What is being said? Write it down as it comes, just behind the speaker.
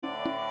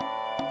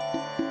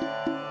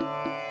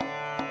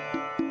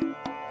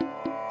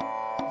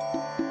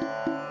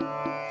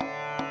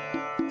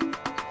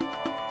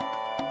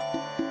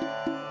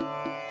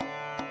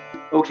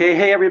Okay,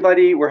 hey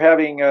everybody, we're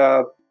having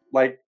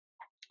like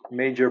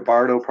major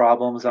Bardo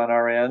problems on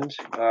our end.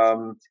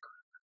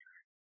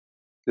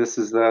 This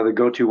is the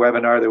go-to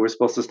webinar that was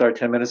supposed to start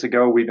 10 minutes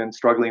ago. We've been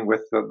struggling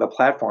with the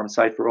platform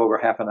site for over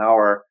half an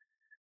hour.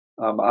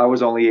 I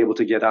was only able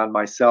to get on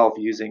myself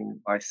using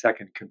my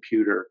second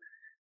computer.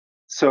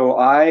 So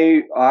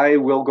I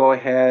will go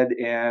ahead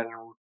and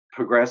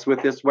progress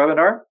with this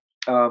webinar.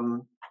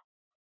 Um,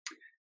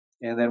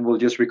 and then we'll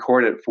just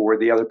record it for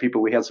the other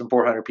people. We had some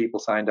 400 people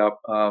signed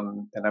up,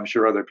 and I'm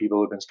sure other people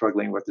have been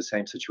struggling with the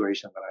same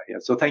situation that I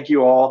had. So thank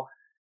you all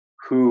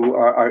who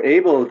are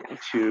able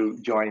to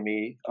join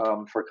me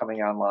for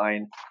coming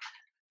online.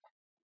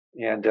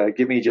 And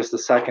give me just a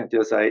second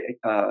as I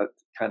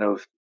kind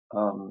of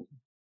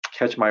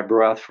catch my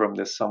breath from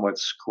this somewhat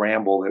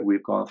scramble that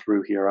we've gone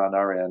through here on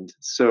our end.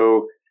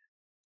 So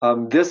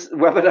this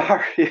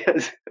webinar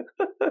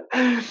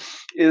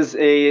is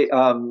a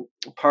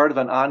part of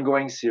an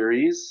ongoing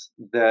series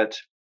that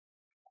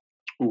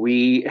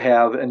we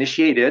have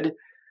initiated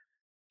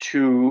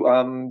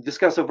to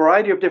discuss a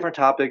variety of different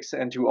topics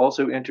and to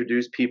also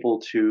introduce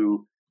people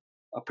to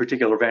a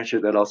particular venture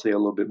that I'll say a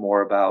little bit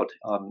more about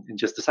in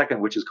just a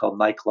second, which is called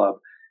Nightclub.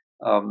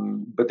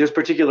 But this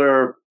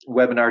particular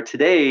webinar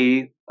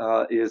today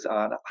is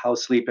on how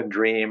sleep and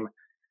dream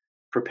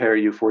prepare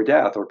you for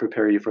death or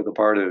prepare you for the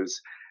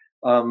bardos.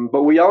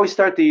 But we always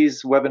start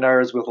these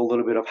webinars with a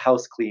little bit of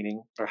house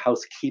cleaning, or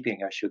housekeeping,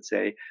 I should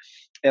say.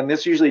 And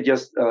this usually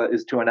just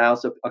is to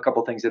announce a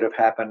couple things that have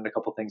happened, a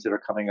couple things that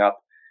are coming up.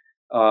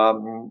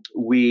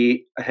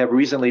 We have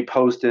recently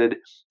posted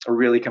a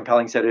really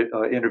compelling set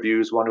of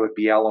interviews, one with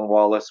B. Alan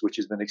Wallace, which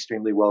has been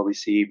extremely well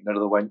received,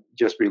 another one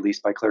just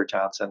released by Claire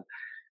Johnson,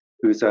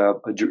 who's a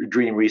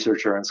dream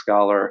researcher and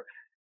scholar.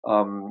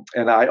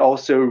 And I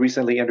also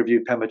recently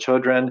interviewed Pema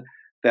Chodron.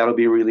 That'll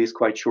be released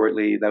quite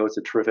shortly. That was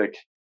a terrific,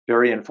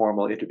 very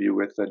informal interview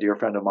with a dear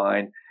friend of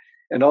mine.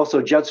 And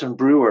also Judson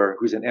Brewer,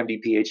 who's an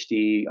MD,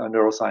 PhD, a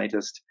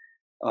neuroscientist,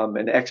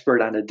 an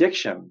expert on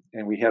addiction.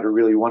 And we had a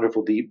really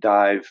wonderful deep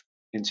dive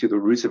into the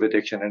roots of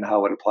addiction and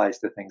how it applies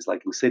to things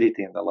like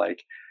lucidity and the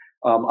like.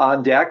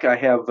 On deck, I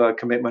have a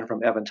commitment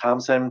from Evan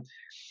Thompson,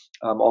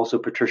 also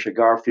Patricia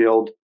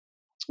Garfield,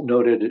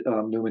 noted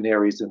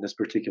luminaries in this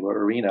particular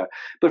arena.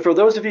 But for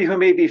those of you who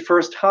may be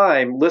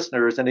first-time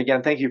listeners, and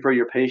again, thank you for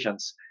your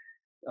patience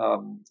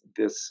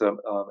this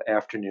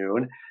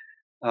afternoon,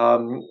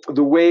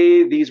 the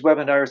way these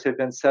webinars have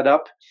been set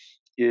up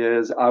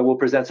is I will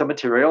present some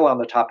material on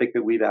the topic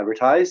that we've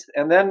advertised,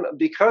 and then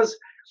because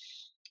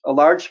a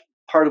large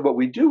part of what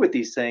we do with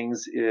these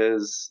things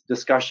is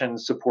discussion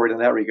support in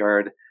that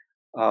regard,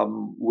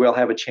 we'll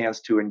have a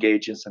chance to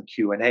engage in some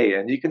Q&A.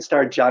 And you can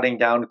start jotting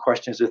down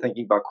questions or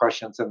thinking about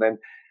questions, and then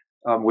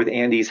with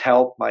Andy's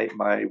help, my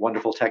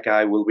wonderful tech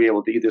guy, will be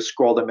able to either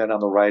scroll them in on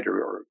the right,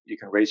 or you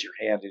can raise your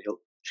hand and he'll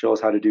show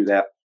us how to do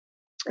that,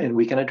 and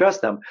we can address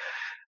them.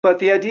 But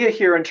the idea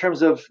here in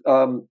terms of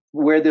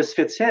where this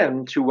fits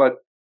in to what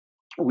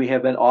we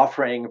have been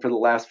offering for the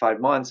last 5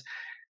 months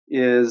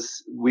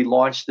is we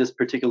launched this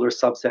particular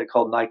subset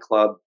called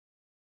Nightclub,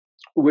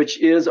 which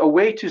is a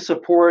way to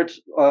support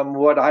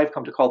what I've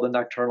come to call the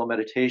nocturnal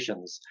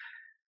meditations.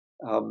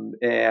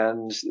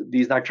 And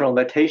these nocturnal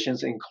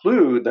meditations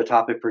include the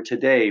topic for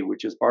today,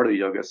 which is Bardo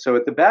Yoga. So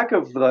at the back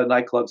of the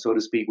Nightclub, so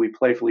to speak, we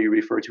playfully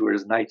refer to it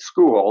as Night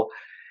School,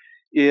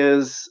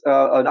 is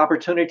an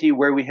opportunity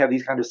where we have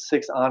these kind of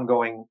 6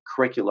 ongoing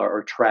curricula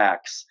or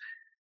tracks.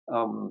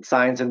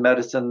 Science and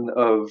medicine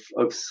of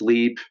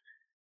sleep,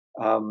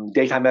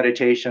 daytime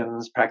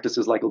meditations,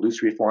 practices like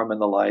illusory form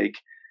and the like,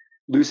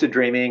 lucid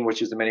dreaming,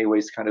 which is in many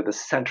ways kind of the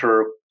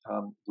center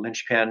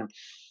linchpin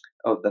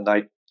of the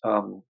night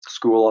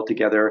school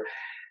altogether,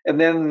 and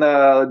then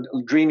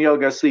dream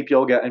yoga, sleep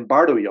yoga, and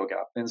Bardo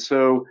Yoga. And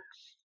so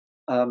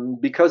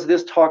because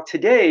this talk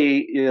today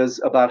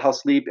is about how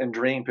sleep and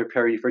dream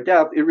prepare you for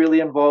death, it really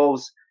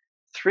involves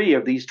 3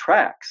 of these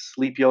tracks: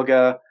 sleep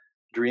yoga,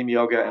 dream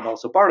yoga, and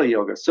also Bardo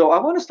Yoga. So I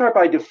want to start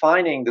by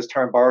defining this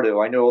term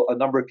Bardo. I know a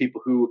number of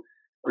people who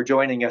are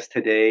joining us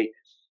today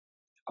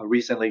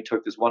recently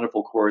took this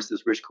wonderful course,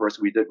 this rich course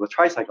we did with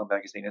Tricycle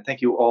Magazine. And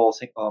thank you all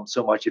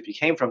so much if you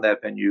came from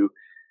that venue.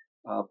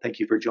 Thank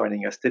you for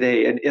joining us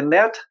today. And in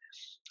that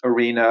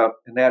arena,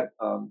 in that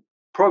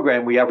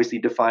program, we obviously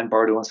defined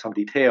Bardo in some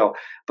detail.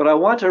 But I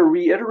want to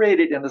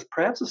reiterate it in this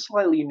perhaps a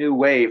slightly new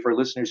way for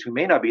listeners who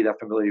may not be that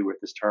familiar with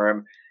this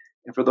term.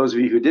 And for those of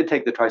you who did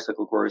take the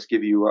Tricycle course,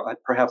 give you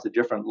perhaps a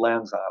different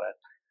lens on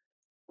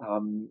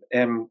it.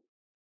 And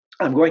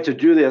I'm going to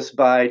do this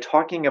by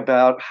talking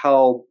about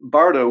how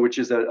Bardo, which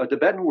is a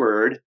Tibetan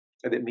word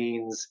that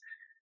means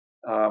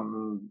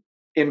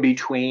in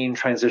between,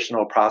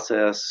 transitional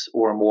process,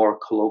 or more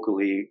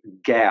colloquially,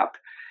 gap.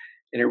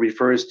 And it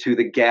refers to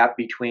the gap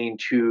between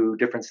 2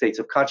 different states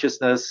of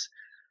consciousness.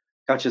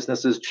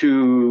 Consciousness is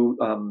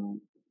the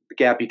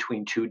gap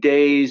between 2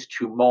 days,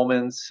 2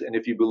 moments, and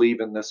if you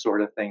believe in this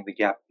sort of thing, the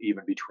gap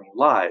even between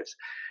lives.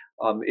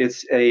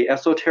 It's a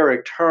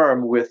esoteric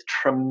term with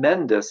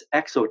tremendous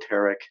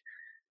exoteric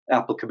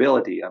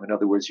applicability. In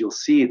other words, you'll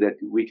see that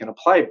we can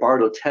apply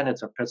Bardo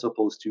tenets and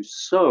principles to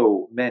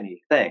so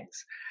many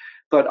things.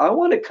 But I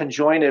want to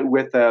conjoin it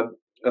with a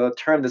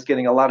term that's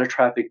getting a lot of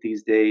traffic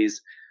these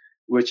days,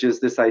 which is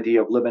this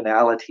idea of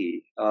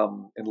liminality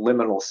and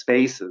liminal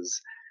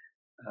spaces.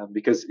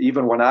 Because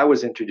even when I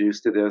was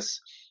introduced to this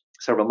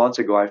several months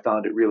ago, I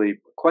found it really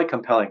quite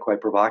compelling,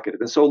 quite provocative.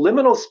 And so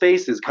liminal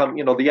spaces come,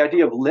 the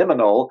idea of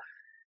liminal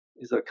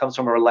comes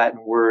from a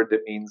Latin word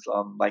that means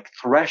like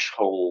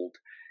threshold.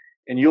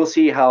 And you'll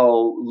see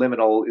how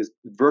liminal is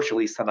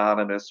virtually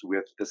synonymous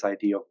with this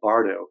idea of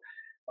Bardo.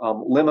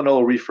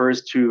 Liminal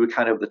refers to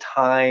kind of the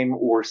time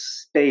or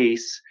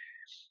space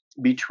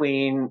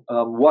between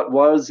what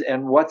was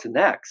and what's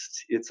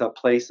next. It's a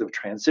place of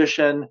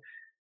transition,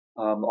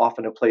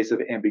 often a place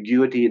of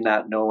ambiguity,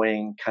 not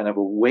knowing, kind of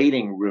a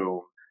waiting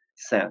room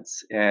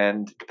sense.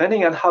 And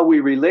depending on how we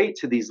relate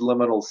to these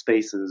liminal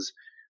spaces,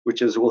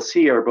 which, as we'll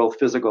see, are both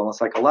physical and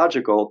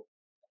psychological,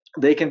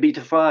 they can be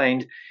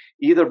defined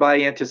either by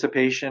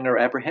anticipation or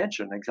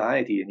apprehension,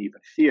 anxiety, and even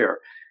fear.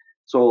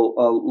 So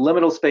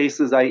liminal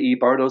spaces, i.e.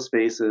 Bardo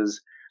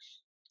spaces,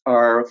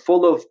 are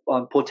full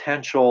of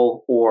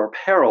potential or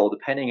peril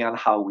depending on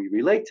how we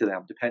relate to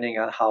them, depending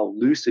on how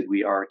lucid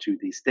we are to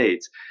these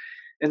states.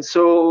 And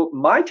so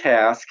my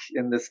task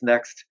in this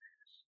next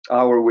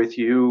hour with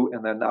you,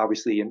 and then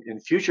obviously in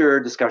future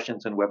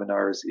discussions and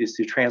webinars, is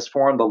to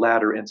transform the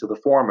latter into the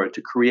former,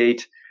 to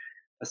create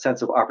a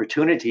sense of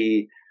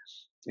opportunity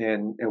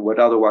in what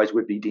otherwise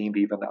would be deemed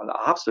even an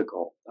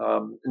obstacle.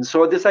 And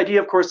so this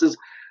idea, of course, is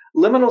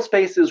liminal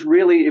spaces.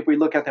 Really, if we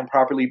look at them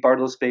properly,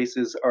 Bardo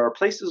spaces are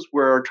places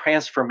where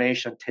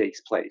transformation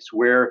takes place,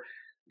 where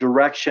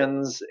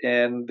directions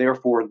and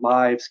therefore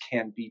lives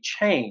can be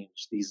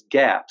changed, these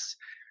gaps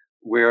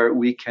where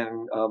we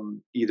can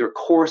either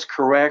course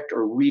correct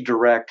or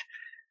redirect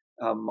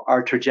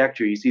our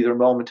trajectories, either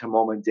moment to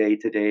moment, day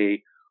to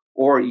day,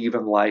 or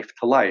even life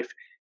to life.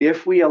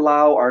 If we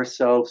allow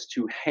ourselves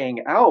to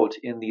hang out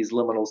in these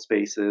liminal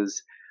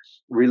spaces,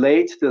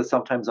 relate to the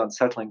sometimes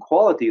unsettling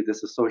quality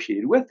that's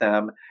associated with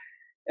them,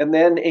 and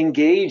then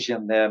engage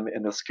in them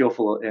in a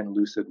skillful and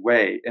lucid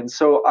way. And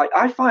so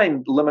I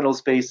find liminal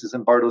spaces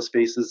and Bardo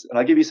spaces, and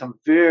I'll give you some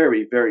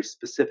very, very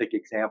specific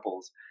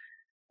examples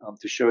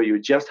to show you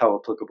just how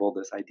applicable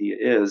this idea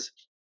is.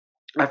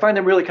 I find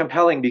them really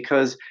compelling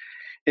because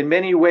in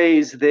many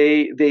ways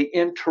they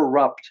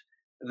interrupt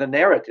the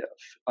narrative.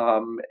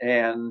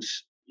 And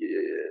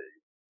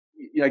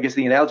I guess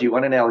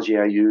one analogy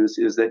I use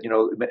is that,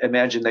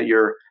 imagine that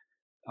you're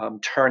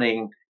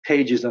turning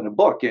pages in a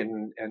book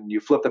and you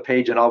flip the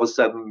page and all of a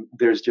sudden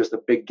there's just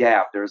a big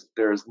gap.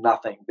 There's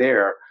nothing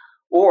there.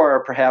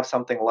 Or perhaps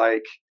something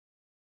like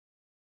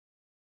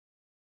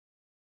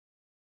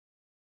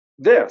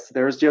this.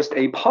 There's just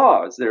a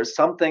pause. There's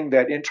something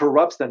that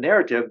interrupts the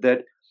narrative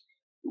that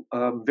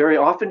very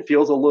often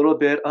feels a little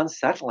bit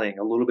unsettling,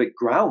 a little bit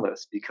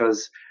groundless,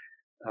 because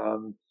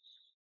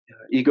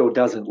ego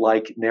doesn't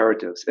like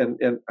narratives and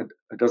it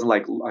doesn't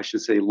like, I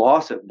should say,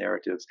 loss of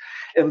narratives.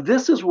 And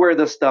this is where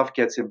the stuff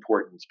gets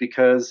important,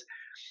 because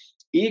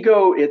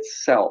ego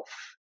itself,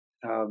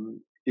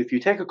 if you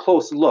take a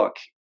close look,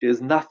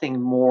 is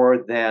nothing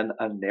more than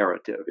a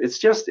narrative. It's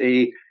just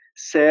a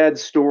sad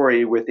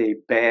story with a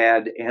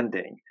bad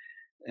ending.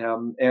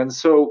 And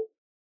so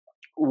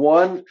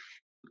one,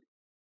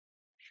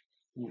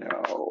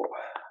 no.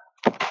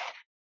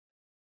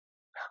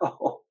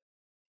 Oh.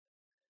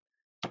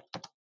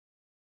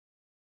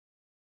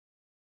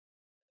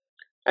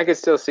 I can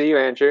still see you,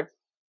 Andrew.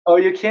 Oh,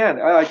 you can.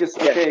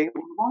 Okay. As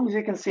long as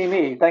you can see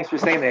me. Thanks for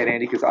saying that,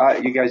 Andy, because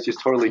you guys just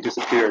totally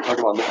disappeared. Talk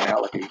about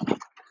liminality.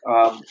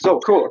 So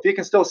cool. If you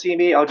can still see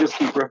me, I'll just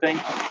keep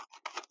riffing.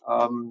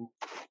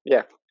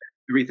 Yeah.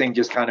 Everything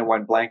just kind of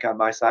went blank on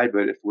my side,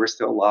 but if we're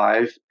still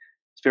live,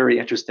 it's very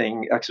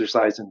interesting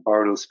exercise in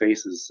Bardo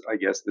spaces, I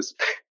guess, this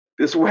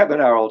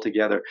webinar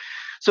altogether.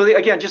 So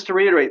again, just to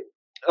reiterate,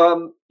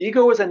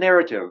 ego is a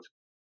narrative.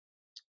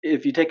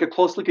 If you take a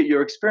close look at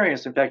your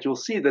experience, in fact, you'll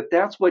see that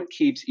that's what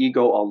keeps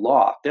ego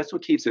aloft. That's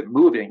what keeps it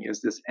moving, is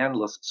this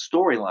endless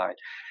storyline.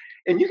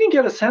 And you can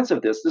get a sense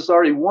of this. This is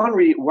already one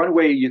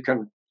way you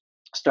can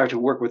start to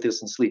work with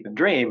this in sleep and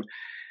dream.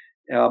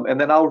 And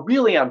then I'll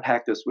really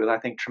unpack this with, I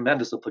think,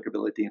 tremendous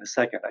applicability in a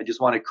second. I just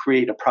want to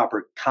create a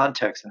proper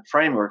context and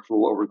framework for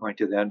what we're going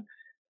to then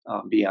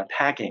be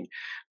unpacking.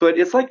 But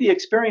it's like the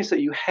experience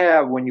that you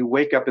have when you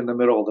wake up in the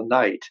middle of the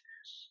night.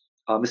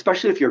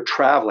 Especially if you're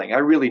traveling. I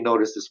really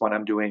notice this when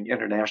I'm doing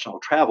international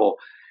travel.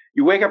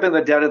 You wake up in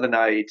the dead of the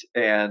night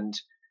and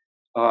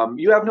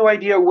you have no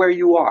idea where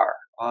you are.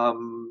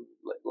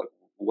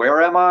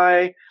 Where am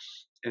I?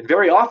 And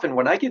very often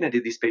when I get into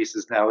these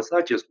spaces now, it's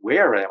not just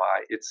where am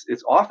I,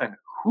 it's often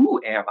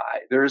who am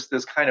I? There's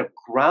this kind of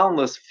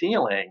groundless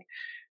feeling,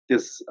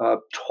 this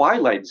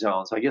twilight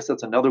zone. So I guess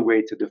that's another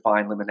way to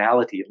define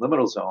liminality and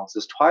liminal zones,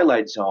 this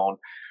twilight zone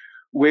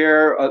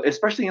where,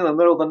 especially in the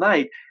middle of the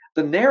night,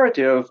 the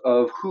narrative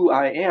of who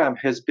I am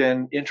has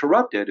been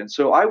interrupted. And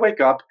so I wake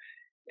up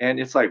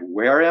and it's like,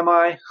 where am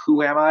I?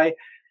 Who am I?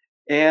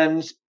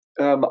 And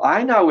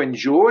I now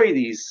enjoy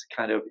these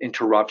kind of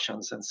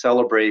interruptions and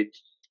celebrate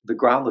the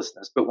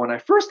groundlessness. But when I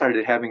first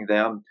started having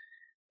them,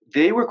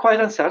 they were quite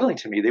unsettling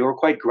to me. They were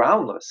quite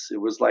groundless. It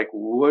was like,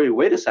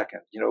 wait a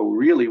second,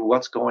 really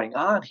what's going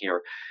on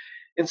here?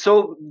 And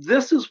so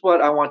this is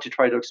what I want to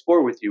try to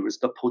explore with you is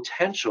the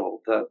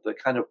potential, the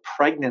kind of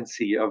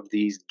pregnancy of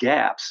these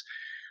gaps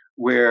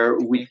where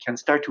we can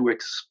start to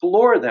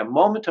explore them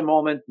moment to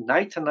moment,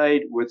 night to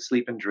night with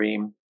sleep and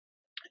dream,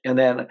 and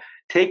then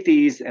take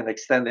these and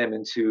extend them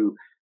into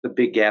the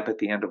big gap at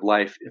the end of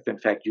life, if in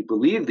fact you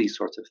believe these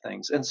sorts of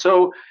things. And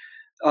so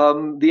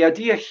the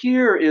idea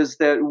here is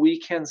that we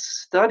can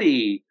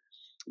study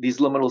these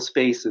liminal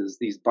spaces,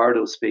 these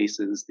bardo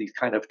spaces, these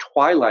kind of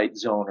twilight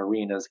zone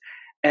arenas,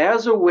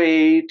 as a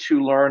way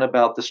to learn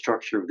about the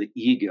structure of the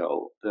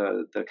ego,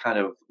 the kind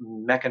of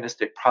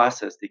mechanistic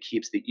process that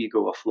keeps the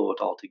ego afloat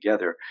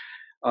altogether.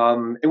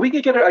 And we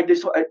can get it.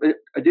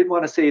 I did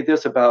want to say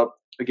this about,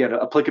 again,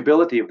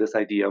 applicability of this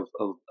idea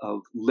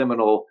of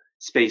liminal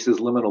spaces,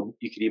 liminal,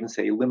 you could even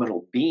say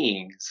liminal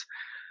beings,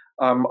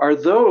 are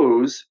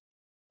those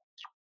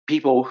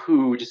people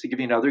who, just to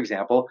give you another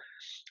example,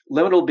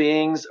 liminal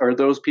beings are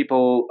those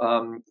people,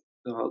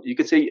 you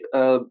could say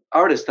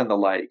artists and the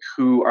like,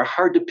 who are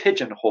hard to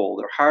pigeonhole.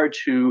 They're hard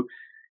to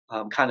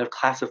kind of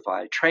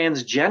classify.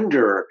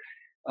 Transgender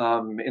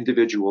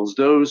individuals,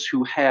 those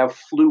who have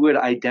fluid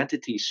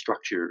identity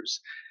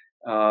structures.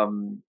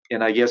 And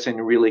I guess in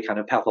really kind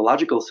of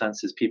pathological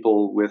senses,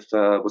 people with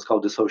what's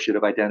called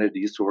dissociative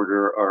identity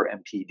disorder, or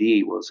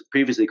MPD, was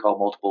previously called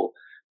multiple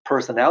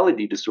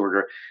personality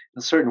disorder. In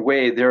a certain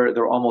way,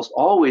 they're almost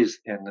always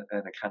in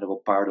a kind of a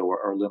bardo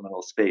or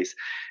liminal space.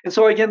 And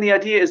so again, the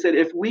idea is that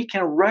if we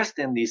can rest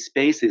in these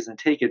spaces and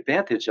take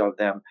advantage of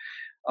them,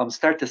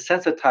 start to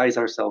sensitize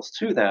ourselves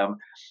to them,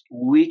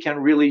 we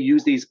can really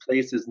use these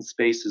places and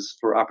spaces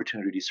for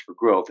opportunities for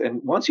growth.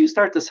 And once you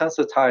start to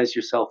sensitize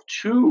yourself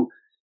to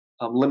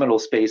liminal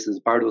spaces,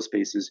 bardo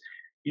spaces,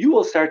 you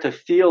will start to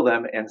feel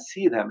them and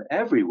see them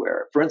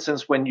everywhere. For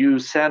instance, when you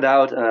send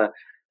out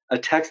a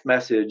text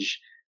message,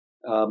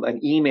 an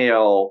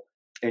email,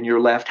 and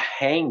you're left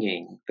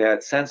hanging,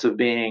 that sense of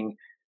being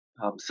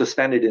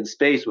suspended in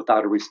space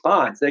without a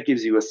response, that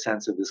gives you a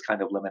sense of this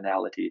kind of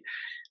liminality.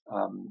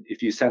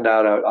 If you send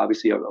out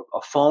obviously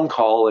a phone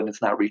call and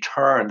it's not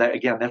returned, that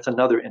again, that's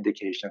another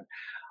indication.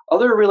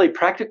 Other really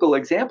practical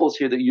examples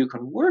here that you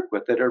can work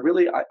with that are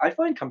really, I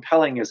find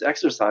compelling as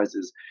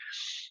exercises,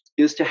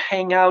 is to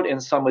hang out in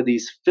some of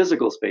these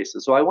physical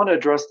spaces. So I want to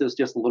address this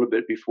just a little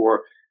bit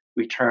before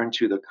we turn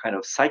to the kind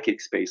of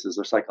psychic spaces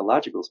or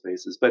psychological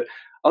spaces. But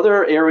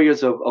other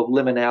areas of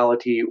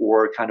liminality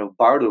or kind of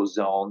bardo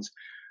zones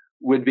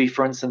would be,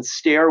 for instance,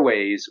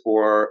 stairways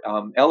or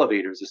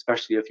elevators,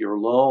 especially if you're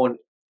alone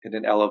in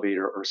an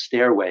elevator or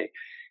stairway.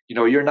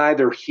 You're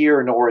neither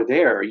here nor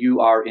there.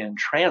 You are in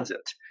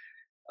transit.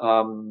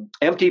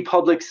 Empty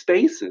public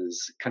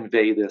spaces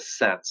convey this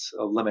sense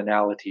of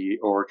liminality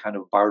or kind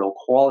of bardo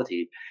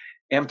quality.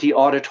 Empty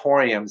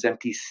auditoriums,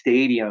 empty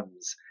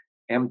stadiums,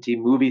 empty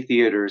movie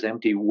theaters,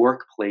 empty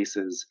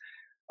workplaces,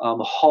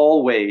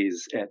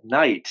 hallways at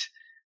night,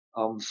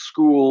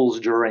 schools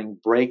during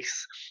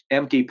breaks,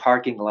 empty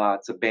parking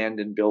lots,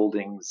 abandoned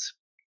buildings,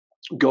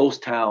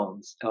 ghost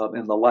towns,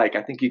 and the like.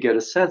 I think you get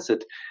a sense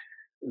that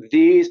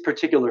these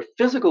particular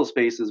physical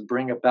spaces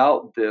bring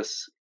about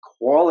this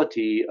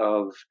quality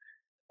of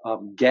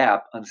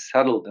gap,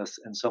 unsettledness,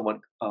 and somewhat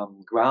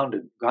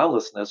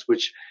groundlessness,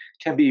 which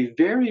can be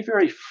very,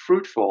 very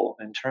fruitful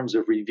in terms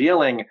of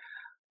revealing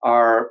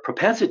our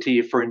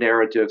propensity for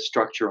narrative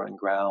structure and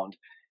ground,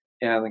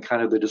 and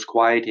kind of the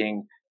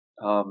disquieting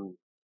um,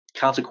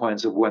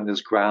 consequence of when this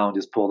ground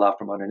is pulled out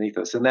from underneath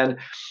us. And then,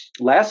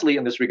 lastly,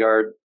 in this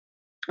regard,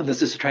 and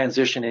this is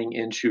transitioning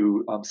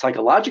into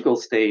psychological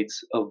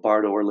states of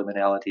bardo or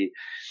liminality,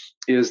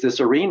 is this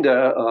arena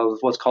of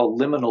what's called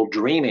liminal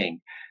dreaming.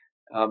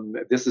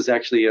 This is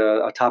actually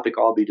a topic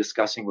I'll be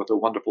discussing with a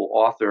wonderful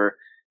author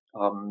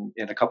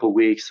in a couple of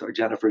weeks,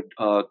 Jennifer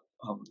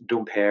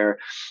Dumper,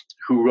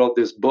 who wrote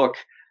this book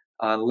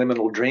on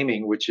liminal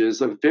dreaming, which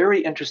is a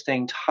very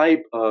interesting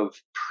type of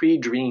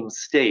pre-dream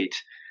state.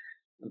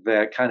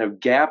 That kind of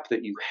gap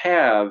that you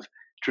have,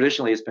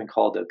 traditionally it's been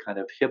called a kind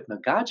of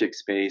hypnagogic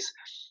space.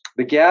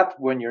 The gap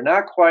when you're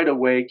not quite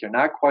awake, you're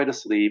not quite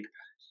asleep,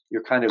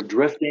 you're kind of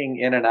drifting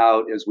in and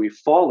out as we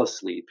fall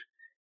asleep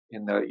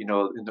in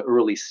the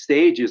early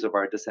stages of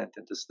our descent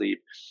into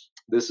sleep.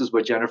 This is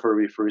what Jennifer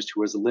refers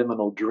to as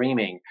liminal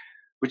dreaming,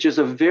 which is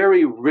a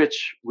very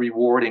rich,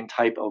 rewarding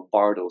type of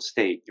bardo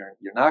state.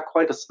 You're not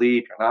quite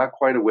asleep, you're not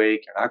quite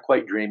awake, you're not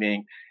quite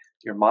dreaming.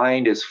 Your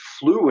mind is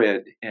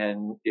fluid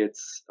in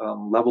its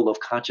level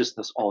of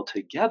consciousness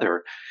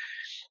altogether.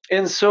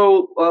 And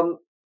so,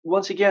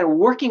 once again,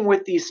 working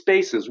with these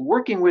spaces,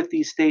 working with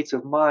these states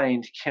of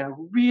mind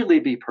can really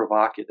be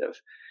provocative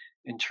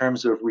in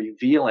terms of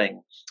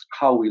revealing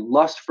how we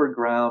lust for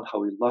ground, how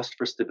we lust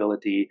for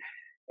stability,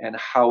 and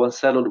how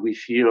unsettled we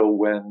feel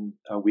when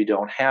we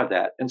don't have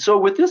that. And so,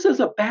 with this as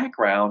a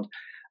background,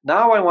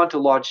 now I want to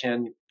launch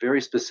in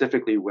very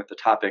specifically with the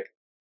topic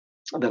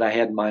that I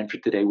had in mind for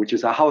today, which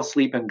is how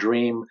sleep and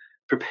dream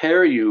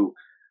prepare you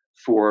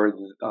for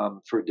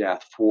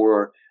death,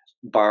 for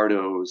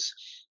bardos,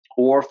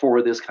 or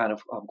for this kind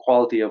of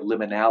quality of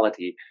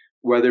liminality,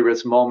 whether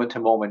it's moment to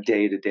moment,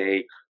 day to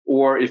day,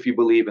 or if you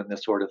believe in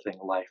this sort of thing,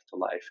 life to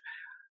life.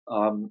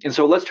 And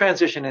so let's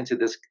transition into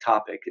this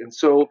topic. And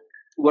so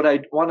what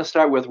I want to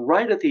start with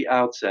right at the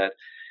outset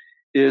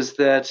is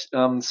that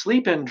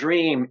sleep and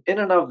dream, in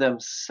and of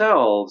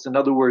themselves, in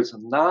other words,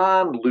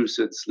 non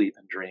lucid sleep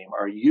and dream,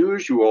 our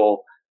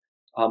usual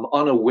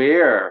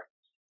unaware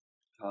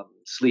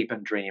sleep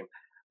and dream,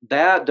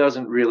 that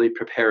doesn't really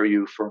prepare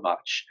you for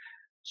much.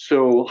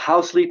 So,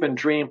 how sleep and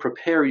dream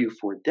prepare you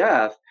for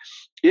death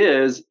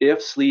is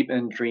if sleep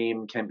and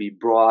dream can be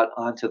brought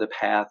onto the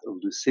path of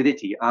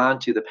lucidity,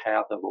 onto the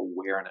path of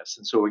awareness.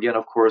 And so, again,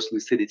 of course,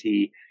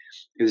 lucidity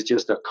is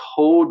just a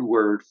code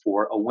word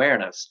for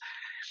awareness.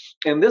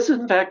 And this,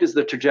 in fact, is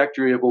the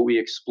trajectory of what we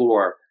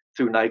explore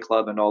through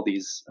Nightclub and all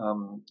these,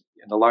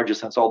 in the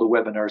largest sense, all the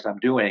webinars I'm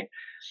doing,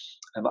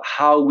 about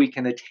how we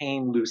can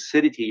attain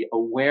lucidity,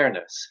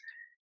 awareness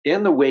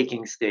in the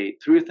waking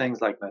state through things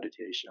like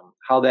meditation,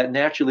 how that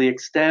naturally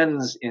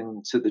extends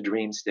into the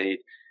dream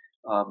state,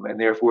 and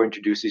therefore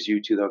introduces you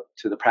to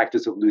the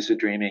practice of lucid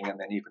dreaming and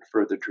then even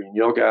further dream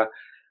yoga,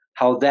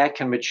 how that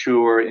can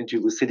mature into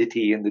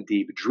lucidity in the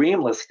deep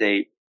dreamless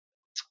state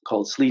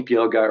called sleep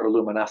yoga or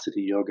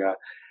luminosity yoga.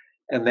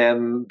 And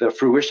then the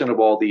fruition of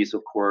all these,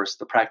 of course,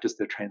 the practice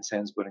that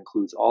transcends but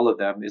includes all of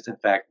them, is in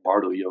fact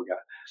Bardo Yoga,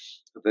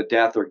 the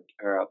death or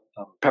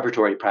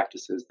preparatory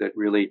practices that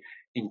really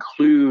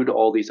include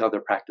all these other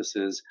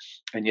practices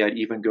and yet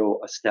even go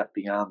a step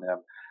beyond them.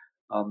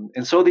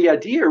 And so the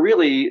idea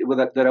really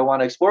that I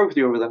want to explore with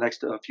you over the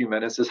next few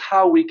minutes is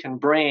how we can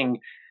bring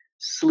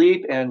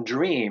sleep and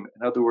dream,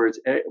 in other words,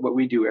 what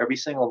we do every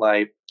single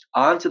night,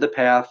 onto the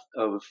path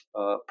of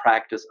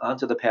practice,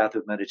 onto the path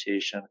of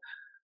meditation,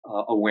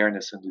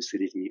 awareness and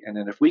lucidity. And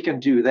then if we can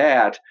do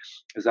that,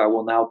 as I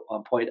will now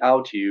point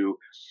out to you,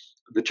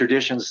 the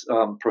traditions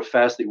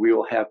profess that we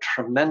will have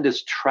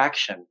tremendous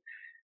traction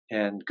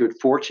and good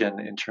fortune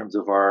in terms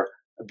of our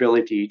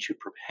ability to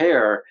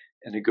prepare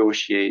and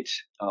negotiate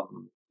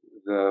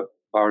the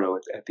bardo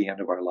at the end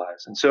of our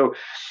lives. And so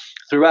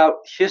throughout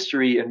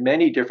history in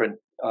many different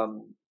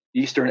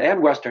Eastern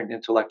and Western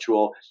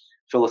intellectual,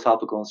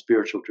 philosophical, and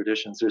spiritual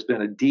traditions, there's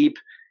been a deep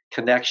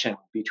connection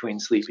between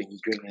sleeping,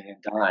 dreaming,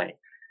 and dying.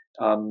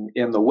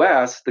 In the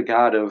West, the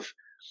god of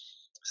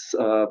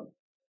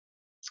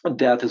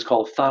death is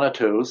called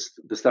Thanatos.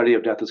 The study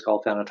of death is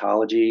called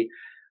thanatology.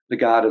 The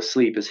god of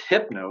sleep is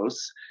Hypnos.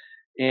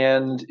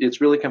 And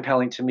it's really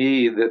compelling to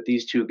me that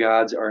these two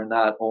gods are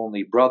not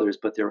only brothers,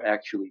 but they're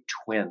actually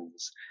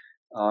twins.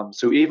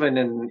 So even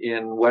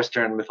in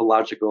Western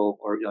mythological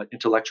or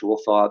intellectual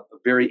thought, a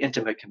very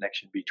intimate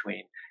connection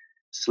between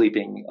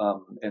sleeping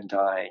and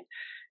dying.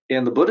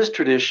 In the Buddhist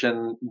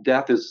tradition,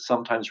 death is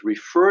sometimes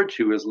referred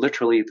to as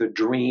literally the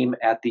dream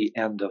at the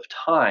end of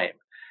time.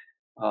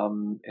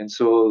 And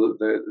so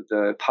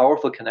the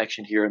powerful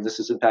connection here, and this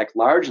is in fact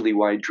largely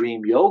why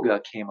dream yoga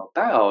came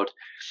about,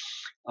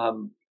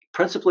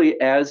 principally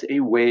as a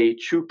way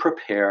to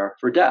prepare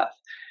for death.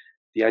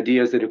 The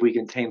idea is that if we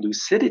can attain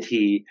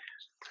lucidity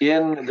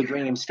in the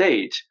dream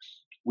state,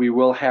 we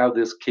will have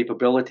this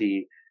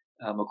capability,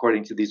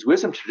 according to these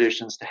wisdom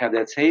traditions, to have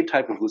that same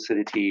type of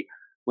lucidity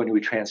when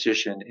we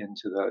transition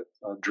into the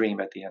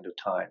dream at the end of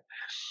time.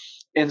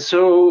 And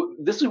so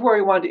this is where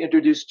I wanted to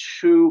introduce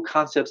two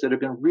concepts that have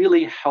been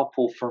really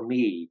helpful for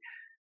me,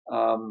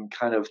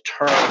 kind of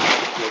terms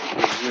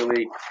that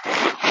really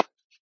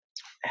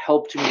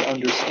helped me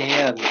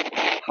understand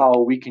how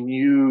we can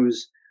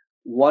use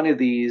one of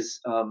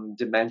these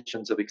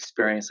dimensions of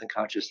experience and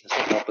consciousness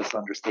to help us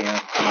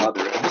understand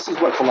another. And this is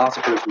what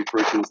philosophers refer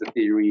to as the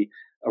theory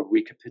of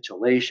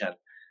recapitulation.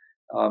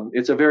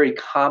 It's a very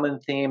common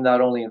theme,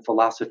 not only in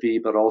philosophy,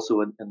 but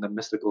also in the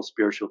mystical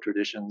spiritual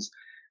traditions.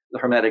 The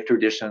Hermetic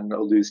tradition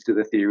alludes to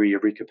the theory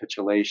of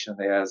recapitulation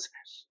as,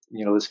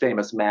 this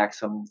famous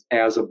maxim,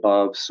 as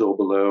above, so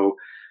below.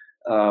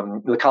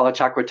 The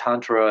Kalachakra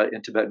Tantra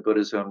in Tibetan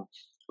Buddhism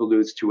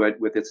alludes to it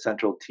with its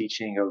central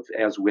teaching of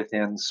as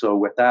within, so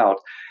without.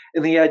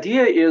 And the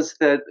idea is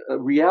that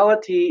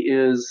reality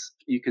is,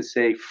 you could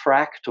say,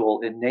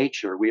 fractal in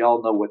nature. We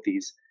all know what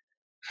these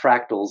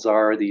fractals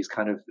are, these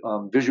kind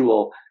of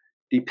visual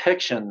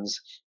depictions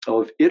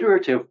of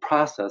iterative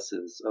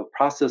processes,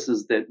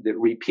 that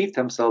repeat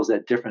themselves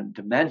at different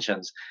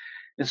dimensions.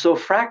 And so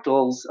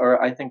fractals are,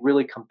 I think,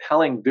 really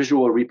compelling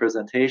visual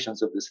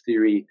representations of this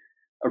theory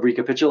of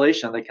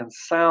recapitulation that can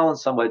sound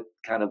somewhat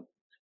kind of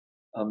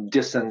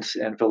distant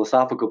and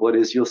philosophical, but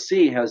as you'll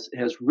see, has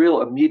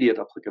real immediate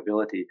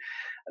applicability.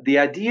 The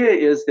idea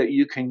is that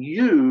you can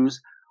use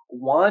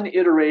one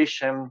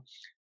iteration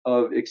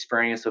of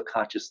experience of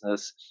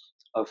consciousness,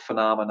 of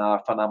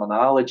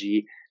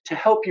phenomenology, to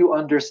help you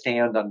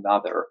understand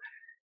another.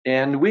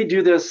 And we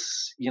do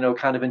this,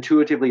 kind of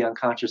intuitively,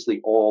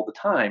 unconsciously all the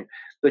time.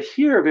 But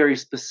here, very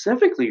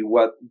specifically,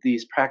 what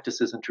these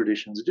practices and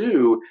traditions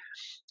do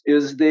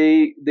is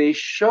they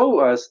show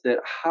us that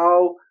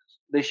how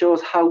they show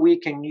us how we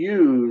can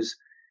use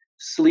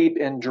sleep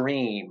and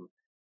dream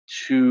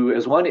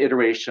as one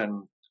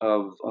iteration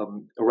of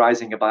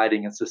arising,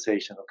 abiding, and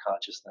cessation of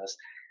consciousness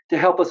to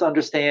help us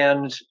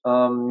understand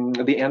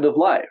the end of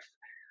life,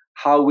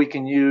 how we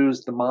can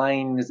use the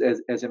mind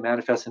as it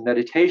manifests in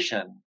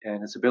meditation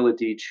and its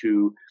ability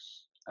to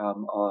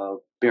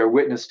bear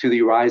witness to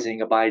the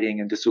arising, abiding,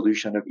 and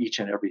dissolution of each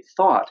and every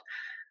thought.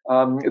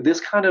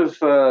 This kind of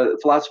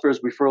philosophers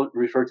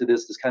refer to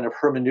this kind of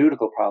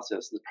hermeneutical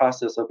process, the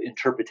process of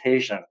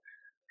interpretation.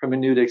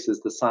 Hermeneutics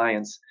is the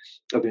science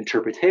of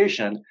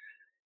interpretation.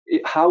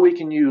 How we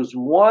can use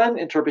one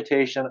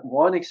interpretation,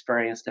 one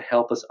experience to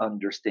help us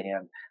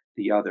understand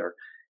the other.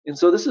 And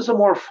so this is a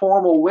more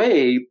formal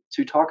way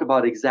to talk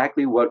about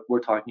exactly what we're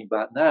talking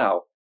about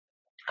now,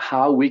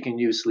 how we can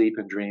use sleep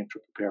and dream to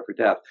prepare for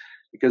death.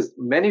 Because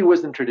many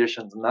wisdom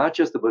traditions, not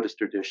just the Buddhist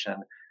tradition,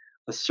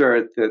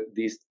 assert that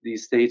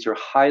these states are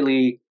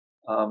highly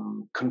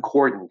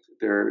concordant.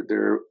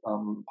 They're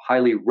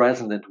highly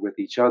resonant with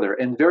each other.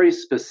 And very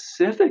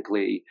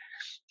specifically,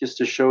 just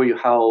to show you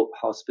how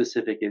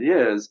specific it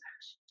is,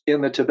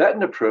 in the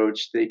Tibetan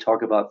approach, they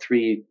talk about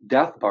 3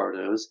 death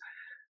bardos.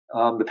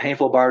 The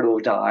painful bardo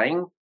of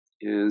dying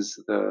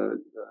is the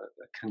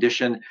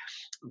condition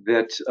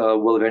that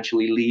will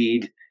eventually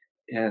lead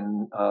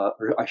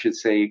or I should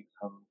say,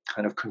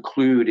 kind of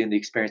conclude in the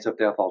experience of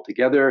death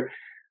altogether.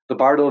 The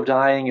bardo of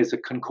dying is a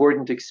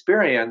concordant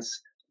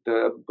experience,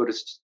 the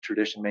Buddhist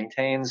tradition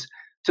maintains,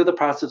 to the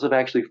process of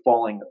actually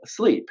falling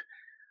asleep.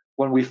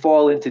 When we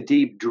fall into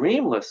deep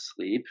dreamless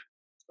sleep,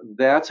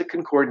 that's a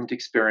concordant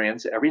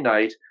experience every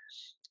night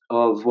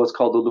of what's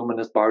called the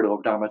luminous bardo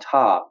of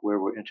dharmata, where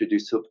we're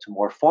introduced to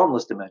more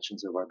formless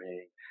dimensions of our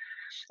being.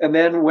 And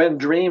then when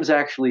dreams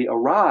actually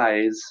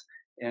arise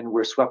and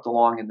we're swept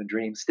along in the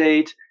dream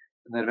state,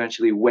 and then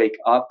eventually wake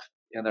up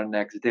in the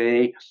next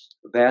day,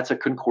 that's a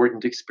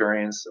concordant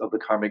experience of the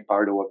karmic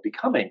bardo of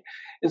becoming.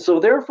 And so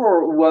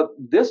therefore, what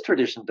this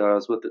tradition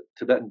does, what the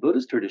Tibetan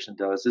Buddhist tradition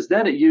does, is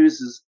then it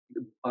uses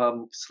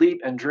sleep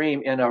and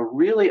dream in a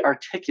really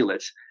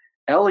articulate,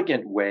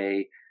 elegant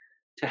way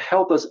to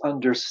help us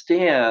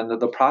understand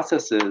the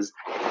processes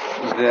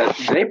that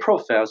they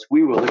profess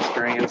we will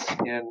experience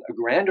in a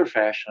grander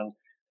fashion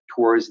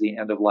towards the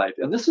end of life.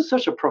 And this is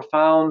such a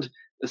profound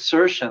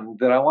assertion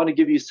that I want to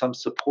give you some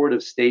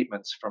supportive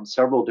statements from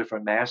several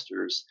different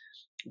masters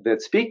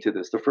that speak to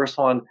this. The first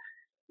one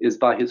is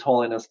by His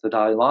Holiness the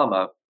Dalai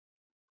Lama,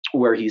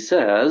 where he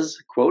says,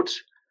 quote,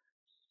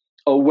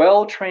 "A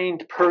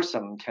well-trained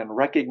person can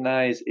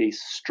recognize a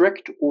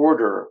strict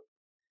order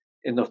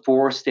in the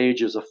 4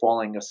 stages of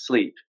falling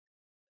asleep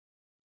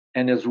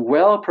and is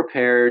well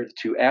prepared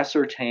to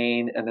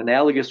ascertain an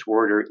analogous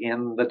order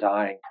in the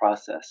dying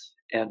process,"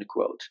 end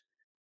quote.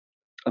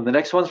 And the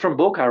next one's from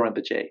Bokhar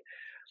Rinpoche.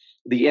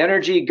 "The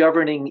energy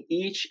governing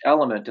each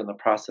element in the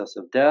process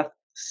of death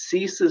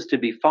ceases to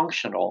be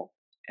functional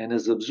and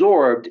is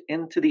absorbed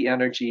into the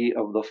energy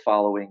of the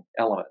following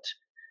element.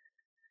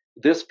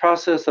 This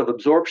process of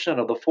absorption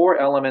of the 4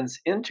 elements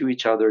into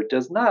each other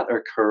does not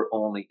occur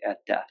only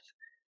at death.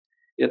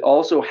 It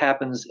also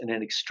happens in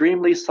an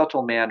extremely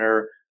subtle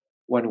manner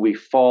when we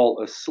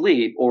fall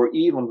asleep, or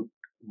even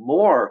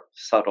more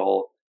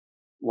subtle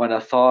when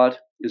a thought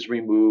is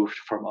removed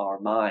from our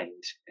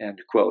mind,"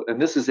 end quote.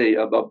 And this is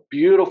a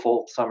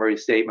beautiful summary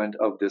statement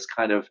of this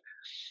kind of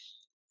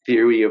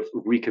theory of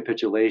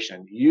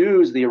recapitulation.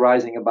 Use the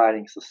arising,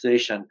 abiding,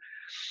 cessation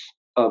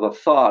of a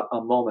thought,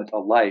 a moment, a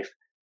life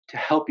to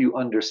help you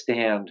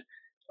understand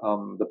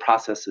the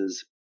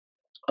processes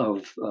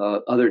of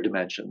other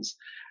dimensions.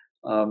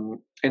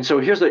 And so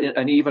here's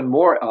an even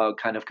more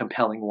kind of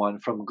compelling one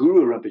from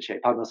Guru Rinpoche,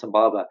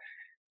 Padmasambhava.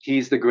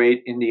 He's the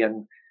great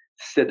Indian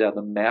Siddha,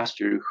 the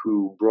master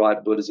who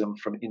brought Buddhism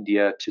from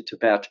India to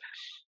Tibet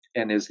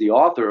and is the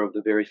author of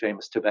the very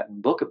famous Tibetan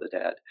Book of the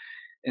Dead.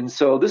 And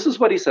so this is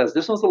what he says.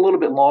 This one's a little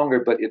bit longer,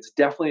 but it's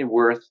definitely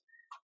worth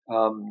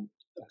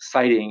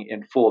citing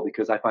in full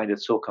because I find it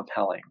so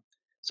compelling.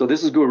 So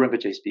this is Guru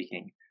Rinpoche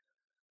speaking.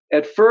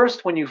 "At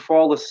first, when you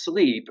fall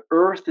asleep,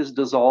 earth is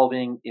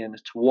dissolving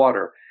into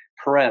water."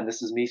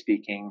 This is me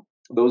speaking.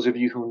 Those of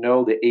you who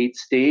know the 8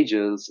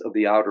 stages of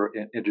the outer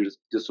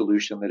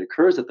dissolution that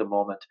occurs at the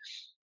moment,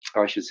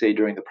 or I should say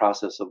during the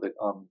process of the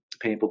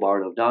painful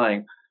bardo of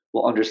dying,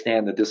 will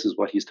understand that this is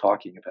what he's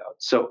talking about.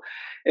 So,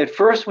 at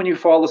first, when you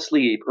fall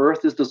asleep,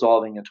 earth is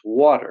dissolving into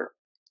water.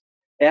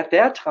 At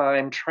that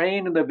time,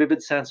 train in the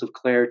vivid sense of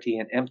clarity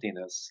and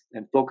emptiness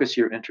and focus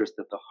your interest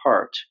at the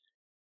heart.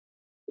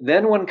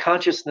 Then when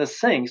consciousness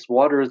sinks,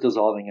 water is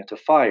dissolving into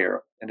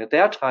fire. And at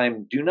that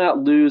time, do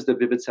not lose the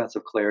vivid sense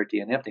of clarity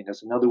and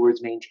emptiness. In other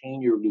words,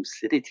 maintain your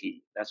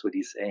lucidity. That's what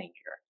he's saying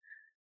here.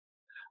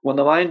 When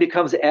the mind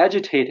becomes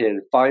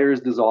agitated, fire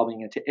is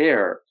dissolving into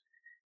air.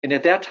 And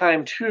at that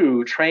time,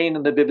 too, train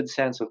in the vivid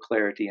sense of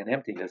clarity and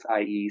emptiness,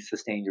 i.e.,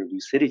 sustain your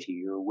lucidity,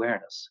 your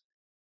awareness.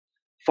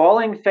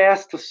 Falling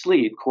fast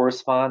asleep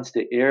corresponds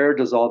to air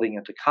dissolving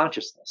into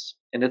consciousness.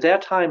 And at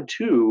that time,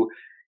 too,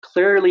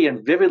 clearly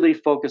and vividly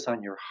focus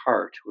on your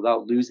heart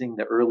without losing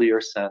the earlier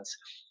sense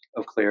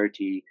of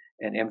clarity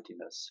and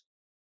emptiness.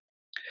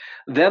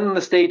 Then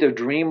the state of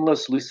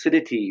dreamless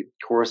lucidity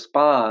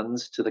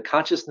corresponds to the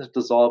consciousness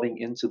dissolving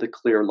into the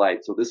clear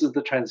light. So this is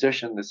the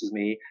transition. This is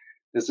me.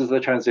 This is the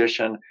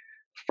transition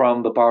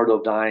from the Bardo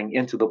of dying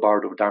into the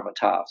Bardo of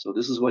Dharmata. So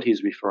this is what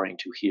he's referring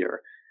to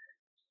here.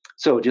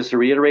 So just to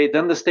reiterate,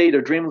 then the state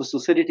of dreamless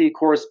lucidity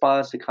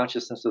corresponds to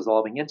consciousness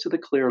dissolving into the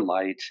clear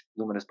light,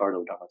 luminous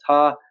Bardo of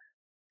Dharmata.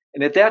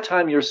 And at that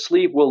time, your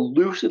sleep will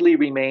lucidly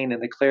remain in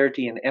the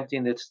clarity and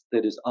emptiness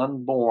that is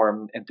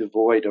unborn and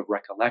devoid of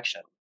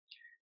recollection.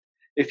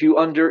 If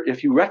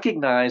you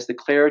recognize the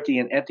clarity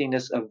and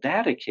emptiness of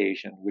that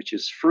occasion, which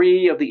is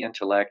free of the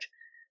intellect,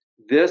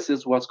 this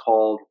is what's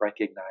called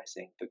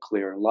recognizing the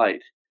clear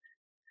light.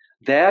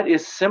 That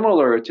is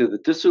similar to the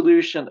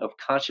dissolution of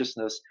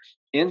consciousness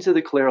into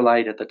the clear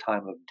light at the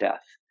time of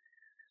death.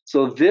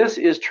 So this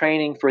is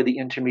training for the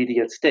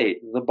intermediate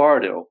state, the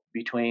bardo,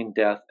 between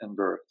death and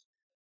birth.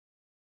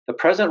 The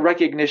present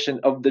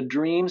recognition of the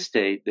dream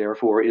state,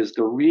 therefore, is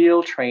the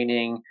real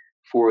training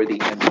for the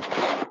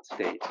intermediate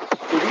state.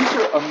 So these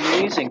are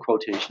amazing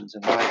quotations,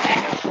 in my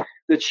opinion,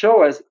 that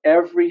show us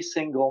every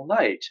single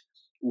night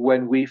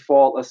when we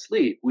fall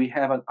asleep, we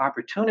have an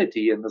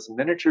opportunity in this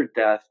miniature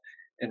death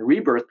and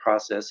rebirth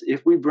process.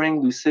 If we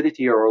bring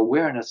lucidity or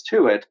awareness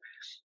to it,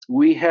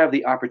 we have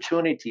the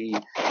opportunity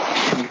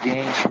to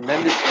gain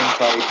tremendous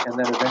insight and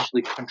then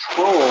eventually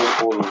control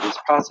over this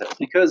process.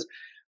 Because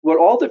what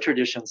all the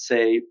traditions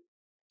say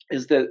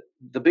is that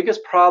the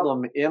biggest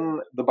problem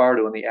in the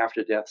bardo, in the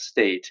after-death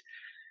state,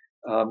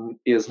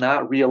 is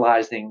not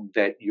realizing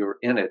that you're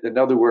in it. In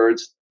other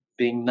words,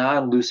 being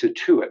non-lucid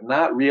to it,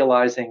 not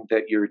realizing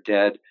that you're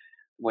dead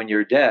when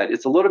you're dead.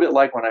 It's a little bit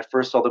like when I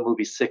first saw the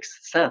movie Sixth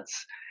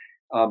Sense.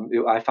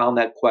 I found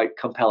that quite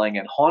compelling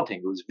and haunting.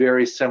 It was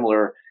very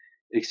similar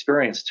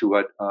experience to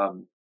what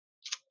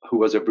who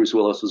was it, Bruce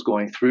Willis, was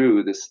going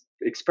through this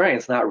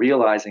experience, not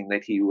realizing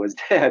that he was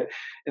dead.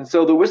 And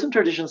so the wisdom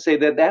traditions say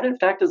that that, in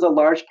fact, is a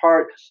large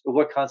part of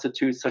what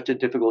constitutes such a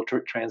difficult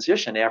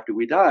transition after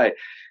we die.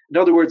 In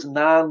other words,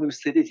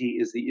 non-lucidity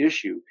is the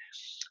issue.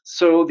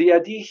 So the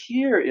idea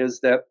here is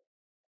that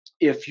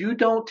if you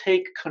don't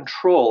take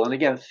control, and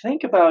again,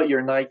 think about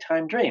your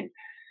nighttime dream.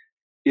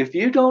 If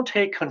you don't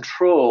take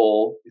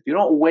control, if you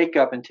don't wake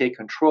up and take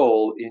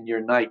control in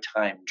your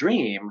nighttime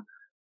dream,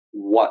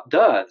 what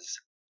does?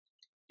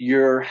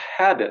 Your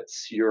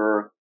habits,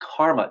 your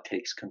karma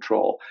takes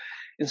control.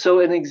 And so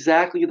in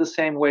exactly the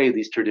same way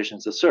these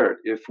traditions assert,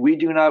 if we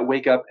do not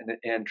wake up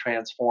and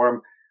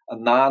transform a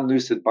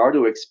non-lucid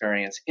bardo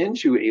experience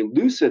into a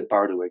lucid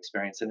bardo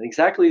experience, in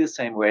exactly the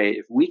same way,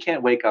 if we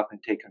can't wake up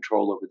and take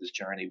control over this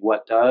journey,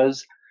 what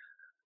does?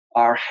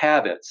 Our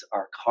habits,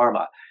 our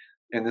karma.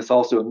 And this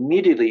also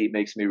immediately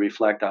makes me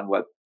reflect on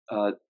what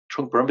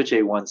Trungpa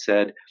Rinpoche once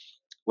said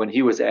when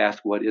he was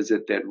asked, what is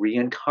it that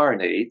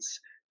reincarnates?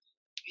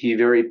 He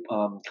very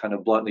kind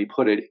of bluntly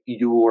put it,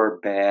 your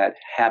bad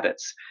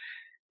habits,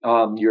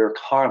 your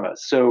karma.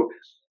 So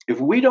if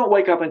we don't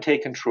wake up and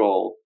take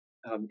control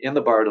in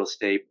the bardo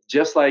state,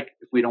 just like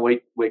if we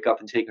don't wake up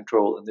and take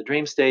control in the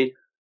dream state,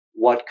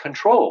 what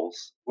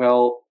controls?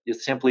 Well,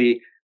 it's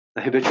simply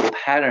the habitual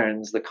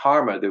patterns, the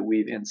karma that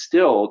we've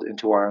instilled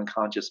into our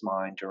unconscious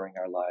mind during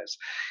our lives.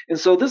 And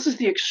so this is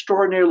the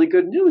extraordinarily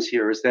good news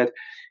here, is that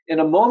in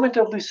a moment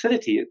of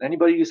lucidity,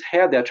 anybody who's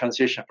had that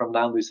transition from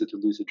non-lucid to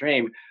lucid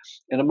dream,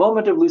 in a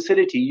moment of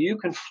lucidity, you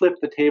can flip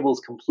the tables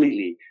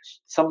completely.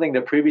 Something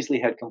that previously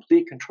had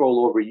complete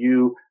control over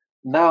you,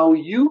 now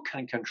you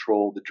can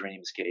control the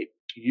dreamscape.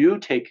 You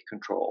take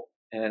control.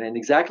 And in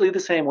exactly the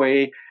same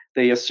way,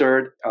 they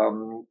assert,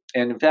 and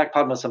in fact,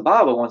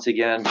 Padmasambhava, once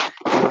again,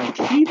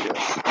 guaranteed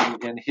this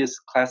in his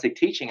classic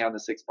teaching on the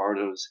six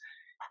bardos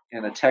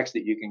in a text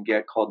that you can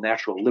get called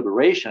Natural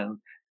Liberation,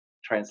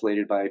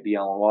 translated by B.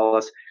 Alan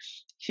Wallace.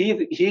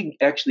 He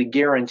actually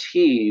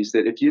guarantees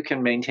that if you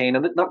can maintain,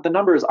 and the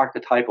number is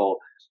archetypal,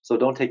 so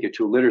don't take it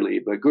too literally,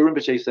 but Guru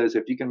Rinpoche says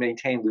if you can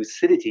maintain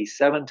lucidity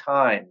 7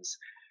 times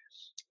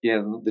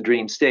in the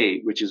dream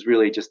state, which is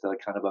really just a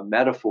kind of a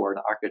metaphor,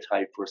 an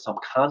archetype for some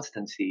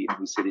constancy in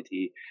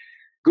lucidity,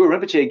 Guru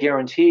Rinpoche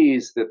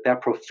guarantees that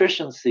that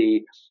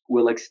proficiency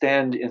will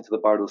extend into the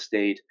bardo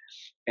state,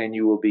 and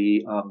you will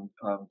be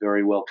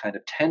very well kind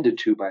of tended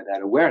to by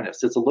that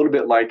awareness. It's a little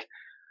bit like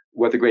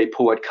what the great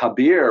poet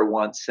Kabir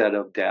once said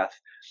of death.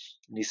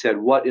 And he said,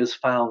 what is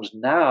found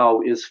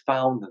now is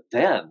found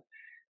then.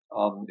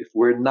 If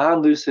we're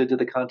non-lucid to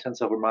the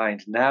contents of our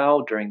mind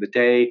now, during the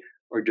day,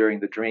 or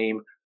during the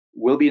dream,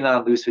 we'll be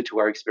non-lucid to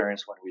our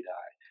experience when we die.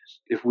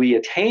 If we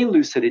attain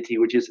lucidity,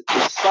 which is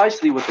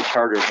precisely what the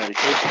charter of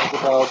meditation is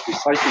about,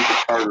 precisely the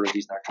charter of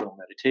these nocturnal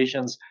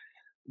meditations,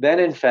 then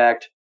in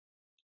fact,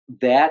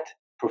 that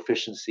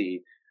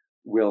proficiency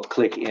will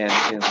click in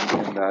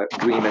the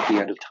dream at the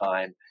end of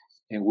time,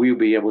 and we'll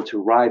be able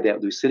to ride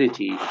that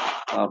lucidity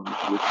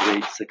with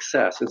great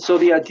success. And so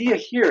the idea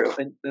here,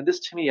 and this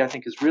to me I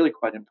think is really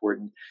quite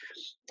important,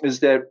 is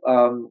that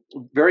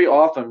very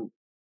often,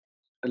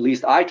 at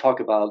least I talk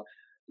about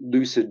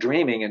lucid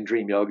dreaming and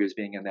dream yoga as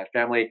being in that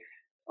family,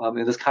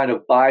 in this kind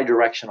of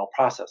bi-directional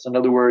process. In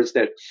other words,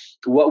 that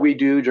what we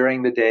do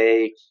during the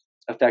day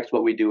affects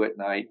what we do at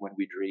night when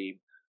we dream.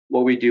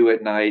 What we do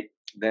at night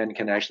then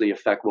can actually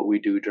affect what we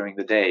do during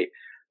the day.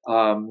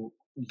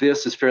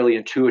 This is fairly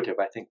intuitive.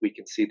 I think we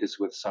can see this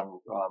with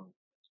some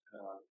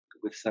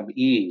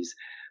ease.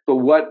 But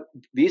what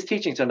these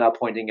teachings are now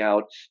pointing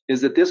out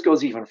is that this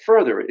goes even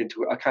further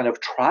into a kind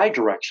of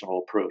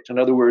tri-directional approach. In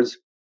other words,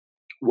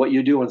 what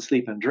you do in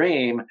sleep and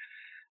dream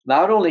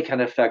not only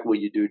can affect what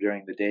you do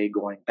during the day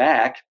going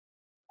back,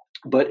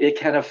 but it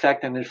can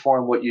affect and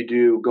inform what you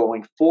do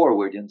going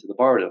forward into the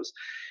bardos.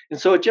 And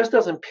so it just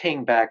doesn't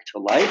ping back to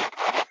life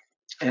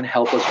and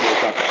help us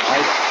wake up at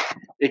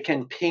night. It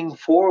can ping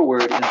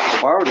forward into the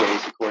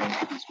bardos, according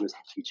to these wisdom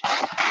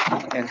teachings,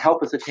 and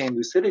help us attain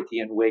lucidity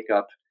and wake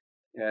up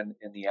in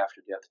the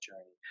after-death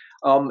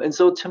journey. And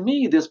so to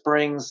me, this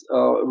brings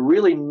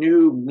really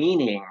new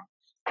meaning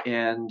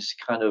and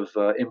kind of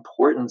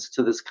importance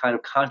to this kind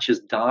of conscious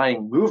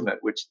dying movement,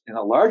 which in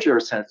a larger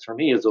sense for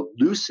me is a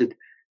lucid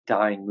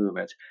dying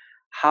movement.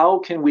 How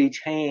can we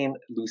attain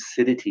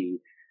lucidity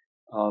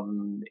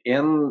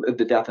in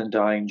the death and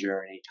dying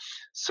journey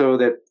so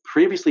that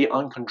previously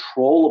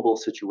uncontrollable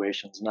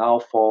situations now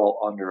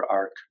fall under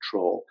our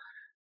control?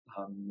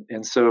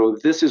 And so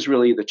this is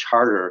really the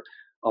charter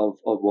of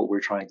what we're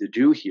trying to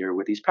do here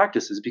with these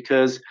practices,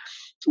 because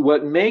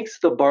what makes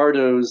the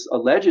bardos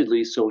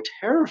allegedly so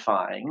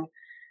terrifying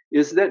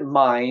is that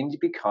mind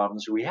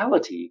becomes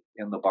reality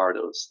in the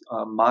bardos.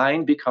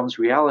 Mind becomes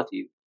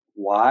reality.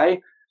 Why?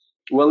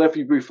 Well, if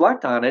you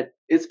reflect on it,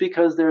 it's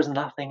because there's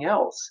nothing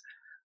else.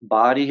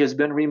 Body has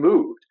been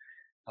removed.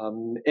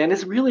 And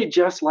it's really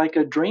just like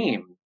a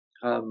dream.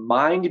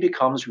 Mind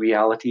becomes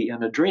reality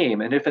in a dream.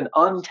 And if an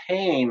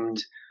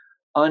untamed,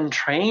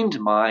 untrained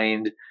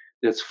mind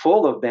that's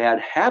full of bad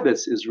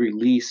habits is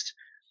released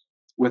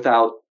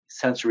without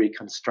sensory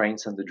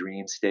constraints in the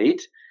dream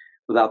state,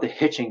 without the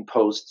hitching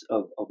posts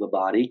of the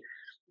body,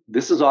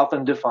 this is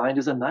often defined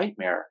as a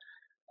nightmare.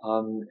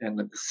 And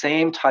the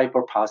same type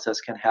of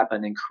process can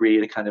happen and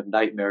create a kind of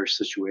nightmarish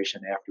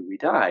situation after we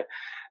die.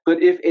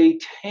 But if a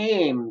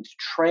tamed,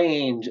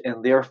 trained,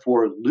 and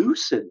therefore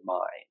lucid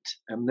mind,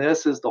 and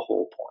this is the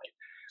whole point,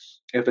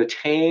 if a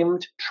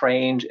tamed,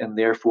 trained, and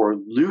therefore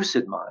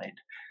lucid mind,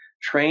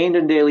 trained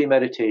in daily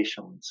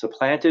meditation,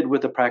 supplanted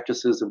with the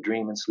practices of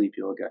dream and sleep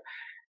yoga,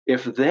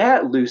 if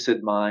that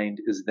lucid mind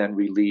is then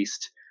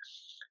released,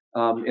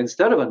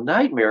 instead of a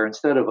nightmare,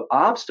 instead of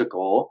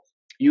obstacle,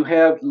 you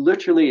have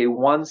literally a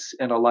once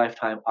in a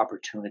lifetime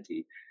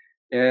opportunity.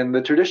 And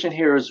the tradition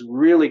here is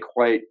really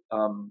quite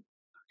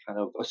kind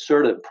of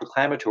assertive,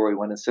 proclamatory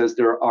when it says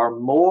there are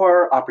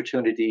more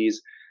opportunities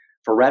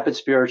for rapid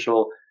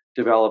spiritual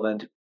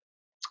development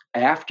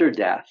after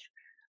death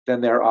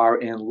than there are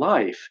in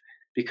life,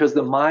 because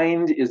the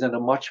mind is in a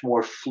much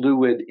more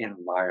fluid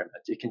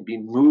environment. It can be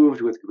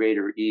moved with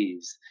greater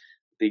ease.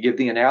 They give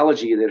the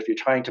analogy that if you're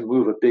trying to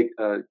move a big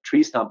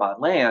tree stump on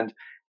land,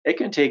 it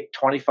can take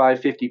 25,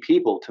 50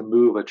 people to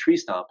move a tree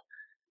stump.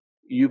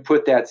 You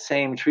put that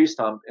same tree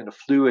stump in a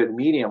fluid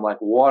medium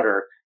like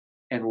water,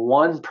 and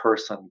one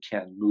person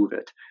can move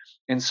it.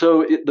 And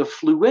so the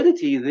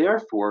fluidity,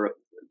 therefore,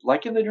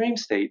 like in the dream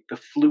state, the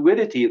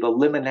fluidity, the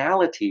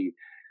liminality,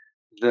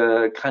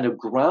 the kind of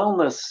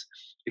groundless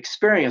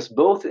experience,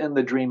 both in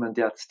the dream and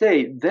death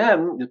state,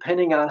 then,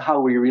 depending on how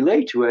we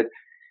relate to it,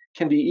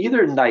 can be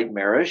either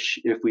nightmarish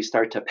if we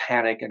start to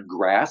panic and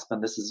grasp,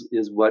 and this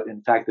is what, in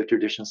fact, the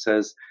tradition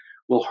says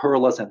will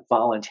hurl us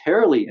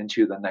involuntarily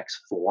into the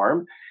next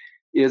form,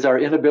 is our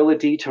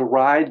inability to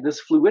ride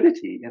this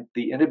fluidity and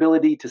the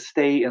inability to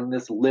stay in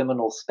this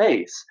liminal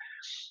space.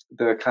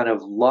 The kind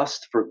of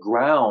lust for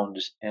ground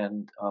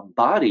and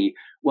body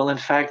will, in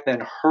fact,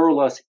 then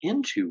hurl us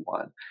into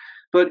one.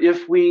 But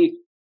if we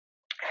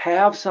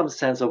have some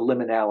sense of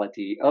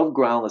liminality, of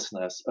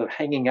groundlessness, of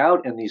hanging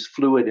out in these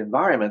fluid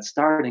environments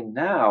starting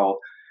now,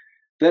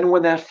 then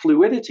when that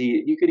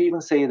fluidity, you could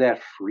even say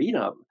that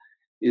freedom,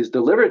 is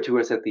delivered to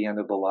us at the end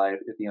of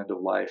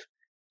life,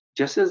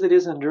 just as it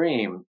is in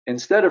dream,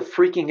 instead of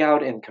freaking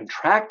out and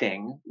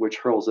contracting, which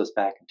hurls us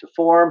back into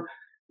form,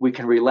 we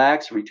can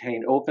relax,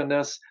 retain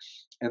openness,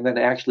 and then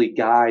actually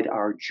guide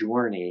our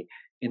journey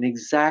in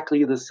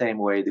exactly the same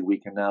way that we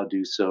can now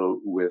do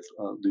so with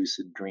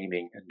lucid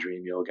dreaming and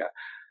dream yoga.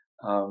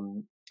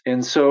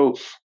 And so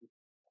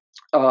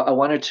I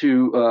wanted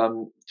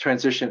to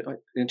transition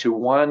into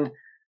one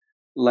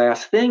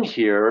last thing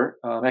here,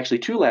 actually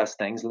two last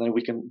things, and then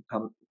we can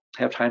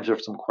have time for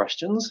some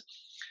questions.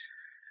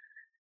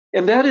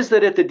 And that is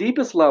that at the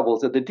deepest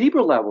levels, at the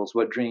deeper levels,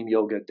 what dream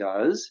yoga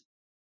does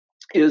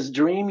is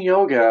dream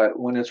yoga,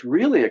 when it's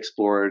really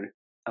explored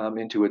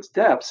into its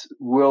depths,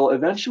 will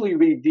eventually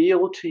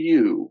reveal to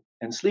you,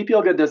 and sleep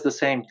yoga does the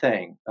same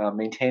thing,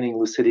 maintaining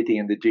lucidity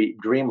in the deep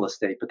dreamless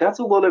state, but that's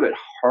a little bit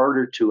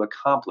harder to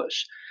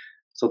accomplish.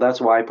 So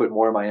that's why I put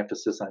more of my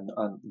emphasis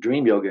on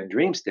dream yoga and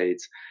dream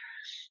states.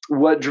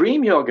 What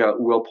dream yoga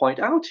will point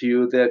out to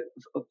you that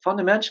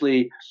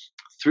fundamentally,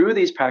 through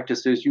these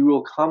practices, you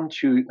will come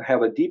to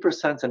have a deeper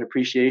sense and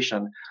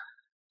appreciation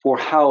for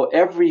how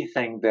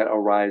everything that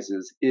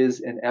arises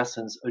is, in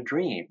essence, a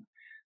dream.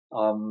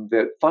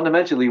 That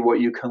fundamentally what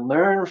you can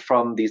learn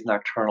from these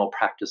nocturnal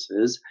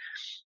practices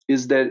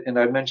is that, and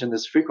I've mentioned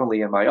this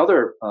frequently in my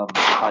other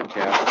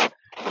podcasts,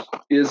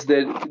 is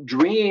that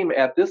dream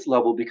at this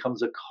level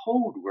becomes a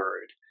code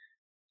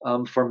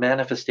word for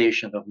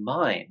manifestation of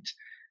mind.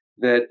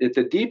 That at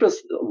the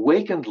deepest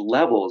awakened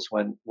levels,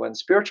 when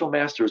spiritual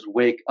masters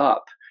wake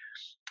up,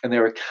 and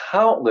there are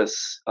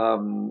countless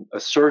kind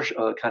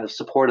of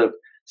supportive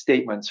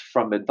statements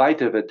from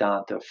Advaita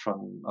Vedanta,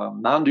 from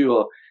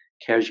non-dual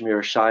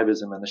Kashmir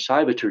Shaivism and the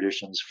Shaiva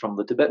traditions, from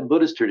the Tibetan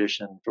Buddhist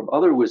tradition, from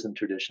other wisdom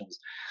traditions,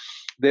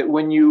 that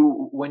when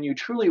you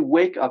truly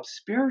wake up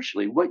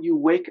spiritually, what you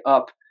wake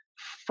up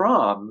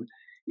from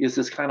is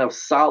this kind of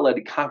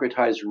solid,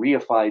 concretized,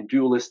 reified,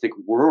 dualistic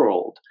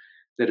world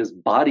that is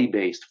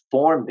body-based,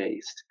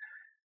 form-based.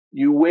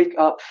 You wake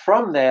up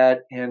from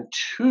that, and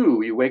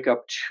you wake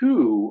up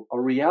to a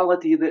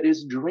reality that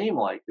is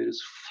dreamlike, that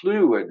is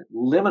fluid,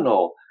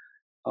 liminal,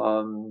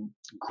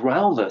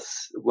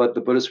 groundless, what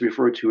the Buddhists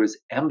refer to as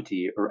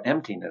empty or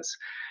emptiness.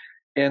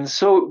 And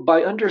so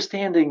by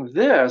understanding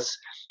this,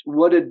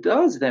 what it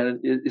does then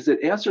is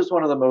it answers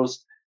one of the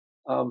most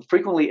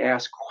frequently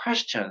asked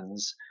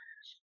questions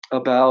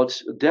about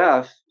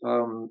death,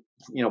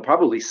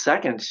 probably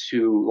second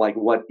to like,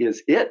 what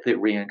is it that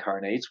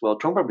reincarnates? Well,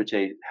 Trungpa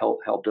Rinpoche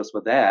helped us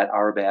with that,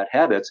 our bad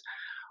habits.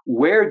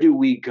 Where do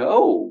we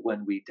go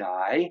when we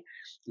die?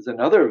 Is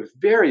another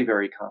very,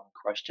 very common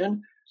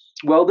question.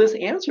 Well, this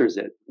answers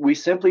it. We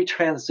simply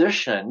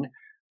transition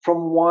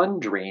from one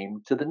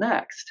dream to the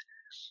next.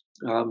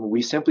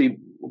 We simply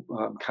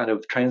kind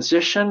of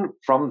transition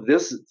from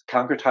this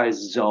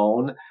concretized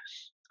zone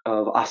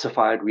of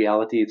ossified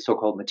reality, the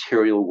so-called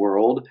material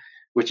world,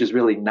 which is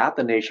really not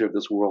the nature of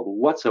this world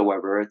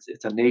whatsoever.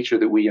 It's a nature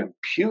that we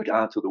impute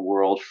onto the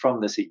world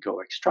from this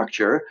egoic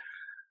structure.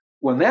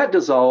 When that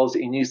dissolves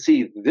and you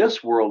see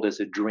this world as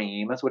a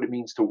dream, that's what it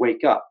means to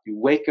wake up. You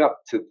wake up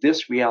to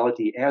this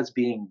reality as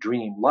being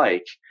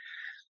dreamlike.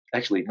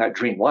 Actually, not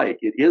dreamlike,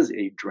 it is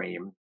a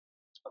dream.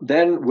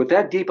 Then, with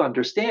that deep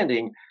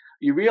understanding,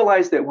 you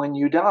realize that when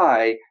you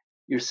die,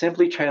 you're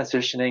simply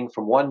transitioning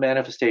from one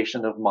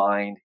manifestation of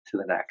mind to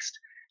the next.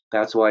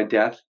 That's why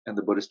death in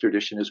the Buddhist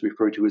tradition is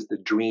referred to as the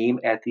dream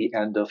at the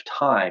end of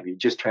time. You're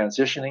just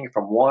transitioning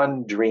from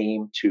one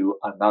dream to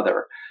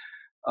another.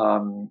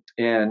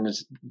 And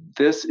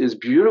this is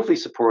beautifully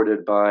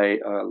supported by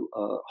a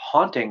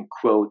haunting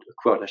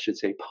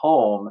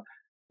poem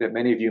that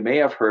many of you may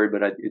have heard,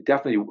 but it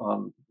definitely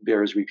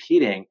bears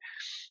repeating,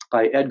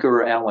 by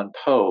Edgar Allan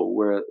Poe,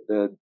 where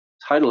the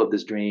title of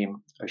this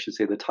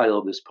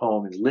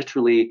poem is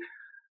literally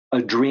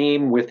a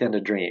dream within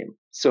a dream.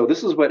 So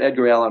this is what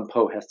Edgar Allan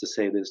Poe has to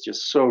say that is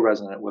just so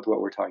resonant with what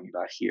we're talking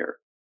about here.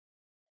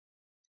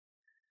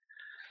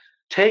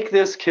 Take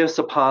this kiss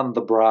upon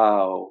the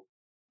brow,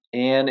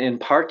 and in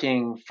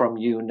parting from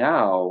you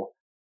now,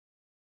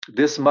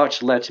 this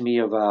much let me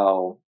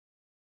avow,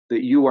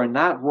 that you are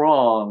not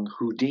wrong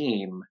who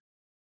deem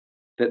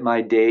that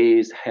my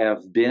days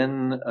have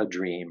been a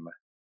dream.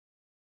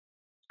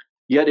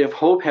 Yet if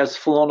hope has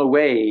flown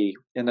away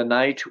in a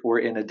night or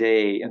in a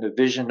day, in a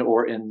vision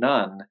or in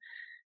none,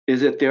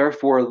 is it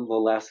therefore the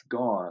less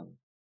gone?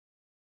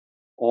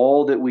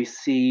 All that we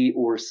see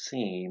or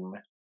seem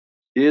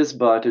is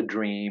but a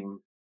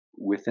dream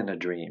within a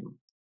dream.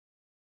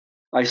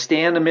 I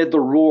stand amid the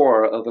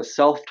roar of a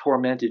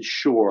self-tormented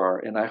shore,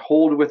 and I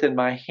hold within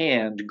my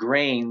hand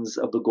grains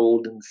of the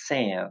golden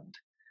sand.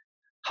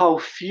 How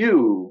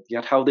few,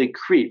 yet how they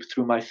creep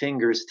through my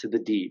fingers to the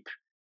deep.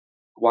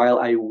 While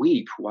I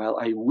weep,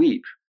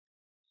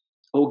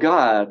 O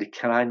God,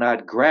 can I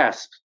not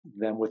grasp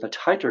them with a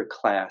tighter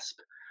clasp?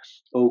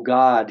 O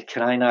God,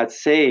 can I not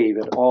save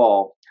at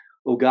all?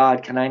 O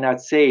God, can I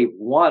not save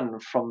one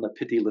from the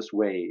pitiless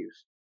wave?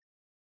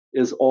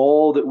 Is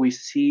all that we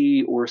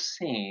see or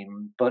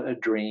seem but a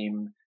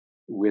dream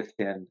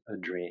within a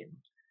dream?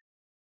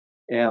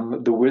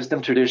 And the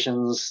wisdom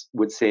traditions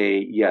would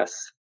say,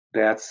 yes,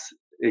 that's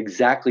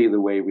exactly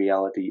the way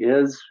reality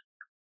is.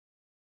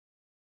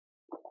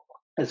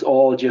 It's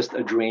all just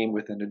a dream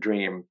within a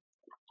dream.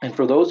 And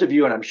for those of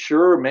you, and I'm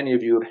sure many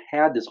of you have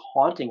had this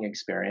haunting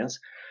experience,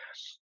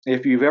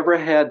 if you've ever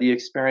had the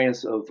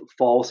experience of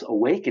false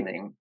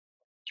awakening,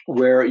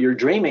 where you're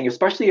dreaming,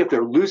 especially if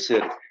they're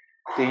lucid,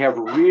 they have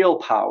real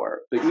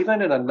power. But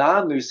even in a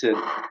non-lucid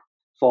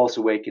false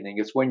awakening,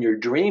 it's when you're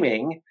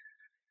dreaming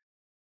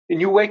and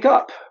you wake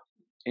up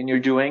and you're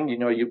doing,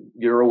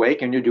 you're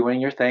awake and you're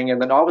doing your thing.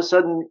 And then all of a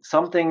sudden,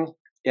 something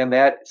in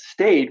that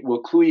state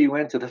will clue you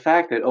into the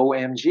fact that,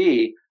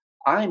 OMG,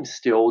 I'm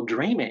still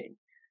dreaming.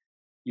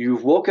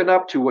 You've woken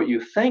up to what you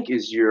think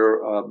is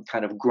your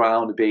kind of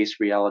ground-based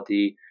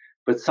reality,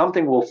 but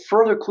something will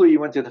further clue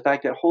you into the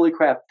fact that, holy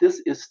crap,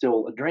 this is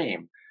still a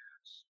dream.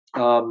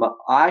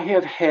 I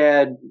have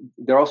had,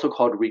 they're also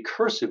called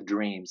recursive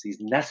dreams, these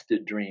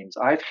nested dreams.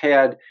 I've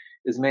had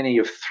as many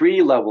of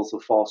 3 levels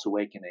of false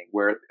awakening,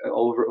 where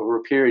over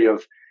a period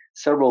of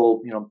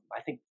several,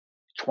 I think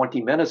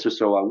 20 minutes or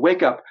so, I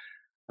wake up,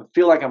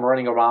 feel like I'm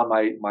running around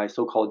my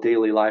so-called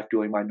daily life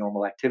doing my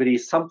normal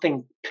activities,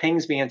 something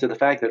pings me into the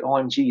fact that,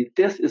 OMG,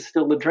 this is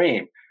still a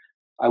dream.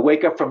 I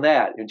wake up from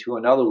that into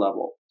another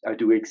level. I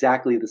do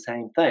exactly the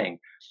same thing.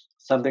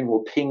 Something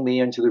will ping me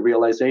into the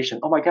realization,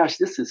 oh my gosh,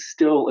 this is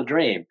still a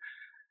dream.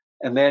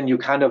 And then you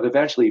kind of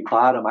eventually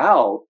bottom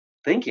out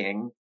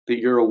thinking that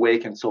you're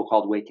awake in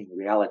so-called waking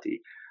reality.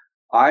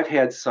 I've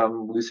had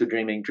some lucid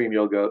dreaming, dream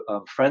yoga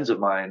friends of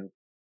mine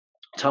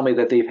tell me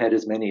that they've had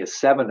as many as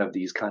 7 of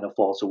these kind of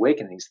false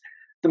awakenings.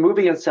 The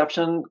movie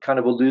Inception kind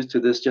of alludes to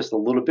this just a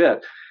little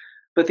bit.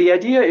 But the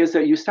idea is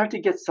that you start to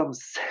get some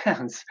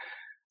sense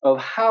of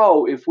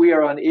how, if we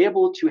are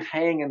unable to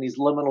hang in these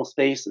liminal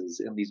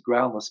spaces, in these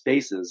groundless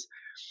spaces,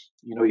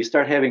 you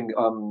start having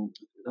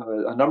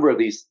a number of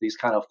these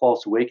kind of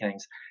false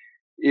awakenings.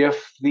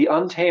 If the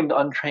untamed,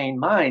 untrained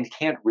mind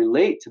can't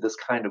relate to this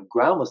kind of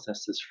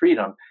groundlessness, this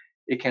freedom,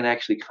 it can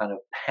actually kind of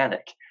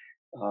panic.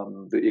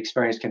 The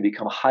experience can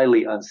become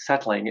highly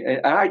unsettling.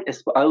 And I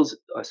suppose,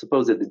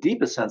 at the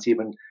deepest sense,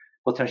 even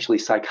potentially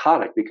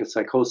psychotic, because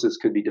psychosis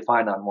could be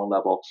defined on one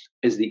level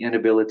as the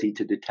inability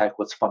to detect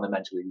what's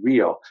fundamentally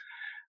real.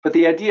 But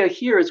the idea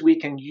here is we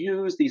can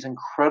use these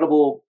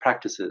incredible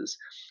practices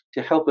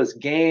to help us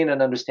gain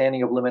an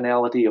understanding of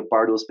liminality, of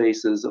Bardo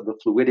spaces, of the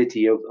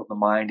fluidity of the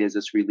mind as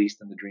it's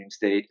released in the dream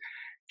state,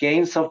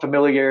 gain some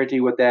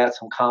familiarity with that,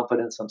 some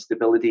confidence, some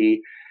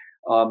stability,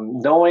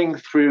 knowing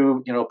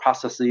through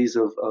processes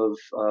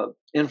of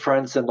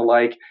inference and the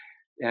like,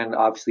 and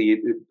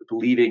obviously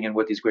believing in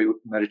what these great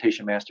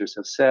meditation masters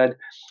have said,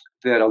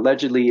 that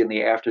allegedly in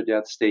the after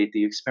death state,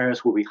 the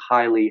experience will be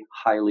highly,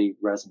 highly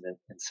resonant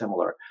and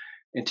similar.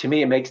 And to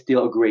me, it makes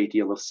a great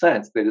deal of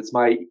sense that it's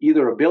my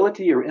either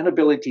ability or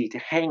inability to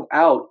hang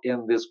out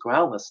in this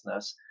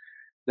groundlessness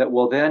that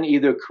will then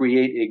either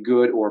create a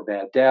good or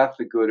bad death,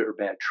 a good or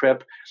bad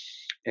trip.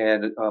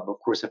 And of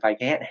course, if I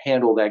can't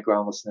handle that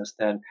groundlessness,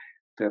 then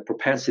the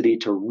propensity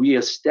to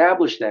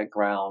reestablish that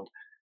ground,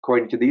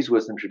 according to these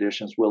wisdom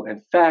traditions, will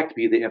in fact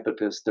be the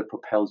impetus that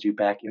propels you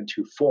back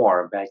into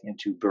form, back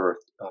into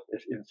birth,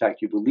 if in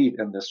fact you believe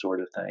in this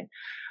sort of thing.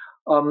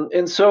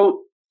 And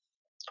so,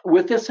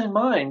 with this in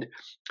mind,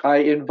 I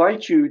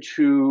invite you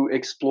to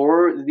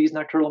explore these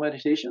nocturnal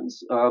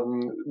meditations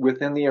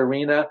within the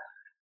arena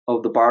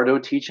of the Bardo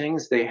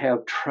teachings. They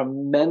have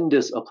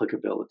tremendous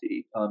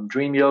applicability.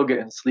 Dream yoga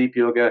and sleep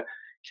yoga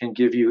can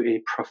give you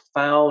a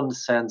profound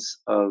sense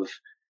of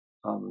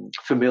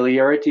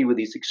familiarity with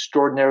these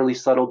extraordinarily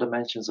subtle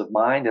dimensions of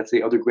mind. That's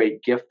the other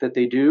great gift that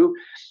they do,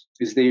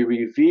 is they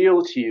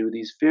reveal to you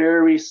these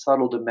very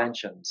subtle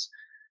dimensions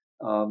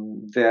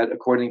that,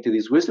 according to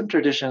these wisdom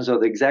traditions, are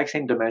the exact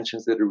same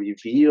dimensions that are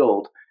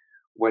revealed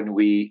when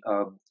we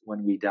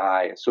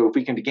die. So, if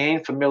we can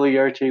gain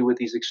familiarity with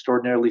these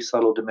extraordinarily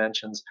subtle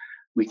dimensions,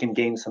 we can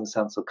gain some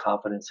sense of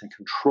confidence and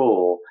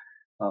control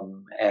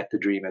at the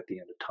dream at the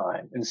end of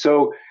time. And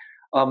so,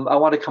 I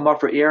want to come up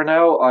for air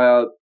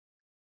now.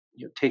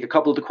 Take a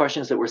couple of the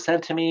questions that were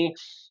sent to me,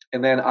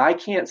 and then I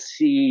can't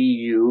see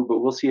you, but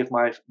we'll see if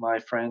my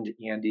friend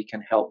Andy can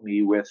help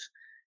me with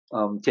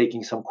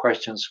taking some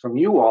questions from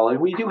you all. And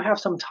we do have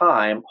some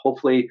time.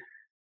 Hopefully,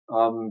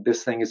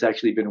 this thing has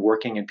actually been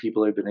working and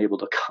people have been able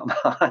to come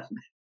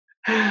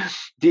on.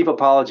 Deep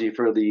apology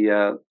for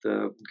the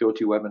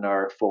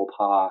GoToWebinar faux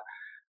pas.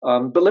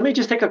 But let me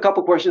just take a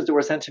couple questions that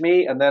were sent to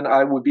me, and then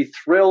I would be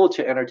thrilled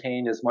to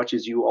entertain as much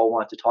as you all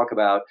want to talk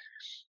about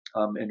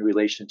in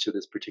relation to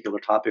this particular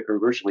topic or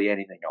virtually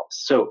anything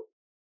else. So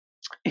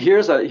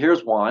here's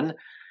one.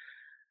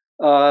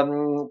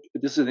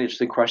 This is an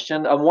interesting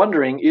question. I'm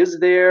wondering, is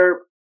there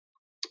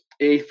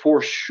a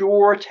for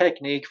sure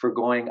technique for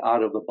going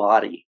out of the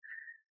body?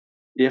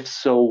 If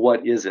so,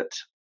 what is it?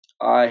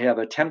 I have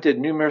attempted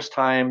numerous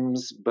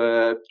times,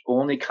 but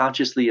only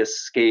consciously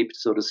escaped,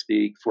 so to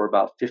speak, for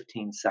about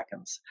 15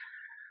 seconds.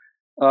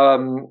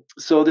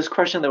 So this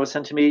question that was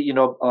sent to me,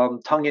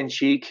 tongue in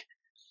cheek,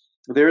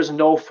 there's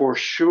no for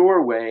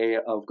sure way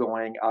of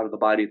going out of the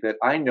body that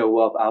I know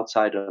of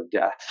outside of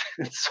death.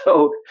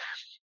 So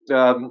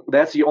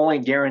that's the only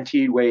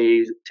guaranteed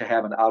way to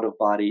have an out of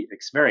body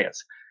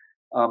experience.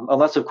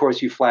 Unless, of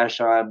course, you flash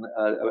on,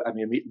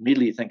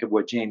 immediately think of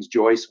what James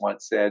Joyce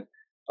once said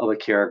of a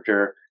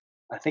character.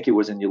 I think it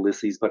was in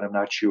Ulysses, but I'm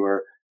not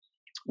sure,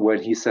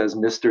 when he says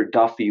Mr.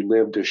 Duffy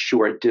lived a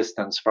short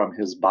distance from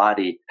his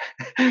body.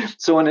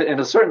 So in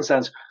a certain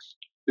sense,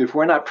 if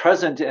we're not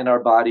present in our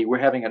body, we're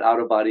having an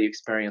out-of-body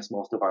experience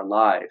most of our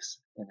lives.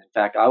 And in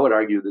fact, I would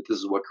argue that this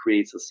is what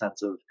creates a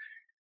sense of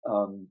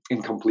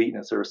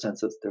incompleteness, or a sense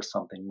that there's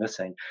something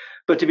missing.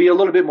 But to be a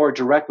little bit more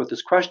direct with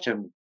this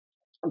question,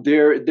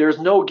 there's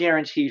no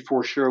guarantee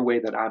for sure way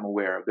that I'm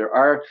aware of. There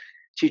are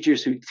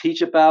teachers who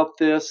teach about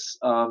this.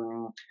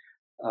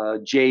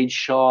 Jade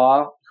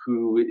Shaw,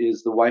 who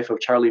is the wife of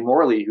Charlie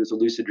Morley, who's a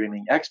lucid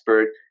dreaming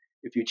expert,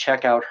 if you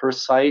check out her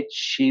site,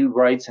 she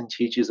writes and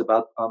teaches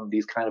about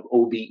these kind of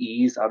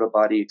OBEs,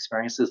 out-of-body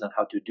experiences, and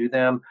how to do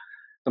them.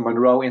 The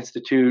Monroe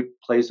Institute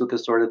plays with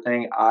this sort of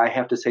thing. I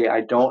have to say I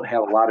don't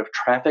have a lot of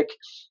traffic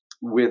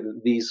with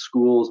these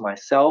schools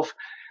myself,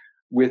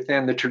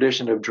 within the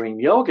tradition of dream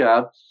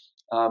yoga,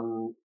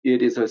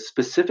 it is a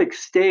specific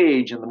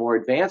stage in the more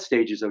advanced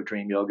stages of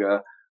dream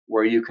yoga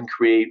where you can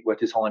create what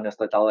His Holiness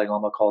the Dalai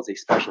Lama calls a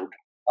special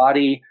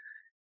body.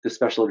 The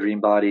special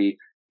dream body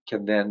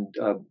can then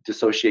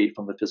dissociate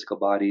from the physical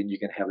body, and you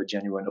can have a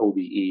genuine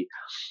OBE.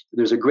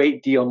 There's a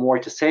great deal more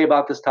to say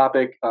about this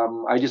topic.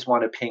 I just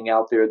want to ping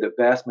out there the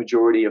vast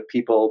majority of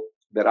people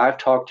that I've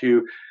talked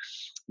to,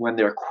 when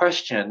they're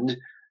questioned,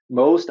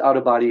 most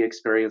out-of-body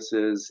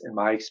experiences, in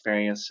my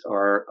experience,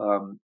 are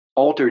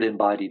altered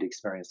embodied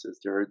experiences.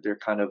 They're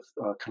kind of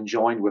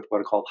conjoined with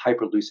what are called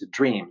hyperlucid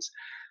dreams.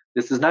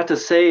 This is not to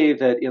say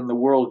that in the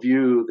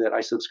worldview that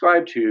I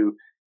subscribe to,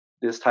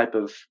 this type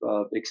of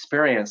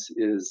experience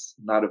is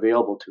not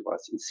available to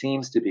us. It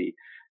seems to be.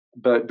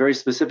 But very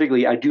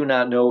specifically, I do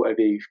not know of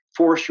a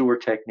for sure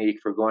technique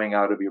for going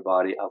out of your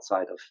body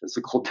outside of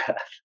physical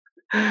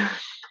death.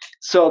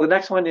 So the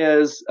next one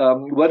is,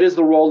 what is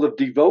the role of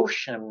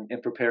devotion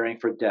in preparing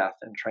for death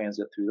and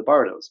transit through the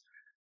bardos?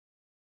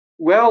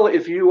 Well,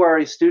 if you are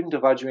a student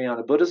of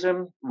Vajrayana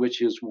Buddhism,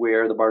 which is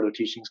where the Bardo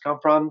teachings come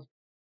from,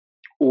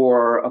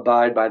 or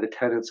abide by the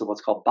tenets of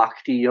what's called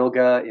bhakti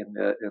yoga in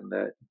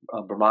the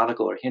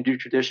Brahmanical or Hindu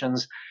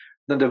traditions,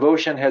 then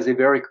devotion has a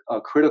very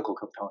critical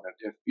component.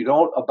 If you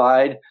don't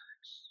abide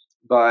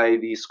by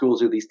these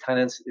schools or these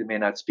tenets, it may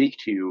not speak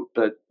to you.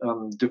 But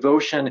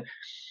devotion,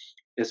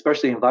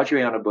 especially in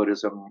Vajrayana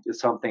Buddhism, is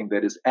something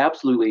that is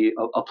absolutely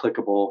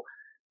applicable,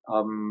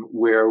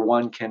 where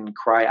one can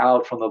cry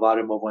out from the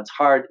bottom of one's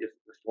heart if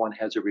one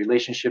has a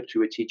relationship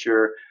to a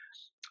teacher,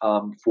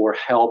 for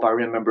help. I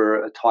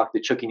remember a talk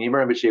that Chukyi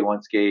Nyima Rinpoche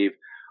once gave,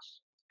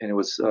 and it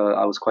was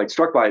I was quite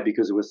struck by it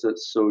because it was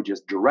so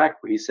just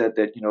direct. Where he said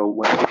that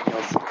when everything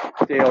else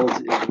fails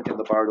in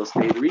the Bardo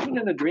state, or even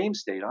in a dream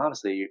state,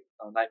 honestly,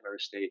 a nightmare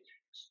state,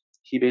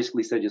 he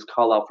basically said just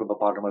call out from the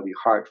bottom of your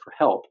heart for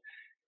help.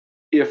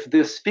 If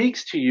this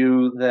speaks to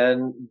you,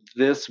 then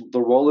the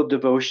role of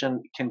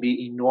devotion can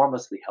be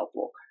enormously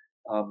helpful.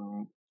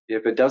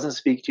 If it doesn't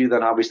speak to you,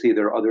 then obviously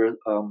there are other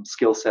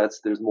skill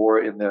sets. There's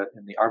more in the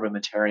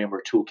armamentarium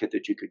or toolkit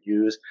that you could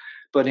use.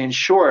 But in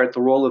short,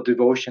 the role of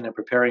devotion in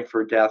preparing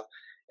for death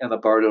and the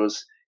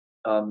bardos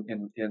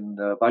in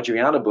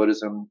Vajrayana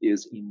Buddhism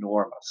is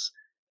enormous.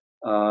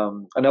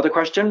 Another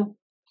question: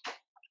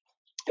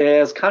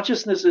 as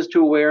consciousness is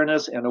to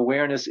awareness and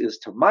awareness is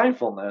to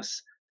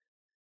mindfulness,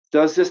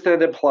 does this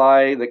then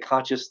imply that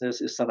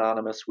consciousness is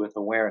synonymous with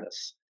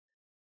awareness?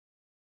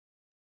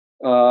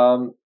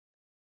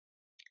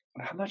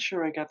 I'm not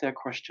sure I got that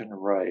question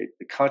right.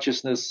 The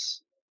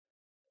consciousness.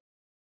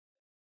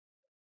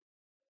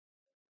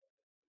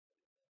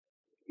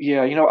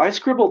 Yeah, I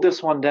scribbled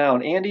this one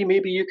down. Andy,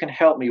 maybe you can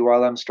help me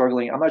while I'm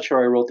struggling. I'm not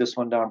sure I wrote this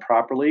one down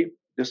properly.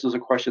 This was a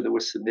question that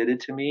was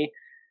submitted to me.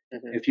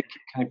 Mm-hmm. If you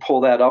can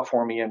pull that up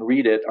for me and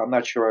read it, I'm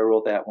not sure I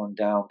wrote that one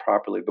down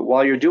properly. But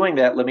while you're doing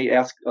that, let me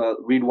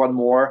read one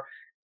more,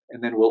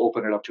 and then we'll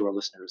open it up to our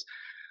listeners.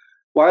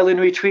 While in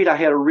retreat, I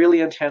had a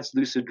really intense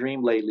lucid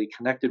dream lately,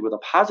 connected with a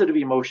positive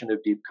emotion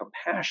of deep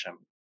compassion.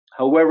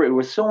 However, it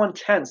was so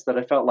intense that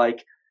I felt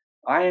like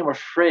I am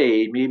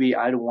afraid maybe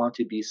I don't want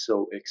to be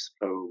so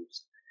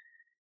exposed.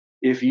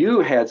 If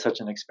you had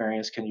such an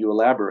experience, can you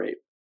elaborate?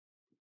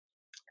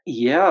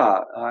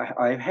 Yeah,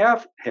 I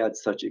have had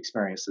such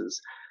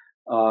experiences.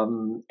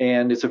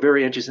 And it's a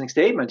very interesting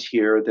statement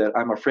here that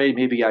I'm afraid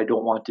maybe I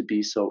don't want to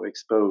be so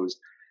exposed.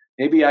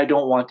 Maybe I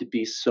don't want to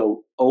be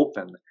so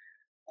open.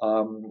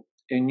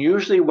 And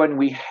usually when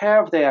we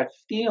have that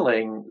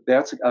feeling,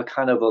 that's a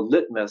kind of a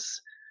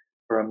litmus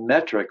or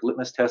a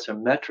litmus test or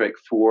metric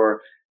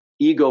for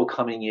ego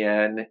coming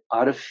in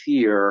out of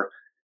fear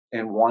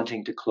and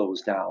wanting to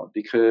close down.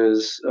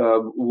 Because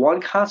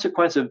one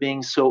consequence of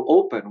being so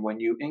open,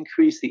 when you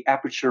increase the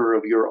aperture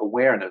of your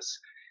awareness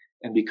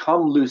and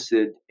become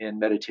lucid in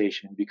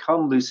meditation,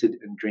 become lucid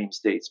in dream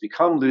states,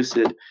 become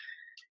lucid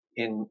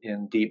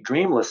in deep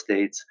dreamless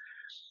states,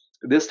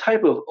 this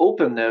type of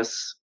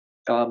openness,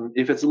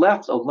 if it's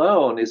left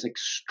alone, is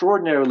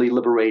extraordinarily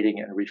liberating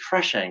and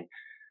refreshing.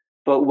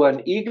 But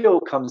when ego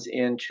comes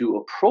in to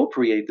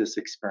appropriate this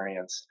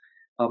experience,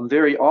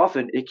 very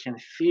often it can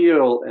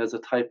feel as a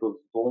type of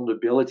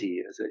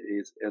vulnerability,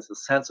 as a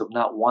sense of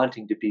not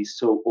wanting to be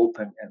so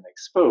open and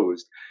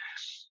exposed.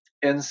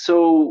 And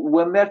so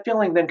when that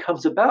feeling then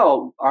comes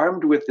about,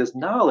 armed with this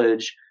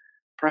knowledge,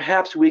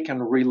 perhaps we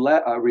can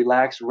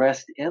relax,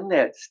 rest in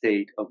that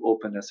state of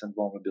openness and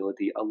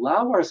vulnerability,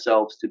 allow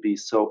ourselves to be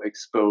so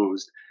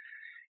exposed,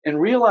 and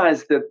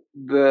realize that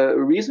the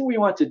reason we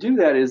want to do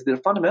that is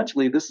that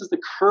fundamentally this is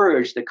the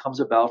courage that comes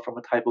about from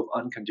a type of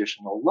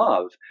unconditional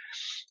love.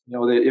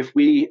 That if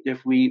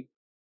we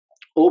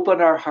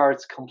open our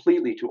hearts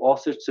completely to all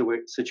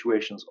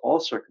situations, all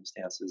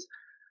circumstances,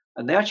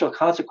 a natural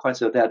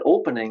consequence of that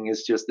opening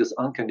is just this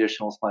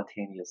unconditional,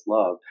 spontaneous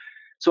love.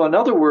 So in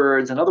other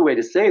words, another way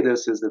to say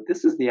this is that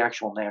this is the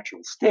actual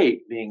natural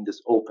state, being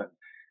this open.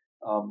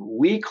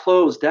 We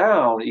close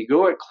down,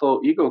 ego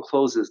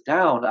closes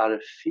down out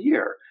of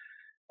fear.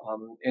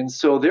 And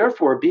so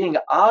therefore, being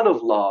out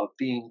of love,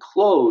 being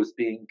closed,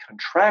 being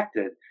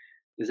contracted,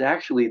 is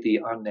actually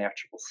the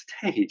unnatural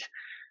state.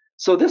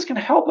 So this can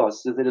help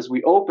us so that as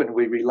we open,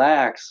 we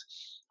relax,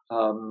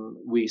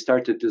 we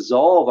start to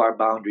dissolve our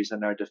boundaries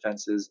and our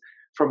defenses.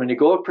 From an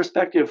egoic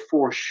perspective,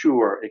 for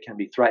sure, it can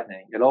be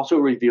threatening. It also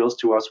reveals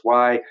to us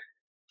why,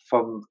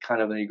 from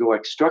kind of an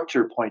egoic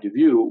structure point of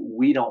view,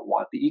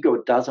 the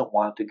ego doesn't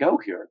want to go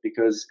here,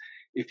 because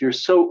if you're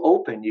so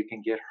open, you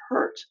can get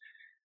hurt.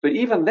 But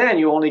even then,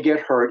 you only get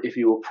hurt if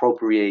you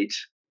appropriate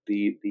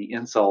the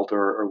insult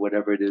or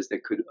whatever it is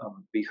that could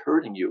be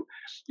hurting you.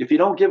 If you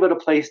don't give it a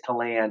place to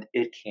land,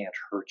 it can't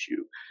hurt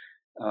you.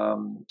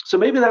 So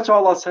maybe that's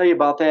all I'll say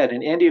about that.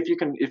 And Andy, if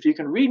you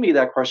can read me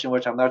that question,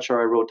 which I'm not sure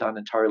I wrote down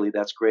entirely,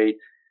 that's great.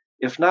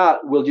 If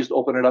not, we'll just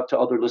open it up to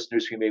other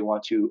listeners who may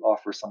want to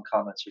offer some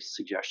comments or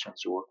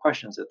suggestions or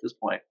questions at this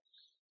point.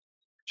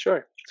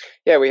 Sure.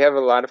 Yeah, we have a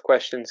lot of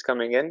questions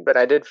coming in, but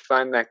I did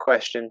find that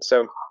question,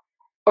 so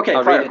okay,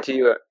 I'll read it to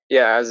you.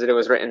 As it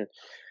was written.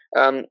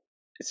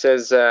 It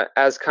says,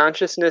 as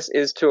consciousness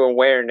is to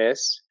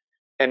awareness,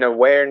 and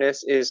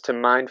awareness is to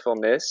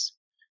mindfulness,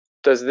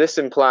 does this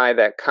imply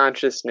that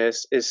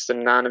consciousness is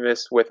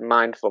synonymous with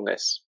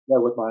mindfulness? Yeah,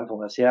 with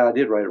mindfulness. Yeah, I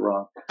did write it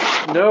wrong.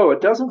 No, it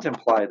doesn't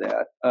imply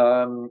that,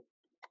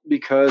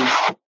 because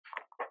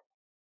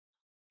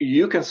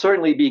you can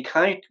certainly be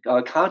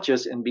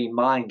conscious and be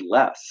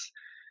mindless.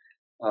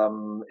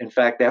 In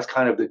fact, that's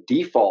kind of the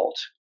default,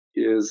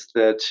 is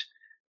that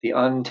the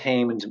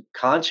untamed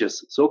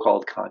conscious,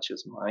 so-called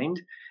conscious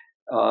mind,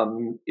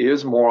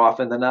 is more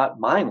often than not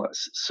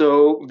mindless.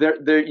 So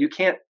you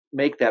can't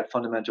make that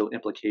fundamental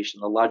implication.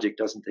 The logic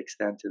doesn't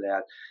extend to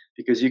that,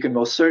 because you can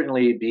most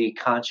certainly be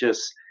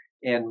conscious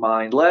and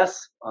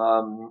mindless.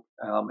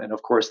 And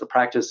of course, the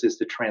practice is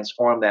to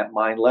transform that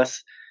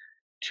mindless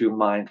to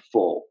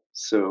mindful.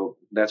 So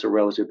that's a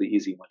relatively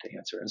easy one to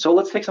answer. And so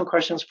let's take some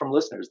questions from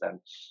listeners then.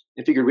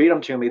 If you could read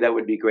them to me, that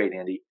would be great,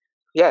 Andy.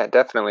 Yeah,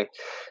 definitely.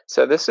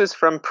 So this is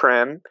from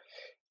Prem. It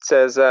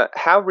says,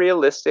 how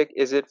realistic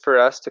is it for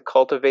us to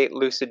cultivate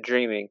lucid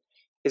dreaming?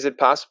 Is it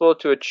possible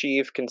to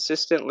achieve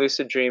consistent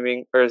lucid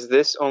dreaming, or is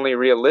this only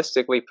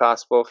realistically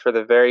possible for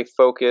the very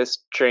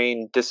focused,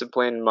 trained,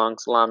 disciplined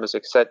monks, lamas,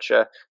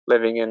 etc.,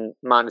 living in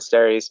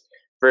monasteries,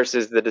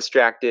 versus the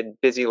distracted,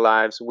 busy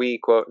lives we,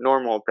 quote,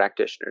 normal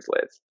practitioners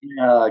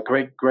live?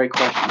 Great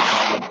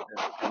question.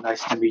 And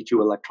nice to meet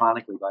you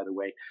electronically, by the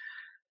way.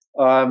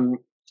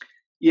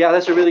 Yeah,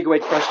 that's a really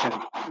great question.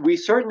 We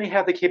certainly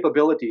have the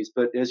capabilities,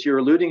 but as you're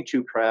alluding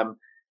to, Prem,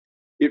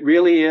 it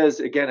really is,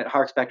 again, it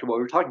harks back to what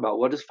we were talking about.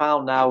 What is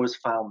found now is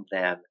found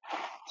then.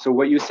 So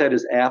what you said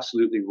is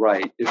absolutely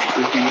right. If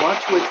we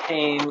want to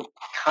attain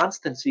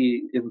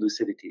constancy in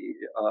lucidity,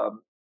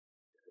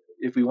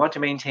 if we want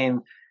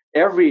to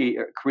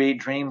create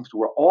dreams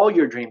where all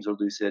your dreams are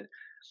lucid,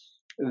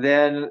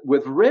 then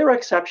with rare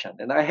exception,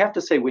 and I have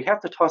to say, we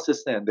have to toss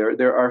this in,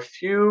 there are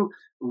few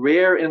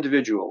rare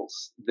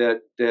individuals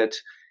that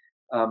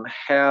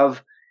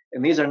have,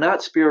 and these are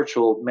not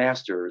spiritual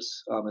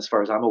masters, as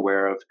far as I'm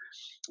aware of,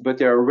 but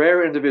there are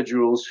rare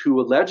individuals who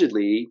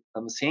allegedly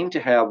seem to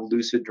have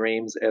lucid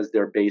dreams as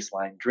their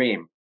baseline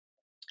dream.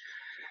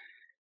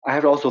 I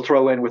have to also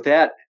throw in with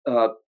that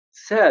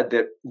said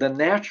that the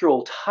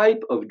natural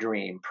type of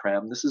dream,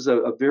 Prem, this is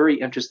a very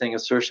interesting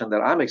assertion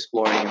that I'm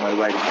exploring in my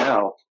writing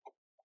now.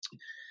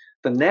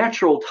 The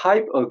natural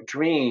type of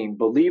dream,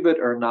 believe it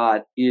or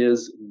not,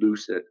 is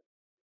lucid.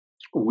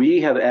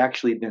 We have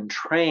actually been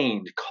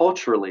trained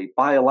culturally,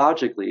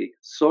 biologically,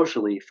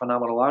 socially,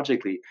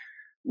 phenomenologically.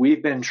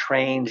 We've been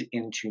trained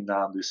into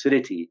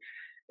non-lucidity.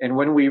 And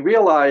when we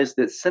realize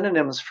that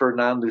synonyms for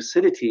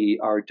non-lucidity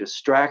are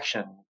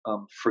distraction,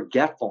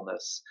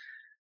 forgetfulness,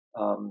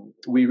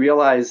 we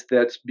realize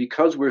that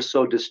because we're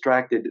so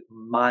distracted,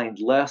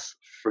 mindless,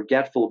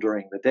 forgetful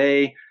during the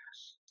day,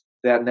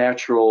 that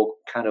natural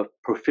kind of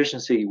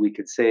proficiency, we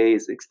could say,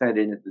 is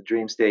extended into the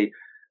dream state.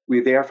 We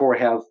therefore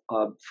have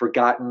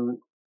forgotten,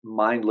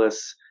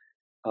 mindless,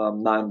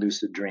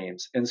 non-lucid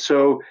dreams. And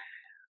so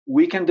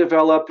we can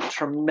develop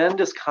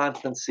tremendous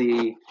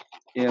constancy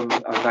in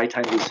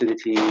nighttime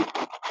lucidity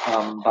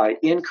by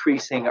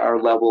increasing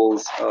our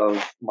levels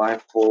of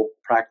mindful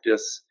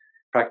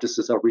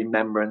practices of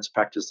remembrance,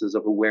 practices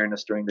of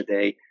awareness during the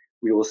day.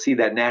 We will see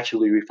that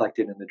naturally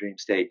reflected in the dream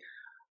state.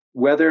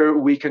 Whether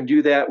we can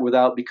do that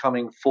without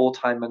becoming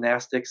full-time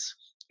monastics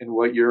in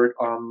what you're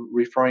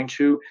referring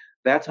to,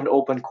 that's an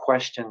open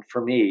question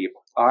for me.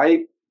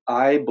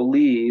 I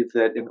believe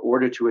that in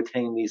order to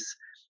attain these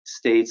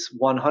states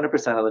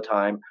 100% of the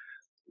time,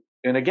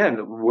 and again,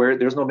 where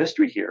there's no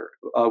mystery here,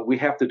 we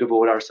have to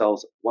devote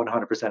ourselves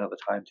 100% of the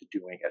time to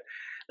doing it.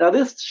 Now,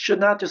 this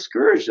should not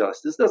discourage us.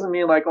 This doesn't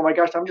mean like, oh my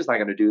gosh, I'm just not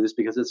going to do this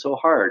because it's so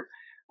hard.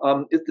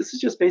 This is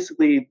just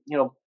basically,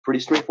 pretty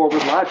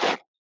straightforward logic.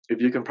 If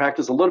you can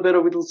practice a little bit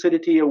of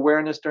lucidity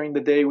awareness during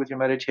the day with your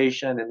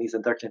meditation and these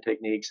induction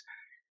techniques,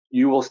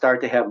 you will start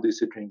to have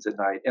lucid dreams at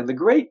night. And the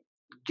great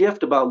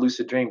gift about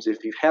lucid dreams,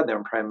 if you've had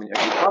them, and you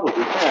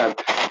probably have,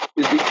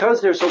 is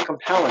because they're so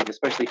compelling,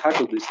 especially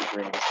hyperlucid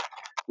dreams,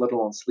 let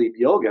alone sleep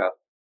yoga,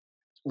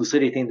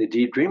 lucidity in the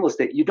deep dreamless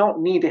state, you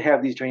don't need to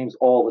have these dreams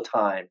all the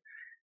time.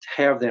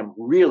 have them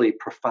really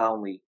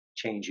profoundly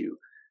change you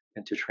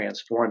and to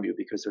transform you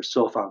because they're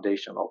so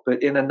foundational.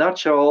 But in a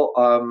nutshell,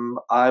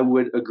 I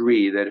would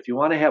agree that if you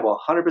want to have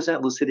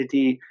 100%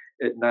 lucidity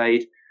at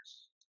night,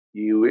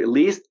 you at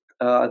least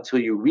until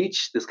you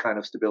reach this kind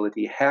of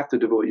stability have to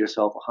devote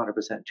yourself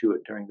 100% to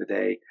it during the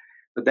day.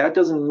 But that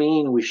doesn't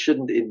mean we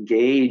shouldn't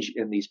engage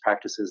in these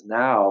practices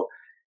now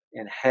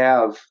and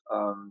have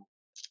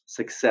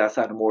success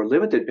on a more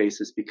limited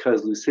basis,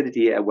 because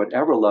lucidity at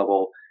whatever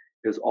level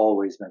is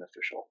always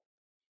beneficial.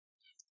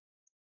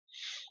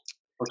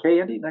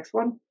 Okay, Andy, next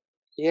one.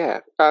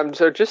 Yeah.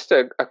 So just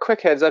a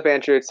quick heads up,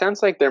 Andrew. It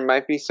sounds like there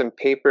might be some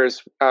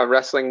papers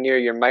rustling near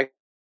your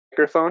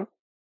microphone.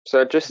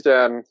 So just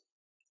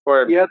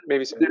or Yeah,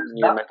 maybe some there's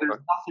near your there's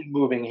microphone. nothing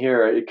moving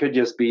here. It could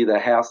just be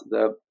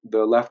the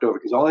leftover,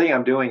 because the only thing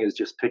I'm doing is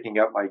just picking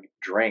up my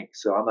drink,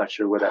 so I'm not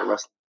sure where that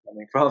rust is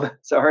coming from.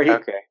 Sorry.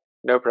 Okay,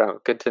 no problem.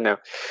 Good to know.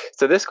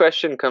 So this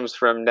question comes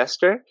from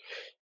Nestor.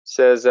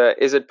 Says,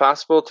 is it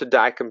possible to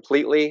die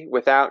completely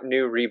without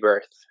new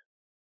rebirth?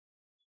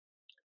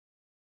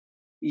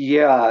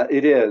 Yeah,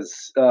 it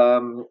is.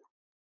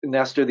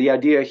 Nestor, the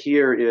idea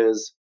here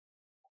is,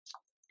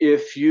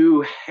 if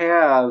you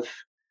have,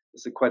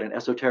 this is quite an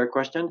esoteric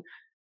question,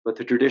 but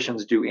the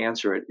traditions do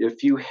answer it.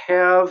 If you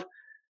have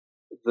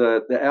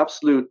the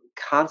absolute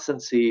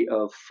constancy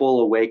of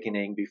full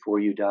awakening before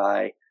you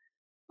die,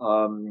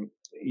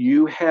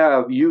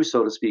 you,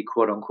 so to speak,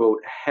 quote unquote,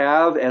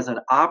 have as an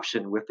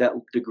option, with that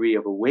degree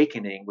of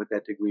awakening, with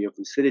that degree of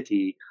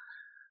lucidity,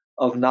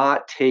 of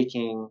not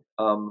taking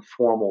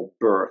formal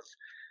birth.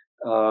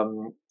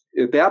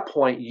 At that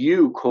point,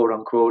 you, quote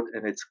unquote,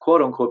 and it's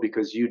quote unquote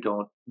because you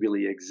don't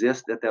really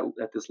exist at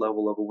this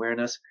level of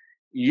awareness,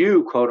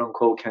 you, quote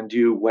unquote, can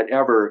do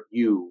whatever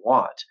you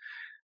want.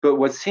 But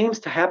what seems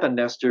to happen,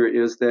 Nestor,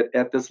 is that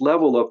at this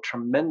level of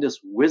tremendous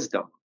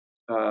wisdom,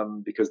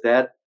 because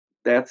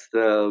that's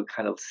the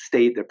kind of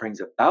state that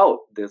brings about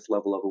this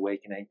level of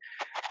awakening,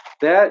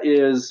 that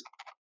is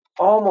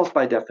almost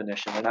by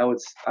definition, and I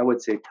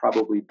would say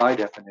probably by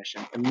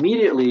definition,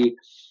 immediately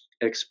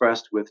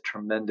expressed with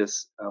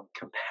tremendous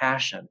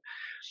compassion.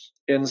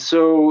 And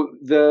so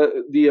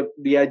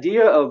the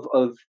idea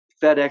of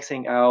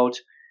FedExing out,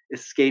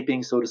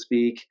 escaping, so to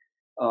speak,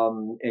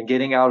 and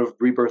getting out of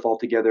rebirth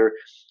altogether,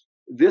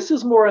 this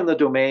is more in the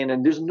domain,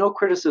 and there's no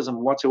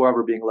criticism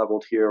whatsoever being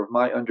leveled here, of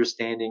my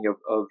understanding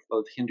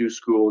of Hindu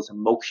schools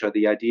and moksha.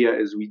 The idea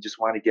is we just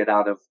want to get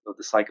out of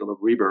the cycle of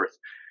rebirth.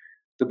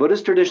 The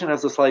Buddhist tradition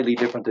has a slightly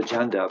different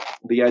agenda.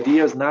 The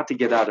idea is not to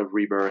get out of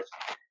rebirth.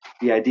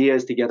 The idea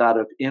is to get out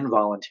of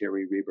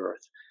involuntary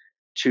rebirth,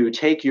 to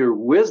take your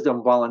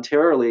wisdom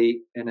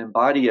voluntarily and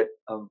embody it,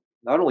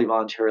 not only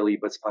voluntarily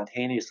but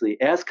spontaneously,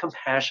 as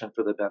compassion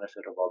for the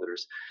benefit of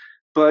others.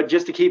 But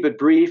just to keep it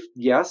brief,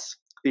 yes,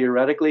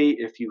 theoretically,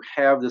 if you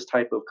have this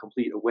type of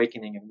complete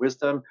awakening and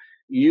wisdom,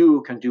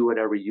 you can do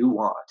whatever you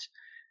want.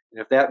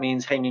 And if that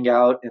means hanging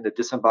out in the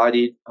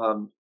disembodied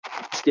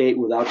state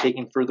without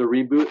taking further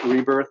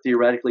rebirth,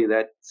 theoretically,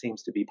 that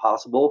seems to be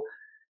possible.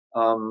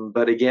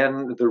 But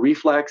again, the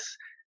reflex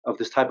of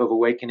this type of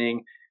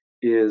awakening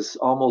is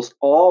almost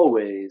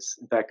always,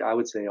 in fact, I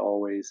would say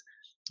always,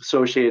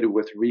 associated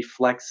with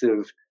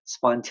reflexive,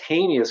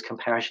 spontaneous,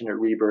 compassionate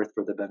rebirth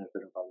for the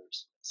benefit of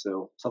others.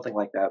 So something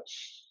like that.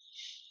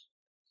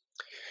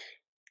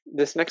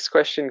 This next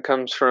question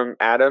comes from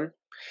Adam.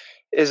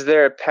 Is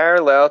there a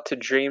parallel to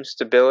dream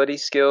stability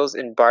skills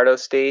in Bardo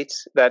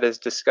states that is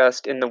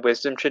discussed in the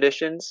wisdom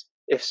traditions?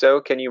 If so,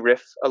 can you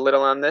riff a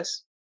little on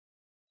this?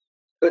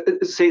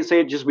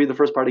 Just read the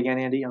first part again,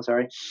 Andy. I'm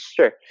sorry.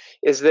 Sure.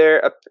 Is there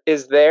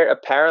a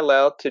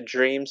parallel to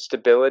dream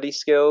stability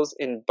skills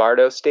in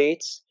Bardo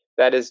states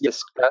that is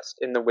discussed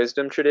in the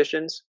wisdom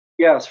traditions?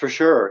 Yes, for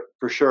sure,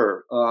 for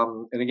sure.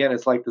 And again,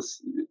 it's like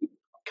this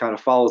kind of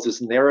follows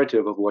this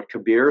narrative of what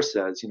Kabir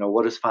says.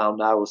 What is found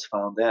now is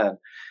found then.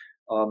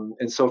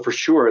 And so, for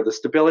sure, the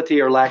stability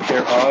or lack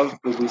thereof,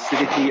 the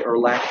lucidity or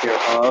lack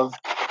thereof,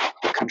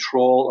 the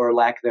control or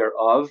lack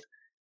thereof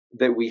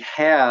that we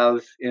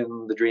have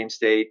in the dream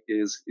state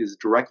is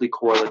directly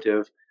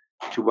correlative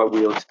to what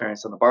we'll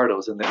experience in the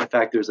bardos. And in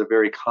fact, there's a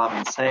very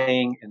common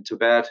saying in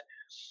Tibet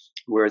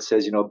where it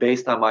says,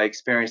 based on my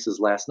experiences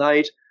last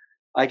night,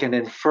 I can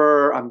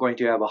infer I'm going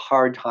to have a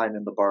hard time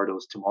in the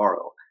bardos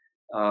tomorrow.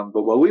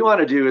 But what we want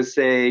to do is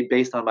say,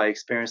 based on my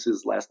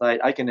experiences last night,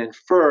 I can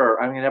infer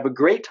I'm going to have a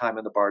great time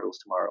in the bardos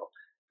tomorrow,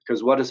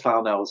 because what is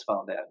found now is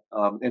found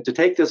then. And to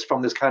take this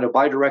from this kind of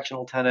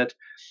bidirectional tenet,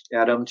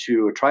 Adam,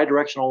 to a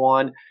tridirectional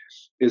one,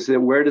 is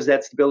that where does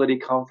that stability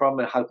come from,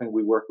 and how can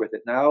we work with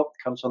it now? It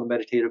comes from the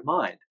meditative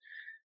mind.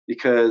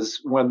 Because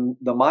when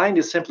the mind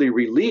is simply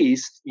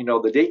released,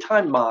 the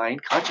daytime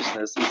mind,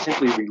 consciousness, is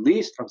simply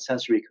released from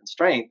sensory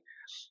constraint.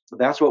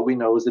 That's what we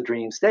know as the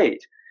dream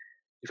state.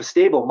 If a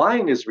stable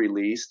mind is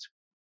released,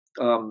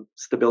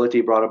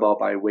 stability brought about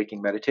by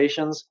waking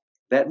meditations,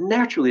 that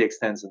naturally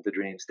extends into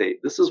dream state.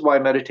 This is why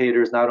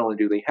meditators, not only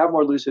do they have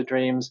more lucid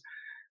dreams,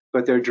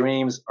 but their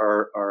dreams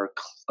are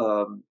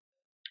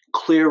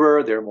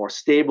clearer, they're more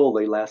stable,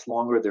 they last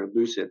longer, they're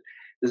lucid.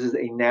 This is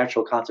a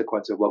natural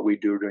consequence of what we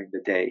do during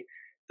the day.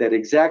 That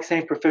exact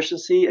same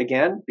proficiency,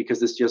 again,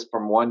 because it's just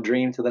from one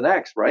dream to the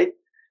next, right?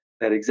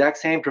 That exact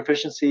same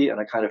proficiency and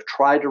a kind of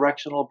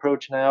tri-directional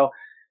approach now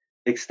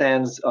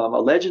extends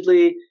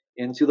allegedly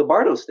into the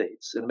Bardo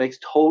states. And it makes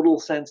total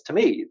sense to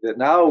me that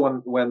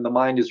now when the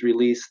mind is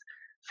released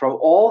from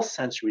all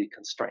sensory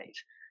constraint,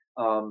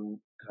 um,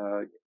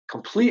 uh,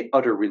 complete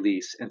utter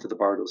release into the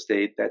Bardo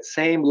state, that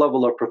same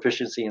level of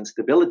proficiency and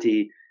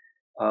stability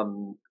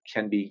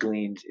can be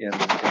gleaned in the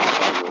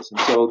Bardos. And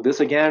so this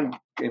again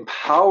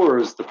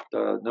empowers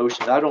the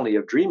notion not only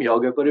of dream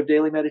yoga, but of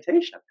daily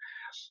meditation.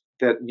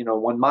 That,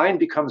 when mind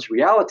becomes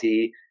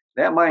reality,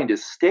 that mind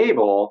is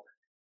stable.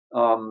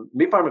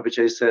 Miparma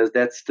Vichay says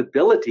that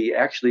stability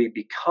actually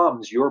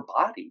becomes your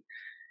body.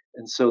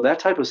 And so that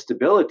type of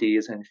stability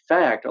is, in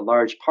fact, a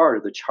large part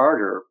of the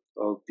charter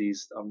of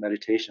these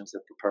meditations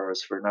that prepare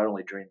us for not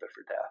only dream, but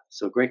for death.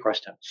 So great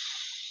question.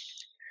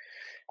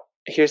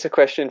 Here's a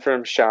question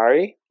from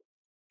Shari.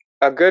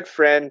 A good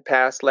friend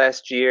passed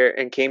last year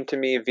and came to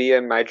me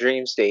via my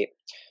dream state.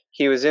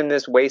 He was in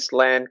this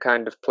wasteland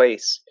kind of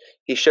place.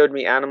 He showed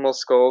me animal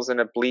skulls in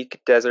a bleak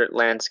desert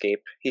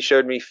landscape. He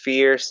showed me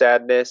fear,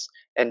 sadness,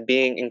 and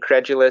being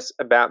incredulous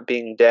about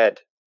being dead,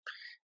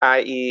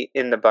 i.e.,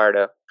 in the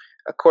Bardo.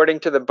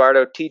 According to the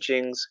Bardo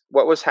teachings,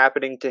 what was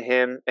happening to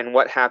him and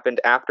what happened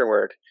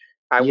afterward?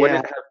 I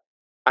wouldn't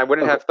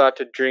have thought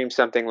to dream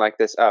something like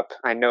this up.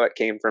 I know it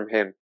came from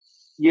him.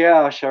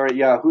 Yeah, Shari.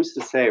 Yeah, who's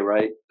to say,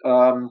 right?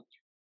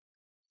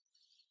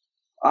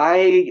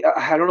 I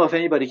don't know if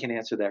anybody can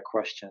answer that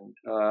question.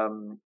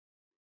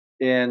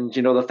 And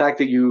the fact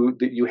that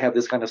you have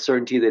this kind of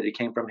certainty that it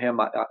came from him,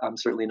 I'm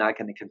certainly not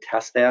going to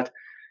contest that.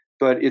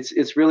 But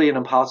it's really an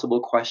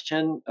impossible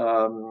question.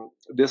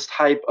 This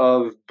type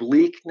of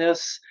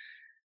bleakness,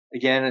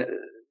 again,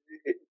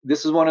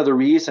 this is one of the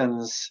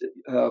reasons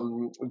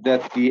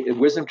that the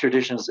wisdom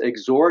traditions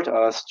exhort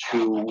us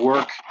to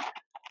work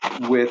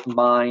with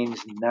mind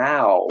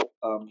now,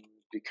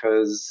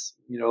 because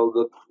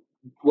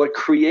what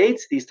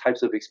creates these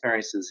types of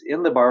experiences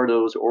in the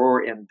bardos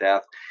or in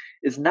death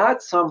is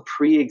not some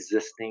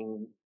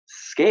pre-existing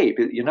scape.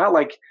 You're not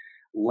like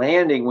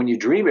landing when you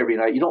dream every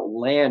night. You don't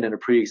land in a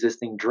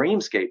pre-existing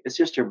dreamscape. It's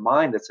just your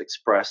mind that's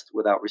expressed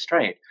without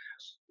restraint.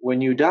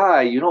 When you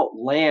die, you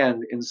don't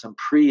land in some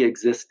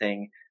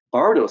pre-existing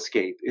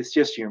bardoscape. It's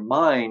just your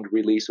mind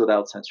released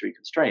without sensory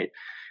constraint.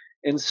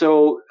 And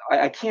so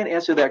I can't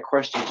answer that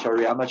question,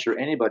 Shari. I'm not sure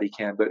anybody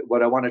can. But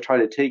what I want to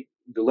try to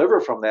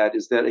deliver from that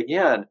is that,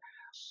 again,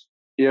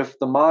 if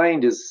the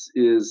mind is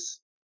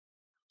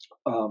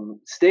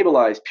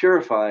stabilized,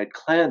 purified,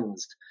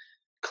 cleansed,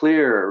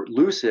 clear,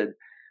 lucid,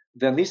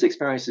 then these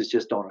experiences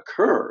just don't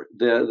occur.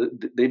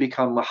 They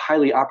become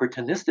highly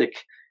opportunistic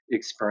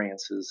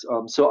experiences.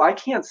 So I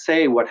can't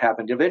say what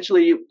happened.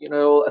 Eventually,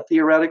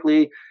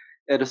 theoretically,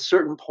 at a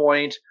certain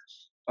point,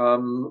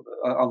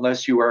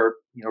 unless you are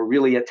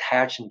really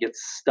attached and get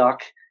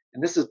stuck.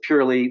 And this is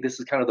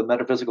kind of the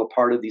metaphysical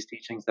part of these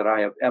teachings that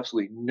I have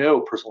absolutely no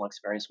personal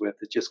experience with.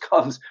 It just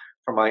comes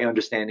from my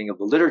understanding of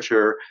the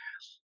literature.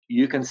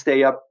 You can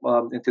stay up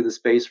into the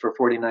space for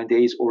 49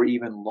 days or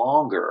even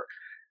longer,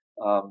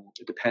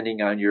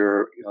 depending on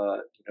your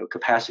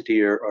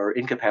capacity or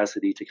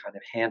incapacity to kind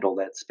of handle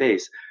that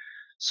space.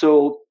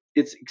 So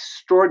it's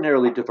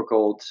extraordinarily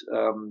difficult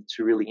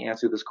to really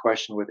answer this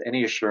question with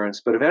any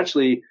assurance. But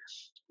eventually,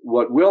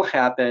 what will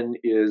happen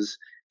is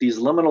these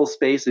liminal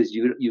spaces,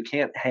 you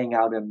can't hang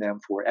out in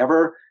them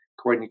forever,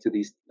 according to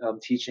these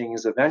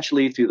teachings.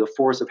 Eventually, through the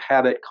force of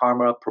habit,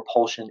 karma,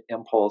 propulsion,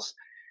 impulse,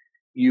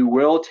 you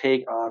will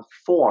take on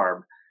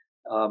form.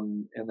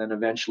 And then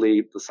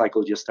eventually the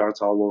cycle just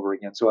starts all over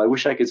again. So I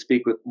wish I could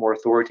speak with more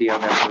authority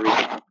on that,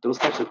 Marie. Those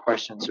types of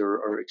questions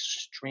are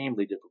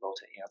extremely difficult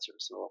to answer.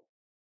 So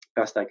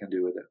best I can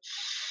do with it.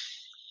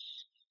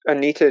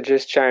 Anita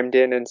just chimed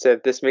in and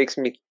said, this makes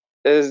me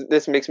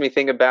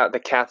think about the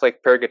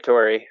Catholic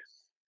purgatory.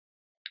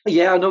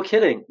 Yeah, no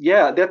kidding.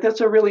 Yeah, that's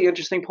a really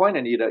interesting point,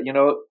 Anita.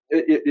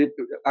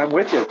 I'm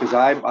with you because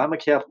I'm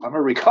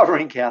a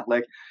recovering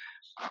Catholic,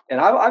 and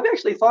I've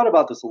actually thought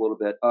about this a little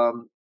bit.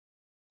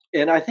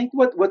 And I think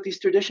what these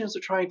traditions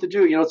are trying to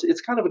do,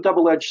 it's kind of a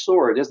double-edged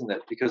sword, isn't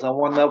it? Because on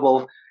one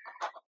level,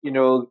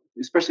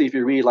 especially if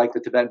you read like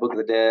the Tibetan Book of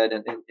the Dead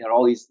and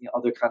all these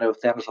other kind of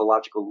thanatos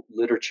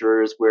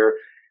literatures where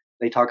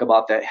they talk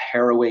about the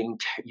harrowing,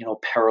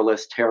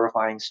 perilous,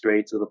 terrifying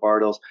straits of the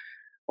bardos.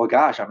 Well,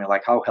 gosh, I mean,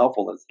 like, how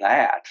helpful is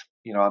that?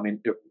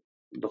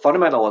 The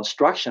fundamental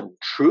instruction,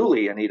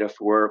 truly, Anita,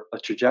 for a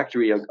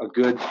trajectory, a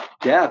good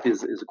death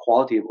is a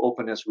quality of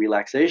openness,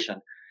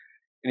 relaxation.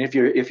 And if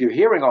you're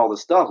hearing all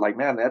this stuff, like,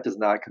 man, that is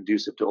not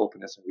conducive to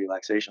openness and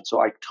relaxation.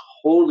 So I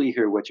totally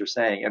hear what you're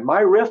saying. And my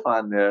riff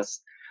on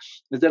this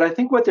is that I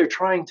think what they're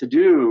trying to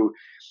do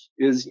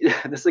is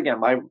this again,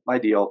 my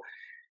deal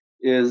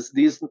is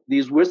these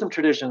wisdom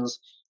traditions,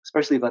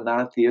 especially the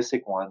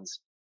non-theistic ones,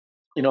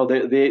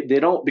 they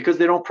don't, because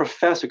they don't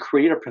profess a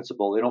creator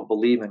principle, they don't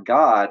believe in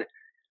God.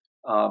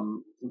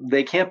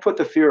 They can't put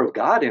the fear of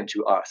God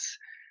into us.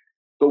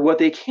 But what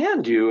they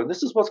can do, and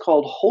this is what's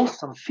called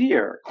wholesome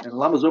fear, and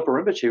Lama Zopa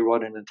Rinpoche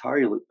wrote an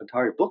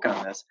entire book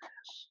on this,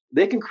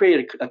 they can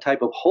create a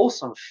type of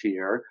wholesome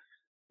fear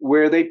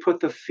where they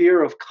put the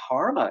fear of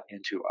karma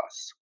into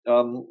us.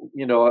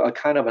 A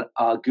kind of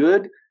a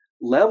good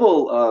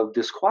level of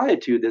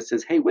disquietude that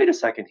says, hey, wait a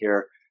second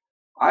here.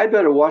 I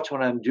better watch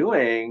what I'm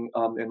doing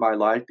in my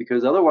life,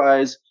 because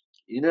otherwise,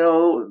 it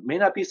may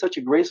not be such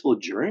a graceful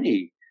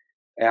journey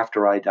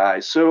after I die.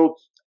 So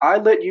I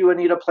let you,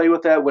 Anita, play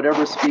with that,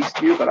 whatever speaks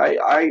to you. But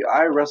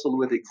I wrestled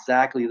with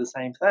exactly the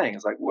same thing.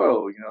 It's like,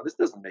 whoa, this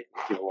doesn't make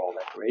me feel all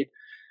that great.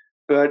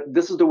 But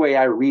this is the way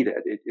I read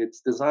it.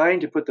 It's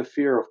designed to put the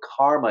fear of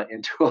karma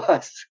into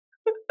us,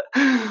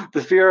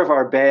 the fear of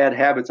our bad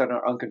habits and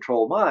our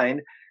uncontrolled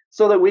mind,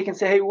 so that we can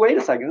say, hey, wait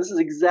a second, this is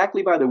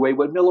exactly, by the way,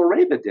 what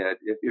Milarepa did.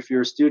 If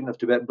you're a student of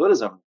Tibetan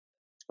Buddhism,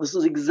 this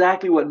is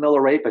exactly what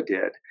Milarepa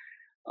did.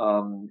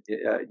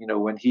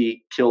 When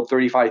he killed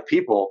 35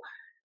 people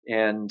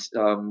and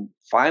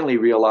finally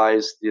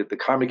realized the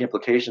karmic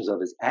implications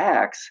of his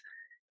acts,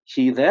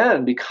 he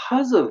then,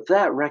 because of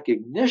that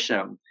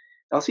recognition,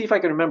 I'll see if I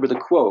can remember the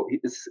quote.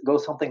 It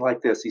goes something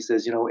like this. He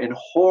says, in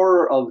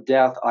horror of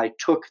death, I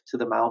took to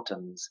the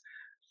mountains.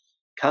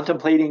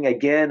 Contemplating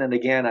again and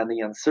again on the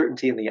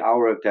uncertainty in the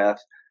hour of death,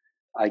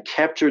 I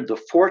captured the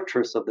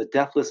fortress of the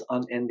deathless,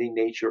 unending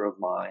nature of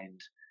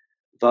mind.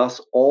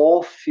 Thus,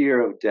 all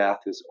fear of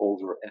death is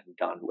over and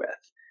done with.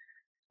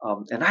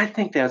 And I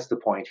think that's the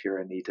point here,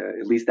 Anita.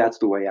 At least that's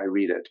the way I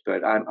read it.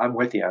 But I'm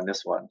with you on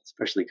this one,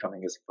 especially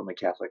coming from a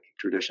Catholic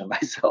tradition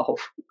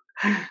myself.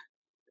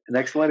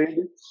 Next one,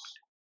 Andy.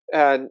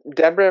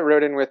 Deborah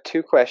wrote in with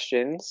 2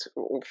 questions.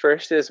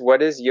 First is,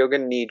 what is Yoga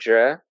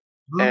Nidra?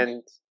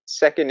 And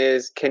second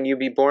is, can you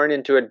be born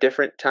into a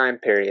different time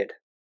period?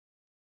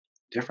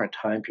 Different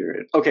time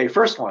period. Okay,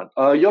 first one.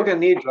 Yoga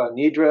Nidra.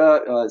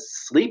 Nidra is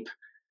sleep.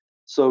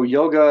 So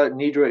Yoga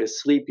Nidra is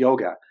sleep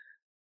yoga.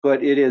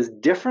 But it is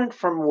different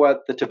from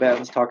what the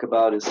Tibetans talk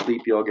about as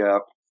sleep yoga,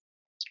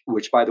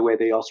 which, by the way,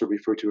 they also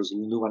refer to as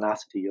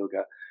luminosity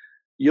yoga.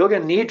 Yoga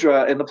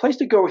Nidra, and the place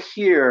to go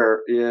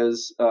here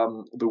is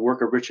the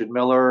work of Richard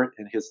Miller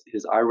and his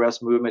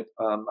I-Rest movement.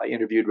 I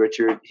interviewed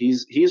Richard.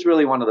 He's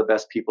really one of the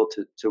best people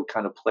to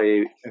kind of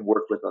play and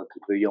work with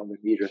the Yoga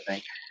Nidra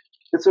thing.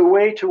 It's a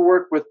way to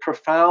work with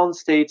profound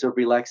states of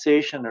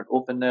relaxation and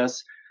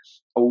openness,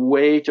 a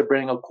way to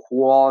bring a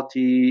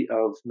quality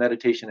of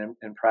meditation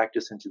and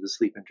practice into the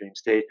sleep and dream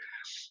state.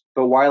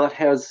 But while it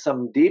has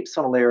some deep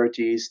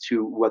similarities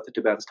to what the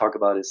Tibetans talk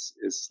about as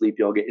sleep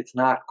yoga, it's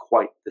not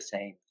quite the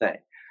same thing.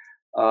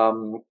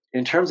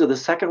 In terms of the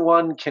second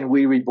one, can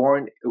we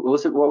reborn?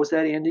 What was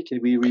that, Andy? Can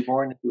we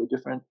reborn into a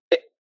different?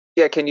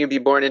 Yeah, can you be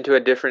born into a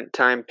different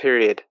time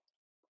period?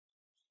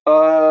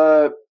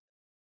 I'm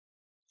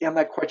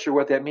not quite sure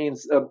what that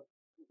means.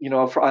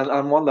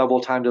 On one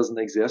level, time doesn't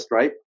exist,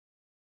 right?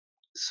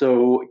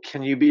 So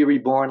can you be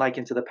reborn like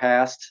into the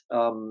past?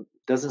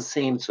 Doesn't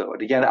seem so.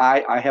 And again,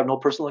 I have no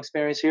personal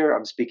experience here.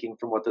 I'm speaking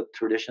from what the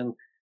tradition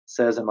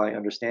says and my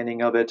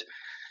understanding of it.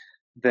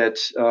 That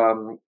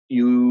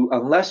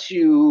unless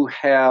you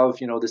have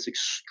this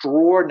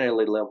extraordinary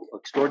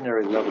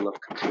level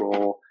of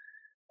control,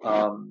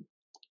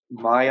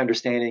 my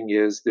understanding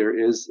is there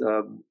is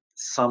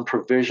some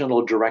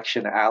provisional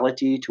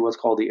directionality to what's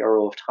called the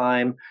arrow of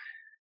time,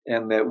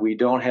 and that we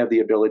don't have the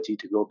ability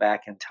to go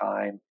back in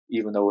time,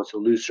 even though it's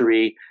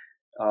illusory,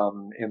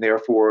 and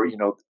therefore,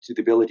 to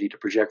the ability to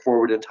project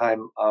forward in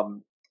time.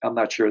 I'm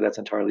not sure that's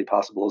entirely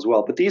possible as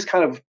well. But these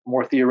kind of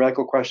more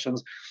theoretical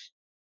questions,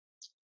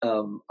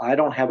 I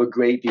don't have a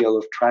great deal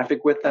of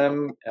traffic with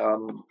them,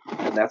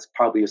 and that's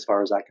probably as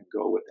far as I can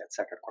go with that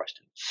second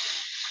question.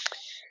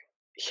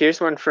 Here's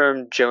one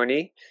from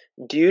Joni.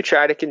 Do you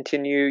try to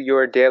continue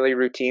your daily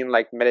routine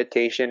like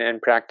meditation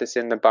and practice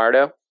in the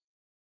Bardo?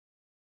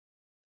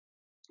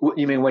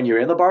 You mean when you're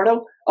in the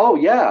Bardo? Oh,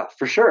 yeah,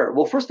 for sure.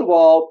 Well, first of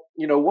all,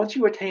 once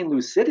you attain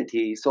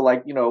lucidity, so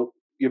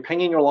you're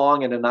pinging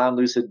along in a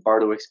non-lucid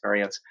Bardo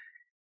experience,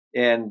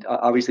 and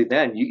obviously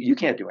then you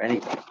can't do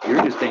anything.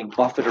 You're just being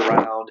buffeted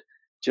around,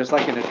 just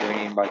like in a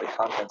dream, by the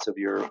contents of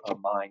your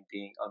mind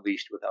being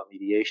unleashed without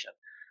mediation.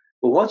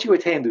 But once you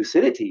attain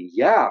lucidity,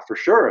 yeah, for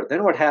sure.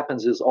 Then what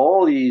happens is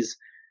all these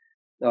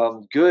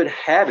good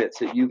habits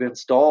that you've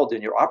installed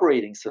in your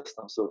operating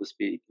system, so to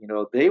speak,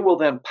 they will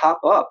then pop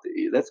up.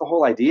 That's the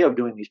whole idea of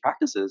doing these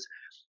practices.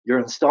 You're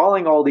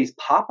installing all these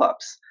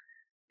pop-ups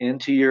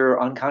into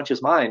your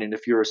unconscious mind. And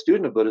if you're a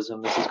student of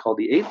Buddhism, this is called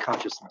the eighth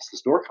consciousness, the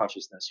store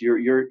consciousness.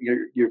 You're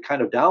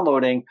kind of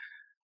downloading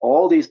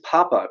all these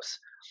pop-ups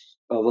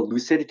of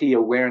lucidity,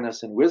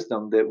 awareness, and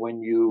wisdom that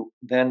when you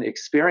then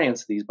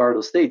experience these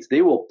Bardo states,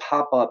 they will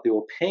pop up, they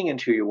will ping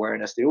into your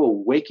awareness, they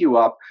will wake you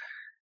up.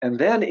 And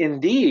then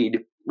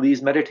indeed,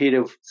 these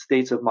meditative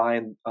states of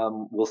mind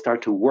will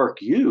start to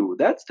work you.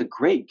 That's the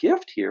great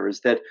gift here,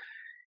 is that,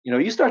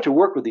 you start to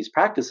work with these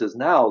practices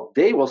now,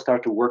 they will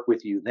start to work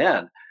with you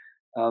then.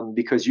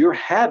 Because your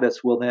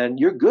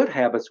good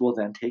habits will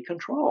then take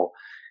control.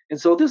 And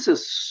so this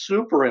is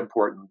super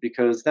important,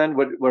 because then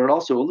what it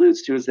also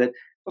alludes to is that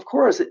of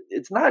course,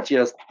 it's not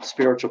just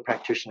spiritual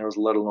practitioners,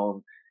 let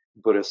alone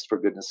Buddhists, for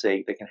goodness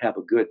sake, that can have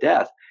a good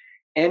death.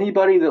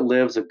 Anybody that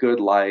lives a good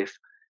life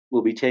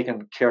will be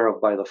taken care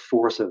of by the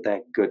force of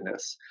that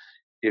goodness.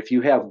 If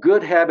you have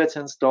good habits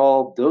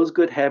installed, those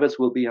good habits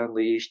will be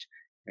unleashed,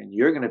 and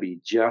you're going to be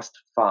just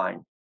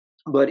fine.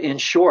 But in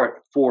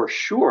short, for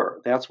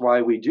sure, that's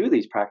why we do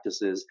these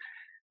practices.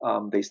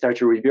 They start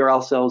to reveal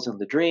ourselves in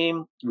the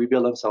dream,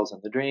 reveal themselves in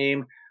the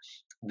dream.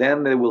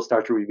 Then they will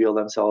start to reveal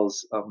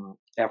themselves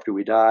after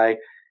we die.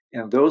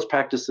 And those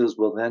practices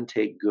will then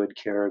take good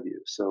care of you.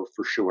 So,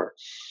 for sure.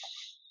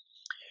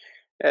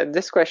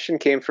 This question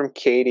came from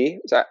Katie.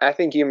 So I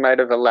think you might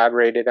have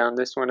elaborated on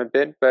this one a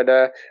bit,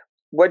 but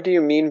what do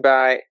you mean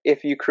by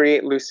if you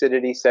create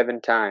lucidity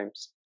 7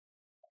 times?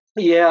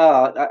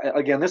 Yeah,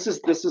 again, this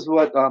is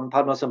what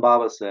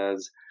Padmasambhava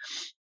says,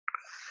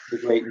 the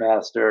great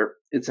master.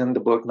 It's in the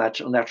book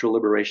Natural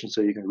Liberation,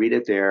 so you can read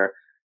it there.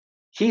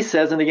 He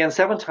says, and again,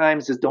 7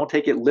 times is don't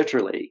take it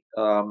literally.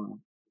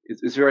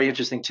 It's very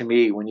interesting to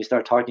me when you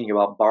start talking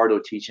about Bardo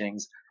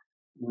teachings.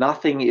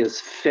 Nothing is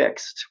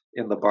fixed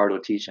in the Bardo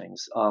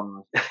teachings.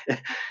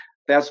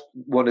 That's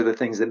one of the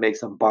things that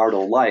makes them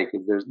Bardo-like.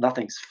 There's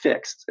nothing's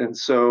fixed, and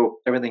so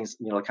everything's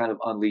kind of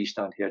unleashed,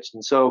 unhitched.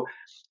 And so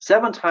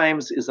 7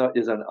 times is a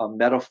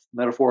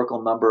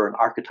metaphorical number, an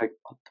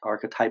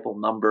archetypal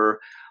number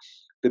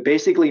that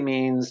basically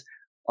means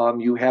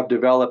you have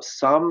developed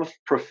some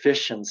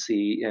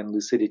proficiency in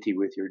lucidity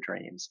with your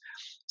dreams.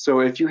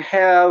 So if you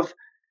have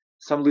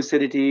some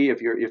lucidity,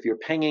 if you're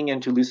pinging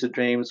into lucid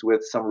dreams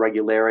with some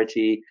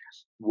regularity,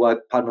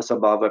 what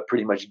Padmasambhava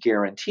pretty much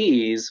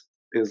guarantees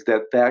is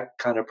that that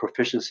kind of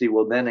proficiency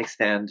will then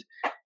extend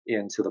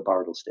into the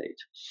Bardo state.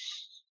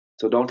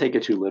 So don't take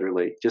it too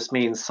literally. It just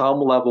means some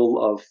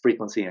level of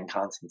frequency and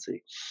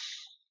constancy.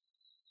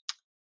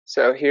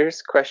 So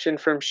here's a question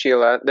from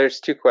Sheila. There's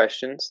 2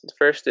 questions. The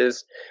first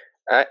is,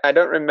 I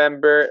don't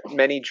remember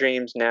many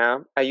dreams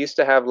now. I used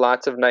to have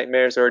lots of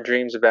nightmares or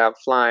dreams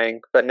about flying,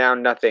 but now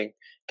nothing.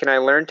 Can I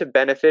learn to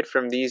benefit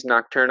from these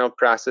nocturnal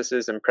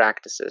processes and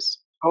practices?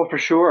 Oh, for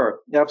sure.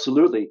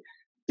 Absolutely.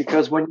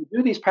 Because when you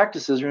do these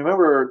practices,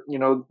 remember,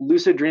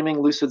 lucid dreaming,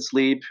 lucid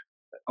sleep,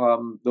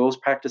 those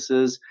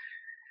practices,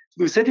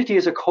 lucidity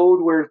is a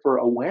code word for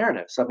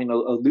awareness. I mean, a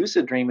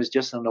lucid dream is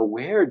just an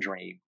aware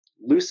dream.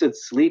 Lucid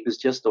sleep is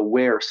just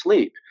aware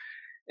sleep.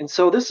 And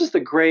so this is the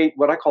great,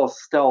 what I call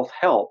stealth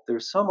help.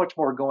 There's so much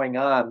more going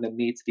on than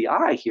meets the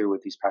eye here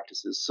with these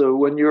practices. So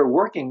when you're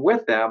working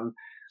with them,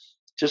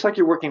 just like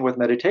you're working with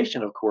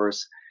meditation, of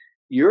course,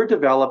 you're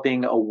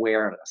developing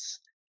awareness.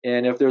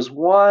 And if there's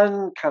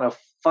one kind of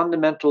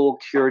fundamental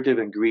curative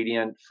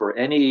ingredient for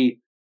any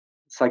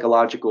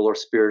psychological or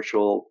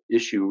spiritual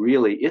issue,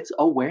 really, it's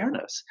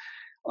awareness.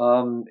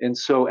 And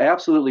so,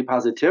 absolutely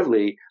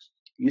positively,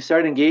 you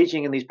start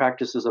engaging in these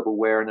practices of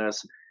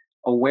awareness.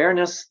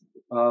 Awareness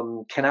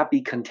cannot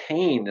be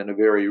contained in a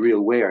very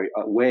real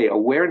way.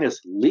 Awareness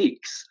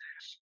leaks.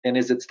 And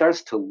as it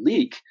starts to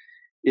leak,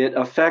 it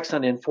affects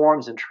and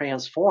informs and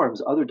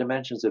transforms other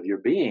dimensions of your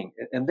being.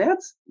 And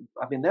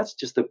that's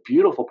just the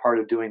beautiful part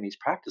of doing these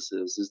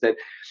practices is that,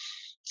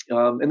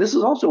 and this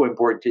is also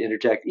important to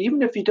interject,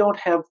 even if you don't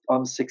have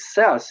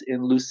success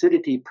in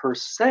lucidity per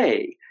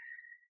se,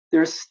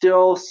 there's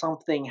still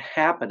something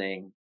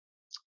happening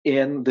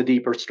in the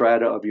deeper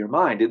strata of your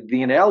mind.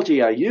 The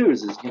analogy I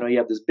use is, you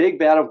have this big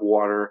vat of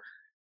water,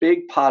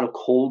 big pot of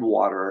cold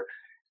water,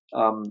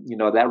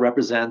 that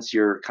represents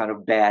your kind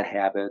of bad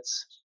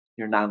habits,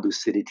 your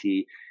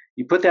non-lucidity.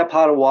 You put that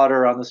pot of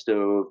water on the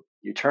stove,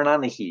 you turn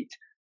on the heat.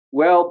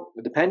 Well,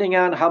 depending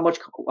on how much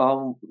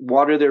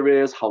water there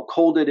is, how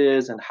cold it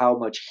is, and how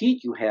much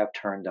heat you have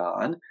turned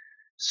on,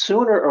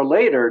 sooner or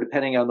later,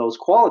 depending on those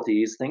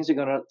qualities, things are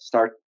going to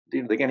start,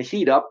 they're going to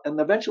heat up, and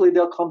eventually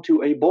they'll come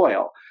to a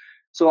boil.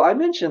 So I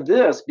mentioned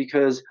this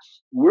because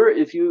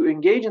if you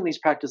engage in these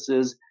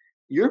practices,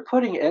 you're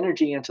putting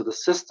energy into the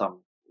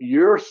system.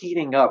 You're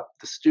heating up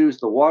the stews,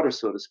 the water,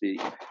 so to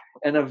speak.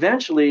 And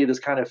eventually this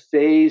kind of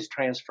phase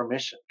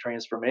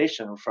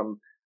transformation from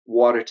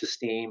water to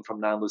steam, from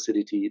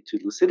non-lucidity to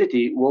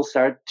lucidity will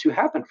start to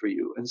happen for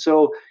you. And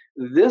so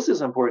this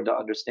is important to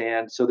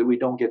understand so that we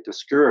don't get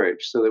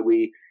discouraged, so that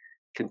we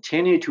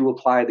continue to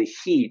apply the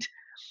heat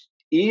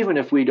even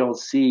if we don't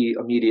see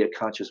immediate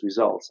conscious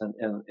results.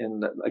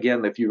 And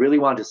again, if you really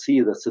want to see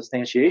the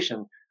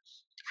substantiation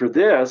for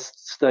this,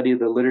 study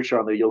the literature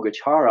on the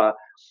Yogacara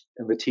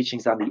and the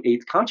teachings on the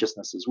 8th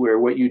consciousnesses, where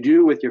what you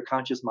do with your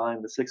conscious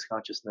mind, the 6th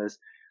consciousness,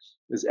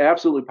 is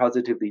absolutely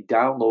positively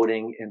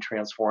downloading and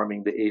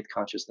transforming the 8th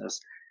consciousness.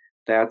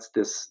 That's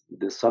this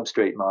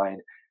substrate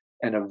mind.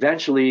 And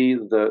eventually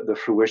the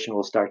fruition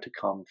will start to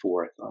come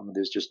forth.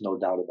 There's just no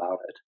doubt about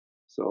it.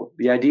 So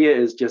the idea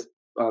is just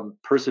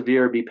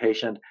persevere, be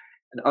patient,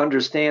 and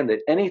understand that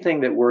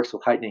anything that works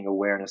with heightening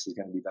awareness is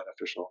going to be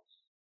beneficial.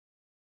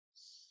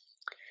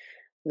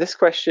 This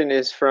question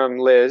is from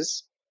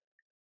Liz.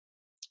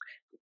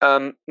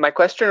 My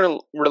question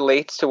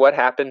relates to what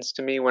happens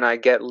to me when I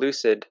get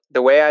lucid.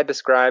 The way I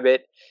describe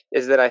it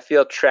is that I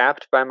feel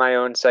trapped by my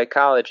own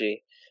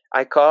psychology.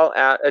 I call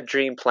out a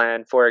dream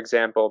plan, for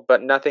example,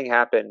 but nothing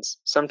happens.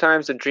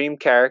 Sometimes a dream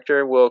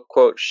character will,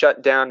 quote,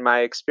 shut down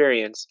my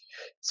experience.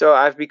 So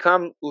I've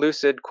become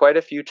lucid quite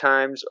a few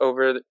times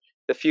over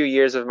the few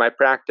years of my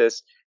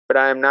practice, but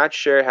I am not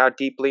sure how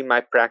deeply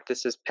my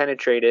practice has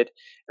penetrated,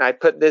 and I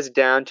put this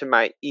down to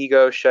my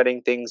ego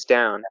shutting things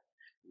down.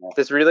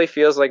 This really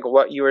feels like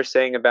what you were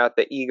saying about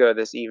the ego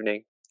this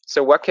evening.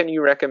 So, what can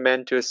you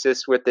recommend to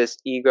assist with this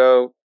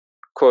ego,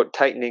 quote,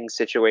 tightening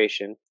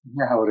situation?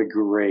 Yeah, what a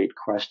great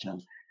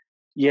question.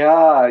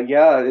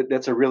 Yeah,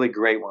 that's a really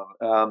great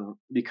one,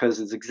 because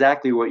it's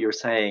exactly what you're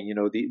saying.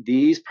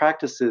 These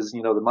practices,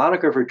 the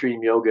moniker for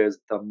dream yoga is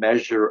the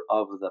measure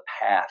of the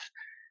path.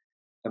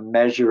 The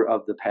measure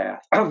of the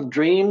path.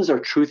 Dreams are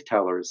truth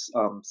tellers.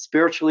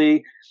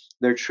 Spiritually,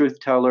 they're truth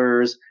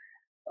tellers.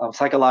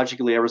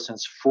 Psychologically, ever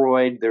since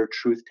Freud, they're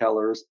truth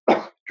tellers.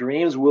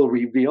 Dreams will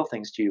reveal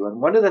things to you. And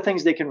one of the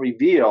things they can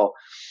reveal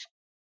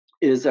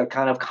is a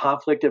kind of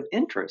conflict of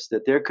interest,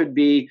 that there could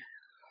be,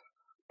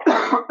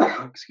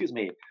 excuse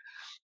me,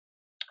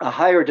 a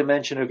higher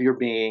dimension of your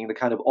being, the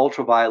kind of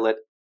ultraviolet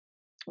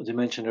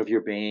dimension of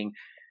your being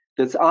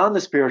that's on the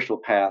spiritual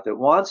path, that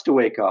wants to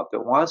wake up,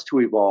 that wants to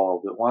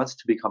evolve, that wants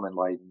to become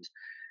enlightened.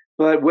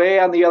 But way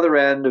on the other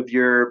end of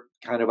your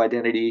kind of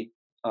identity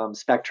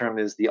spectrum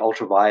is the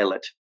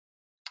ultraviolet.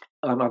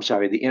 I'm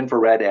sorry, the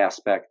infrared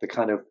aspect, the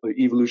kind of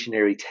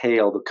evolutionary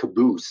tail, the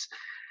caboose,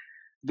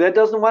 that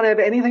doesn't want to have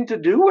anything to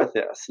do with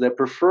this, that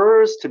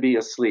prefers to be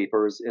asleep,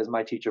 or as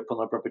my teacher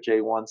Punlap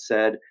Rinpoche once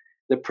said,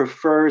 that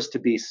prefers to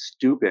be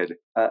stupid.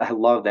 I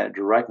love that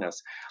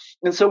directness.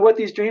 And so what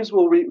these dreams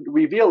will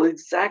reveal,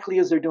 exactly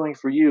as they're doing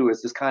for you,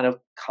 is this kind of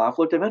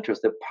conflict of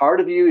interest. That part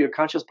of you, your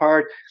conscious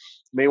part,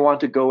 may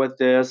want to go with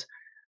this,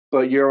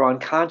 but your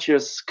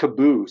unconscious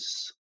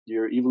caboose,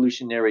 your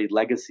evolutionary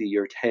legacy,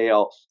 your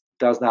tail,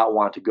 does not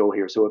want to go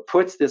here. So it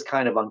puts this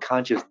kind of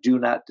unconscious do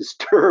not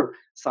disturb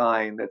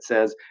sign that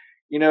says,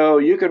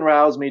 you can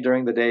rouse me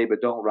during the day,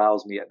 but don't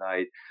rouse me at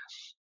night.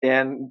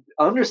 And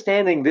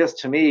understanding this,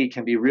 to me,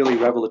 can be really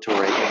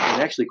revelatory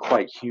and actually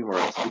quite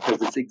humorous,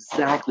 because it's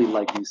exactly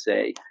like you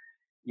say.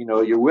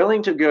 You're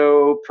willing to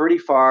go pretty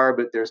far,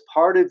 but there's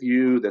part of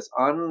you that's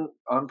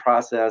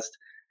unprocessed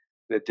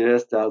that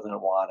just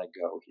doesn't want to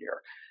go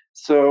here.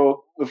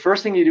 So the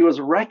first thing you do is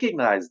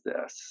recognize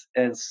this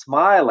and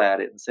smile at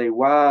it and say,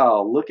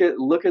 "Wow, look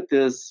at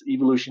this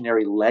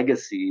evolutionary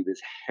legacy, this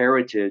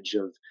heritage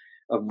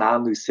of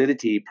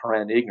non-lucidity,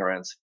 paren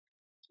ignorance,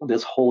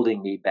 that's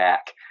holding me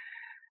back."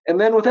 And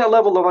then with that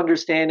level of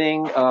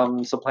understanding,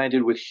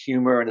 supplanted with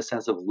humor and a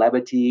sense of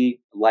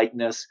levity,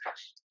 lightness,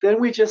 then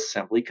we just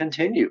simply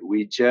continue.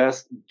 We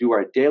just do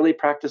our daily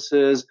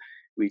practices.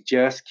 We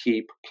just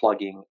keep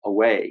plugging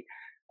away.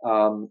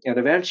 And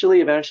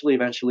eventually,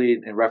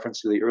 in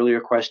reference to the earlier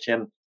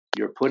question,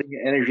 you're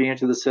putting energy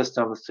into the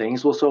system.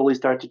 Things will slowly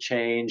start to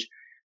change.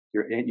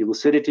 Your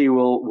lucidity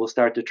will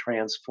start to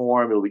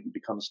transform. It will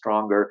become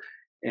stronger,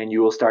 and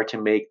you will start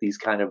to make these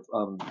kind of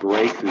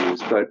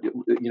breakthroughs. But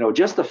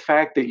just the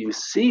fact that you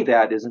see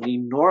that is an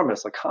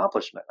enormous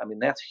accomplishment. I mean,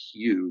 that's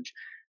huge.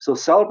 So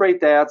celebrate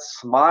that,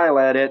 smile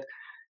at it,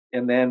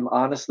 and then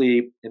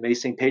honestly, it may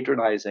seem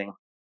patronizing,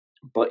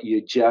 but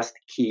you just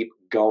keep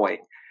going.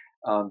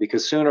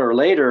 Because sooner or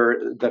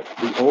later, the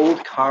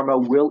old karma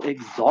will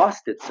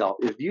exhaust itself.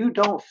 If you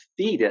don't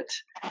feed it,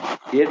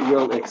 it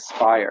will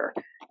expire.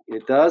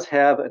 It does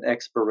have an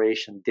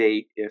expiration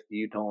date if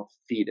you don't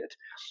feed it.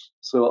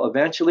 So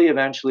eventually,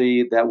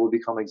 that will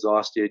become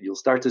exhausted. You'll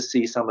start to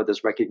see some of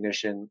this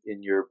recognition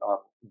in your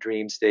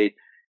dream state,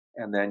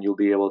 and then you'll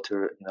be able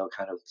to,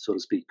 kind of, so to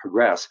speak,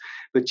 progress.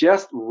 But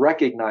just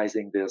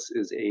recognizing this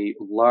is a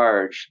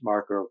large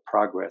marker of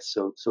progress.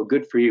 So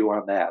good for you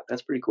on that.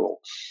 That's pretty cool.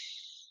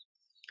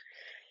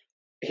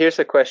 Here's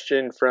a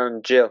question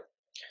from Jill.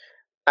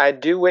 I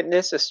do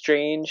witness a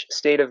strange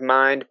state of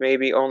mind,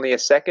 maybe only a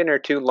second or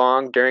two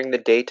long during the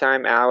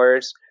daytime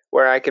hours,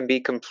 where I can be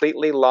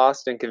completely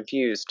lost and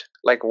confused.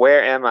 Like,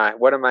 where am I?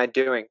 What am I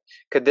doing?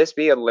 Could this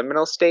be a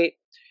liminal state?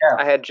 Yeah.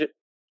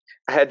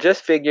 I had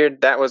just figured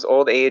that was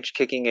old age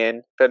kicking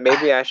in, but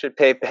maybe I should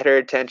pay better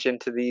attention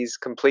to these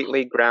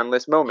completely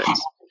groundless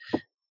moments.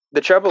 The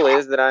trouble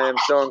is that I am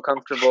so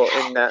uncomfortable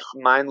in that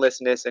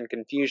mindlessness and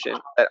confusion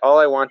that all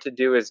I want to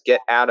do is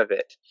get out of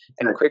it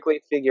and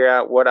quickly figure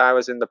out what I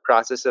was in the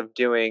process of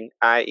doing,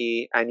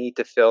 i.e., I need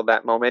to fill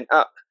that moment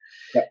up.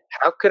 Yeah.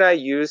 How could I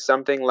use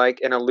something like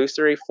an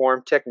illusory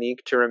form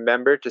technique to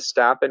remember to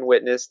stop and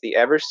witness the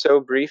ever so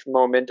brief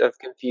moment of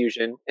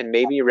confusion and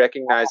maybe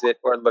recognize it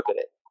or look at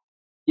it?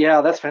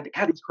 Yeah, that's fantastic.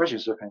 God, these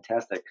questions are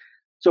fantastic.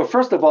 So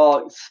first of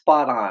all,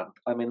 spot on.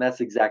 I mean,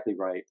 that's exactly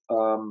right.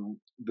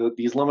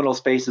 These liminal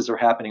spaces are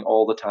happening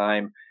all the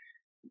time.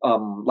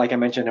 Like I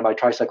mentioned in my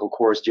tricycle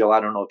course, Jill, I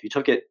don't know if you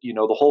took it. The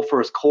whole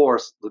first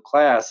course, the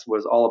class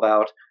was all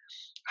about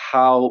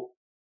how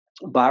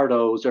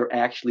bardos are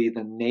actually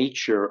the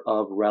nature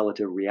of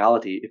relative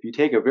reality. If you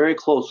take a very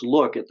close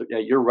look at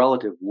your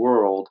relative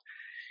world,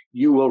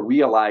 you will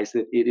realize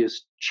that it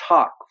is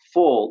chock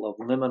full of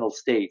liminal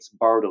states,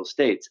 bardo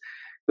states.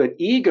 But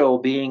ego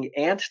being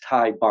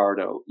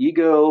anti-Bardo,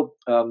 ego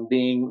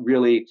being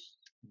really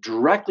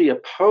directly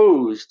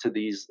opposed to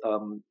these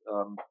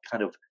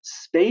kind of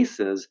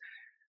spaces,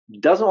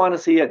 doesn't want to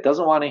see it,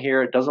 doesn't want to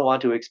hear it, doesn't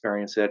want to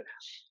experience it.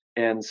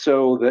 And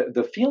so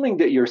the feeling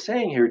that you're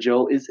saying here,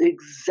 Jill, is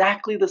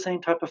exactly the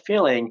same type of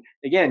feeling,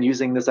 again,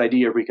 using this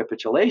idea of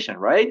recapitulation,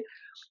 right?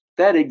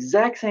 That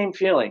exact same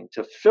feeling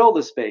to fill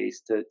the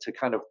space, to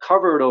kind of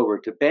cover it over,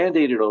 to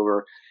band-aid it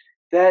over,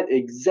 that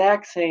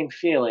exact same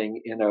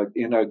feeling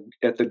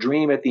at the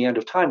dream at the end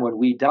of time when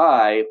we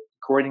die,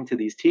 according to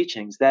these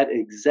teachings, that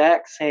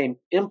exact same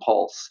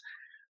impulse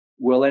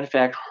will in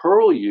fact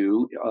hurl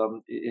you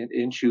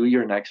into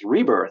your next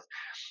rebirth.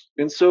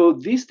 And so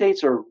these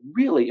states are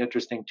really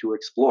interesting to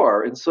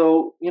explore. And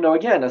so,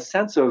 again, a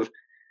sense of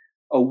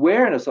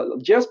awareness,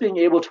 just being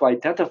able to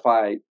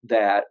identify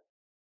that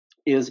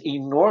is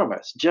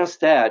enormous.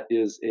 Just that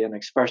is an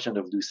expression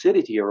of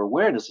lucidity or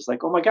awareness. It's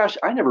like, oh my gosh,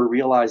 I never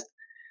realized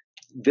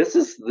this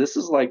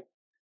is like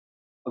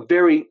a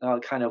very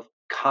kind of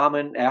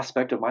common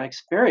aspect of my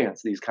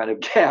experience, these kind of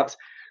gaps.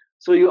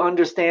 So you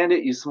understand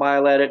it, you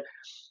smile at it,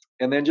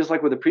 and then just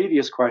like with the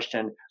previous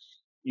question,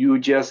 you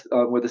just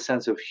with a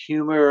sense of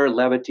humor,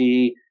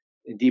 levity,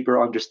 and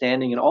deeper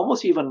understanding, and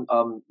almost even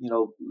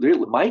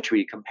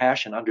maitri,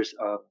 compassion,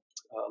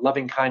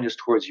 loving kindness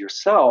towards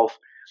yourself,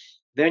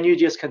 then you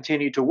just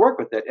continue to work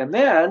with it. And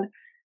then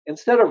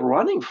instead of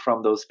running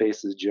from those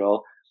spaces,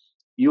 Jill,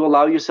 you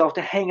allow yourself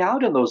to hang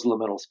out in those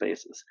liminal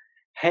spaces,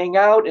 hang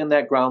out in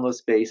that groundless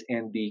space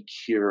and be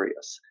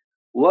curious.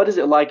 What is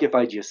it like if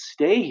I just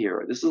stay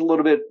here? This is a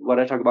little bit what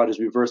I talk about as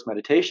reverse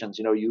meditations.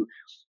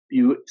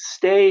 You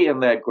stay in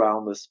that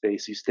groundless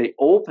space, you stay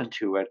open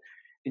to it,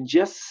 and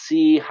just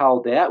see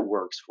how that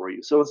works for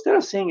you. So instead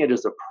of seeing it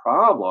as a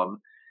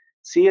problem,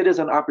 see it as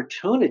an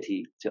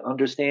opportunity to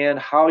understand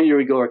how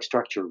your egoic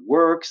structure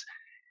works.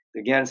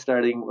 Again,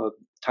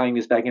 tying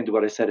this back into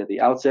what I said at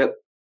the outset,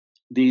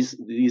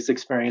 these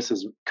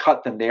experiences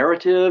cut the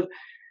narrative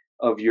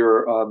of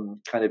your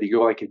kind of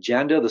egoic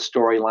agenda, the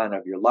storyline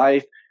of your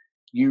life.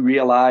 You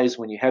realize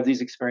when you have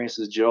these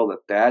experiences, Jill,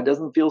 that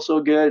doesn't feel so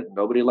good.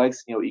 Nobody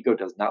likes, ego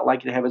does not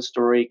like to have its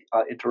story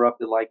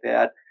interrupted like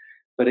that.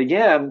 But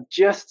again,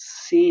 just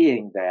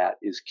seeing that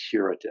is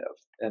curative.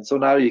 And so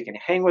now you can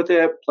hang with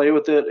it, play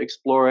with it,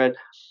 explore it.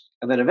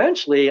 And then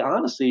eventually,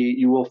 honestly,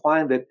 you will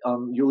find that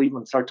you'll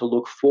even start to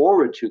look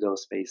forward to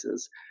those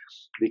spaces,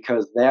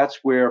 because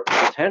that's where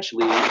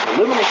potentially in the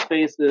liminal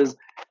spaces,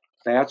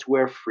 that's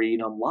where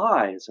freedom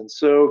lies. And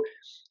so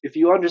if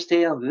you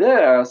understand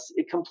this,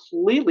 it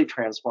completely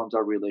transforms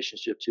our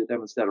relationship to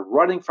them. Instead of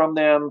running from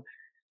them,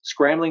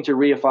 scrambling to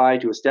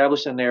reify, to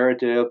establish a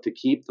narrative, to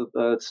keep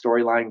the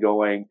storyline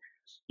going,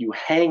 you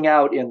hang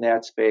out in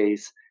that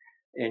space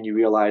and you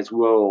realize,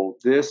 whoa,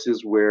 this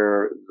is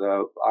where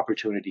the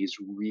opportunities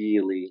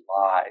really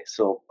lie.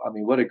 So, I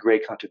mean, what a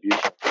great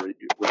contribution with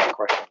that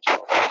question,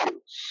 Jill. Thank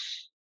you.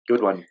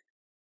 Good one.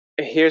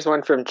 Here's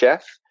one from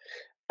Jeff.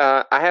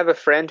 I have a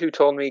friend who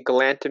told me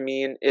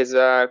galantamine is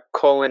a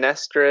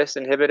cholinesterase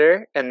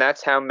inhibitor, and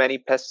that's how many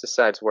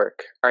pesticides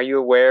work. Are you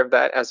aware of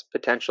that as a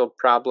potential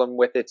problem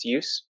with its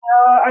use?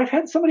 I've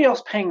had somebody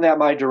else ping that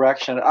my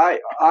direction.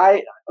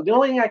 The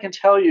only thing I can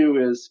tell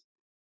you is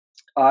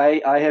I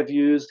have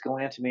used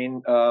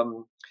galantamine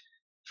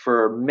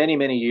for many,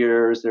 many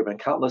years. There have been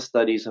countless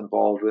studies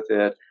involved with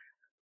it.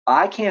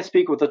 I can't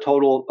speak with a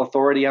total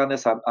authority on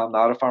this. I'm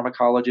not a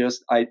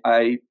pharmacologist.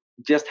 I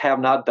just have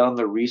not done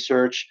the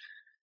research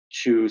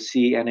to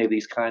see any of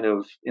these kind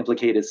of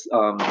implicated,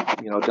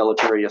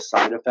 deleterious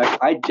side effects.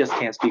 I just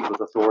can't speak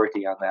with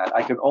authority on that.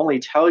 I can only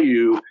tell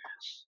you,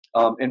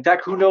 in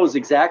fact, who knows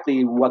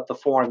exactly what the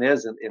form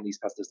is in these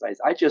pesticides?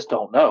 I just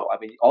don't know. I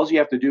mean, all you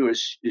have to do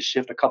is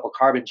shift a couple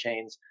carbon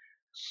chains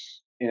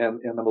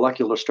in the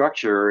molecular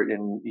structure,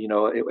 and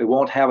it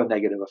won't have a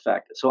negative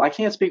effect. So I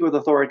can't speak with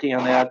authority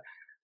on that.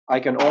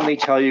 I can only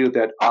tell you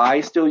that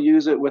I still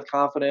use it with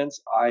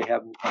confidence. I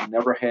have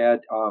never had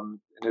an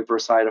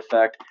adverse side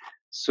effect.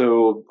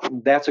 So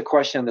that's a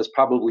question that's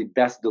probably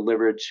best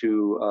delivered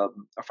to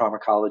a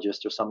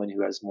pharmacologist or someone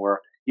who has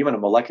more, even a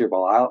molecular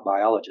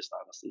biologist,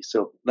 honestly.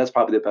 So that's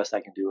probably the best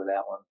I can do with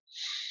that one.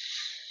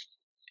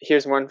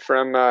 Here's one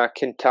from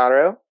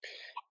Kintaro.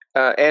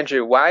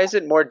 Andrew, why is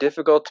it more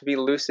difficult to be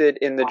lucid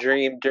in the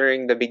dream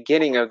during the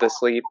beginning of the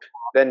sleep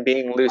than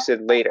being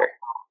lucid later?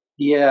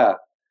 Yeah.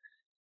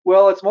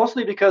 Well, it's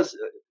mostly because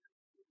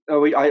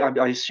I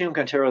assume,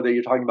 Kintaro, that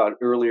you're talking about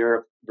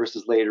earlier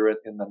versus later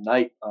in the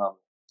night,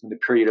 in the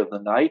period of the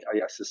night. I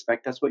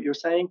suspect that's what you're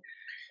saying.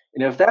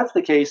 And if that's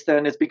the case,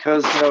 then it's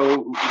because,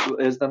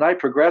 as the night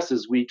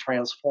progresses, we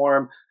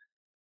transform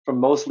from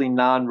mostly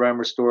non-REM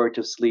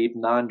restorative sleep,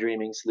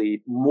 non-dreaming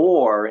sleep,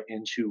 more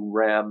into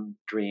REM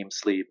dream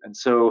sleep. And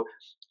so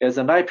as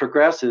the night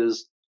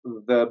progresses,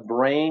 the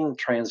brain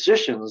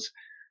transitions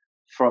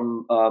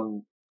from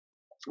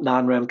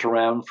non-REM to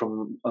REM,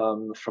 from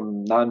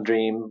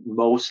non-dream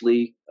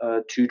mostly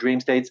to dream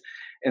states,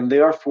 and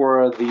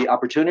therefore the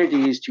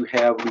opportunities to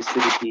have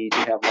lucidity, to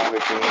have longer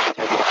dreams,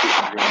 to have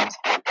lucid dreams,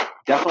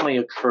 definitely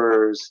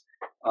occurs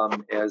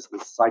as the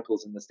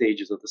cycles and the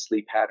stages of the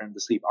sleep pattern,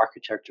 the sleep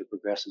architecture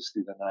progresses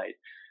through the night.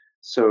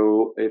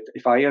 So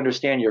if I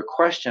understand your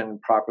question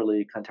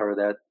properly,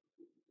 Kantara,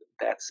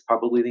 that's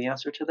probably the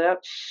answer to that.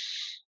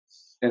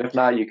 And if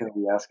not, you can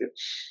re-ask it.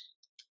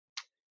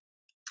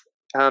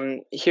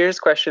 Here's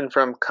a question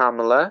from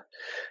Kamala.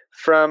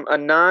 From a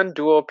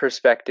non-dual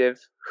perspective,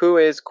 who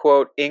is,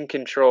 quote, in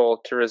control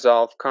to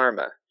resolve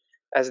karma?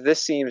 As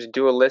this seems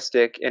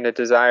dualistic in a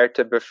desire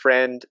to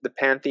befriend the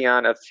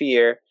pantheon of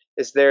fear,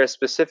 is there a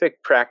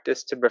specific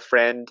practice to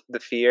befriend the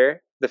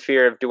fear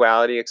of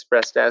duality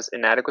expressed as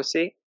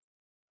inadequacy?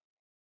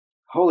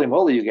 Holy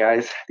moly, you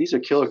guys. These are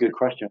killer good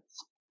questions.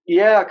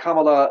 Yeah,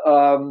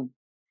 Kamala,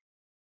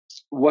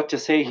 what to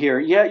say here?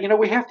 Yeah,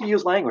 we have to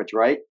use language,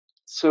 right?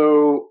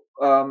 So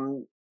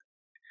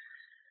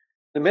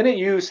the minute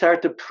you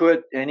start to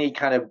put any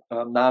kind of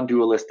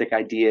non-dualistic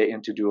idea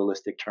into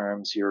dualistic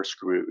terms, you're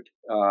screwed.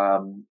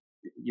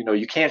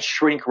 You can't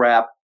shrink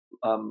wrap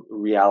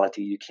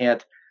reality. You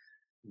can't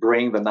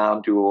bring the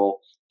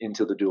non-dual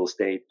into the dual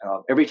state.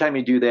 Every time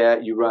you do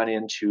that, you run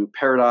into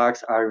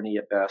paradox, irony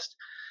at best.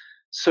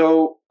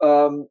 So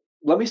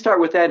let me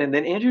start with that, and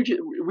then Andrew,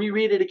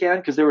 reread it again,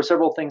 because there were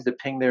several things that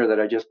pinged there that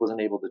I just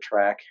wasn't able to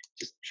track.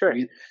 Sure.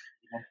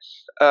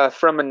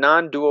 From a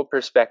non-dual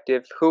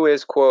perspective, who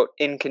is, quote,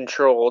 in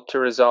control to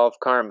resolve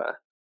karma?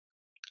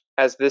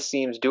 As this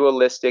seems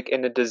dualistic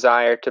in a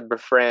desire to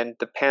befriend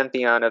the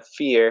pantheon of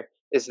fear,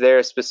 is there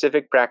a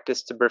specific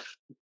practice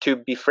to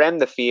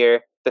befriend the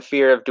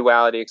fear of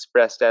duality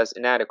expressed as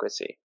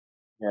inadequacy?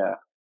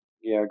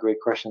 Yeah, great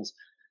questions.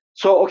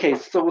 So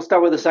we'll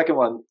start with the second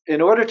one. In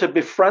order to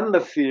befriend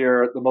the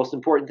fear, the most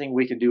important thing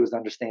we can do is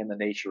understand the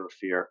nature of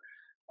fear.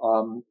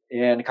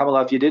 And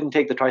Kamala, if you didn't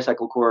take the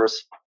tricycle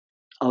course,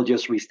 I'll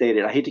just restate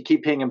it. I hate to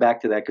keep pinging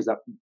back to that,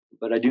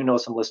 but I do know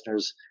some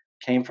listeners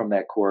came from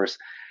that course.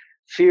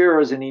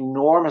 Fear is an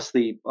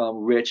enormously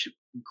rich,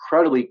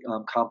 incredibly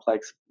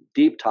complex,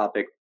 deep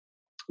topic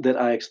that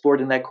I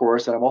explored in that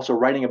course, and I'm also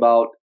writing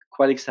about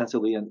quite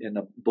extensively in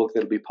a book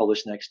that'll be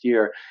published next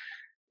year.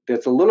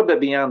 That's a little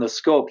bit beyond the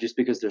scope, just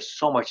because there's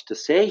so much to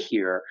say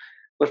here.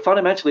 But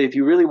fundamentally, if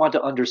you really want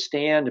to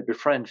understand and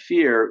befriend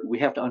fear, we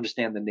have to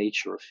understand the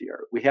nature of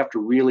fear. We have to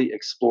really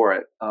explore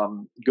it,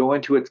 go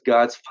into its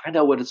guts, find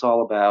out what it's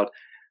all about,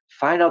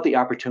 find out the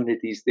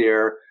opportunities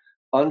there,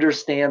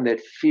 understand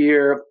that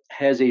fear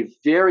has a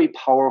very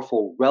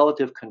powerful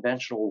relative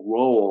conventional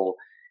role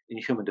in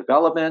human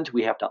development.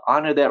 We have to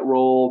honor that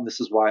role. This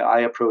is why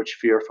I approach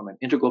fear from an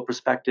integral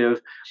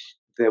perspective,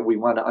 that we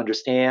want to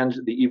understand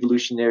the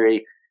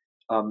evolutionary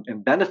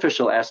and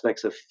beneficial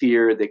aspects of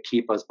fear that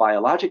keep us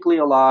biologically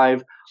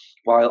alive,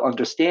 while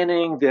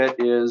understanding that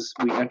as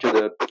we enter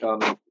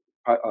the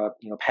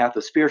path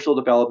of spiritual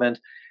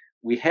development,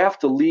 we have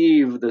to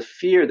leave the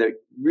fear that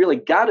really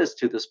got us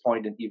to this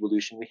point in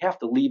evolution. We have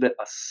to leave it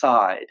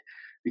aside,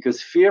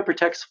 because fear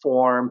protects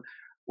form.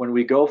 When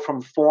we go from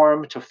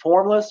form to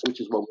formless, which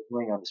is what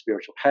we're doing on the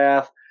spiritual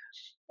path,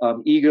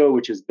 ego,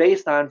 which is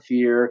based on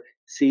fear,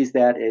 sees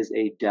that as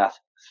a death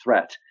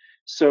threat.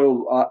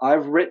 So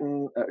I've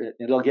written,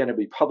 it'll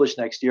be published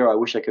next year. I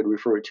wish I could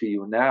refer it to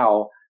you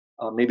now.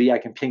 Maybe I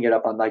can ping it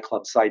up on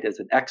Nightclub site as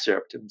an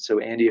excerpt. And so,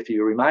 Andy, if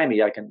you remind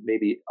me, I can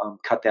maybe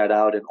cut that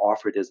out and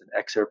offer it as an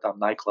excerpt on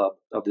Nightclub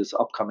of this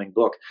upcoming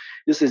book.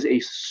 This is a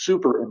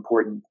super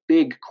important,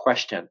 big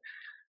question,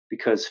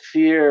 because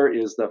fear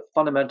is the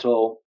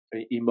fundamental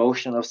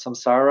emotion of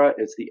samsara.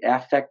 It's the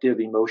affective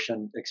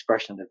emotion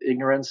expression of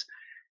ignorance.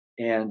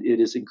 And it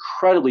is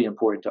incredibly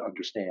important to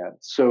understand.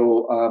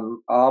 So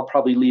I'll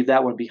probably leave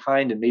that one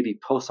behind and maybe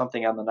post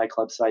something on the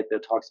Nightclub site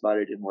that talks about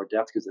it in more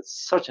depth, because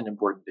it's such an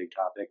important big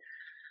topic.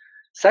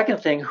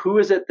 Second thing, who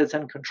is it that's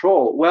in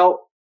control?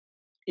 Well,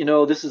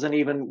 this is an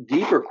even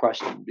deeper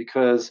question,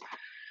 because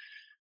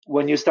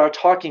when you start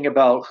talking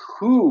about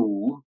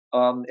who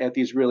at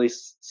these really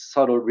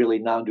subtle, really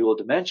non-dual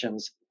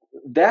dimensions,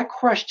 that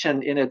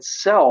question in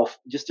itself,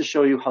 just to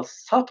show you how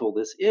subtle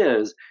this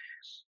is,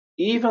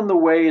 even the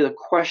way the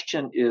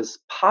question is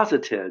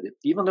posited,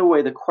 even the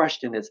way the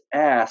question is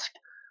asked,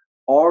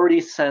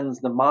 already sends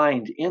the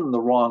mind in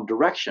the wrong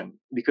direction.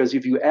 Because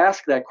if you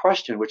ask that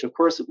question, which of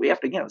course we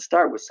have to again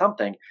start with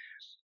something,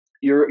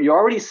 you're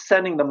already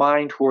sending the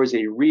mind towards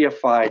a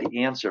reified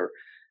answer.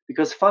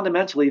 Because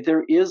fundamentally,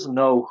 there is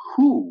no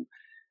who,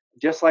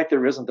 just like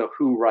there isn't a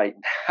who right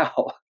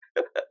now.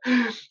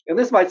 And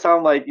this might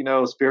sound like,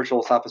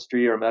 spiritual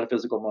sophistry or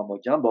metaphysical mumbo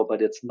jumbo,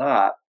 but it's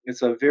not.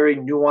 It's a very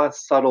nuanced,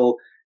 subtle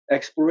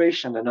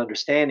exploration and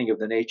understanding of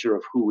the nature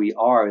of who we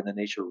are and the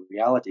nature of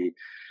reality.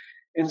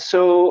 And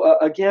so,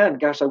 again,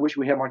 gosh, I wish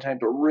we had more time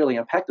to really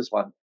unpack this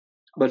one.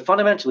 But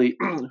fundamentally,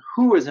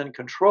 who is in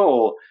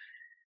control?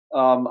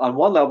 On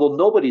one level,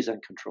 nobody's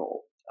in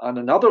control. On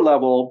another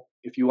level,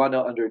 if you want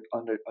to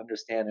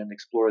understand and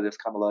explore this,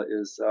 Kamala,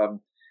 is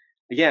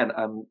again,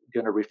 I'm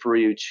going to refer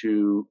you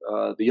to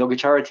the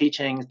Yogacara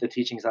teachings, the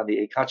teachings on the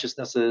eight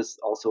consciousnesses,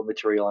 also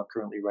material I'm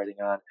currently writing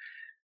on.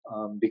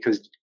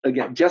 Because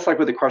again, just like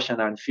with the question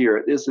on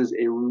fear, this is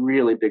a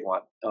really big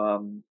one.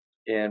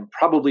 And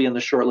probably in the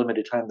short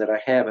limited time that I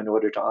have, in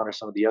order to honor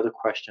some of the other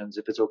questions,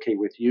 if it's okay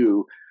with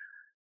you,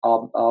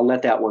 I'll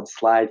let that one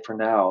slide for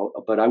now.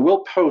 But I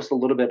will post a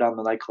little bit on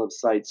the nightclub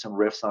site some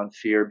riffs on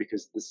fear,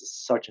 because this is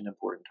such an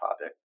important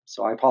topic.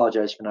 So I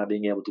apologize for not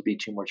being able to be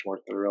too much more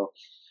thorough.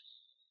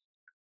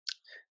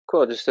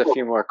 Cool. Just a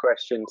few more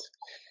questions.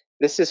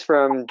 This is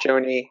from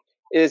Joni.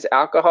 Is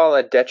alcohol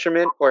a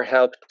detriment or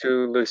help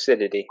to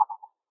lucidity?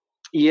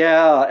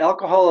 Yeah,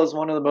 alcohol is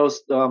one of the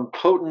most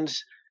potent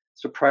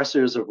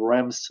suppressors of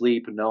REM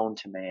sleep known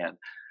to man.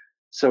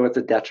 So it's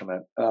a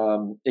detriment.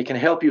 It can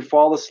help you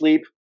fall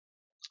asleep,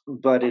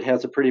 but it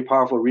has a pretty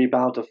powerful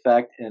rebound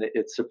effect, and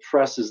it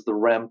suppresses the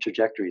REM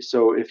trajectory.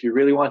 So if you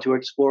really want to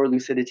explore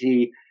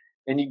lucidity,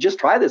 and you just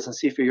try this and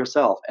see for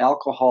yourself,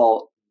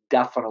 alcohol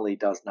definitely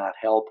does not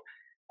help.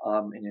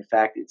 And in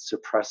fact, it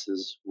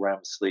suppresses REM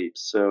sleep.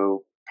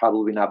 So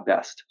probably not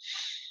best.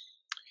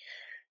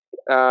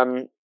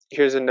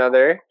 Here's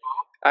another.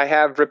 I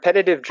have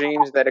repetitive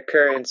dreams that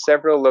occur in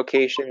several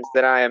locations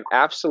that I am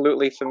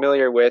absolutely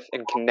familiar with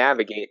and can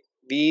navigate.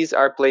 These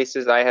are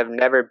places I have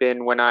never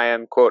been when I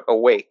am, quote,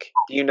 awake.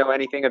 Do you know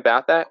anything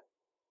about that?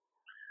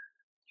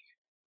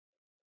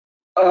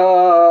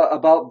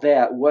 About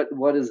that,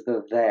 what is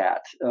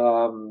that?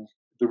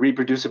 The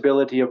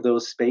reproducibility of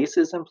those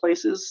spaces and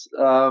places.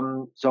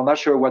 So I'm not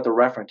sure what the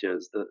reference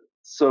is.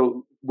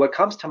 So what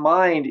comes to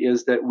mind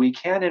is that we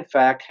can, in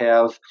fact,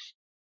 have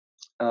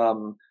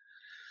um,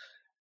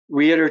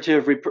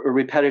 repetitive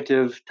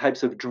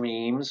types of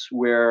dreams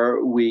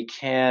where we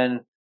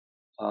can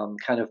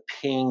kind of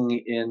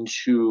ping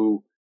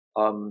into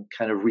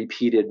kind of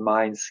repeated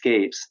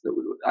mindscapes.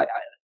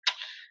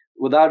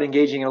 Without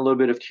engaging in a little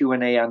bit of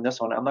Q&A on this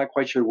one, I'm not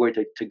quite sure where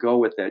to go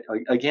with it.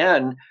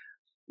 Again,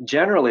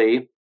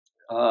 generally,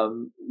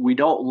 we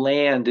don't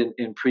land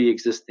in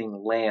pre-existing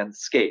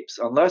landscapes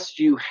unless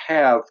you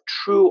have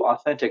true,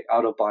 authentic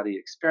out-of-body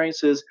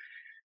experiences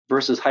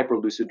versus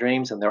hyperlucid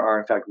dreams, and there are,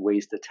 in fact,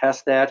 ways to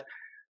test that.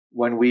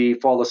 When we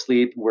fall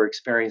asleep, we're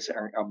experiencing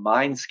a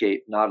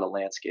mindscape, not a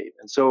landscape.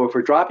 And so if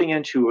we're dropping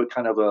into a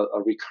kind of a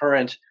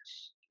recurrent,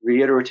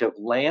 reiterative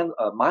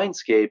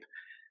mindscape,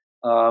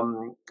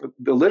 the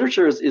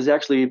literature is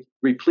actually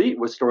replete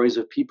with stories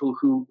of people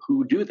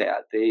who do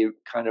that. They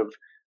kind of,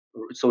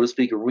 so to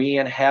speak,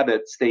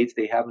 re-inhabit states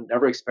they haven't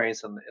never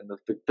experienced in the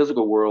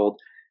physical world.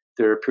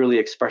 They're purely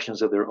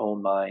expressions of their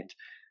own mind.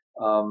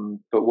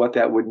 But what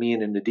that would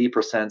mean in the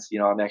deeper sense,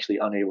 I'm actually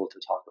unable to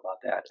talk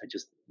about that. I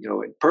just,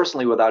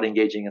 personally, without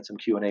engaging in some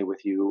Q&A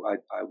with you,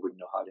 I wouldn't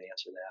know how to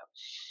answer that.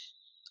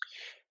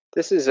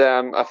 This is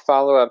a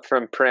follow-up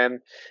from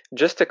Prem.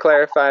 Just to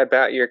clarify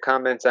about your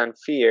comments on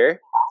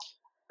fear,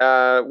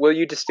 will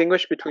you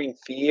distinguish between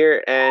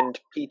fear and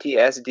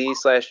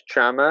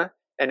PTSD/trauma?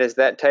 And is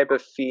that type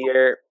of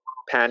fear,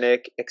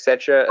 panic,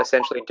 etc.,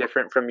 essentially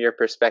different from your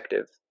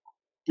perspective?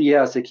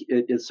 Yes,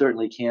 it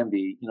certainly can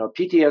be.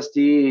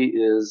 PTSD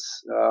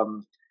is,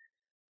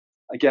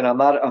 again, I'm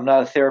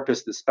not a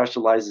therapist that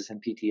specializes in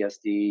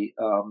PTSD.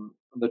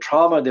 The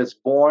trauma that's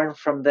born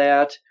from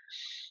that,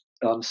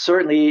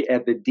 certainly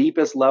at the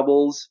deepest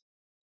levels,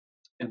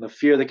 and the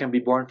fear that can be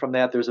born from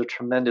that, there's a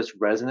tremendous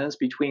resonance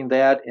between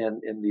that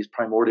and these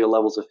primordial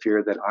levels of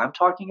fear that I'm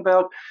talking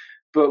about.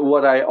 But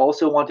what I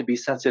also want to be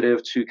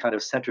sensitive to kind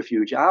of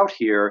centrifuge out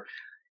here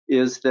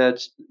is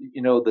that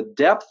the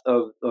depth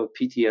of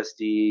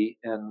PTSD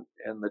and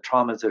the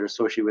traumas that are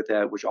associated with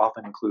that, which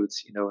often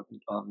includes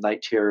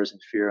night terrors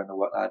and fear and the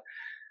whatnot,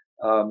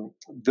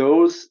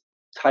 those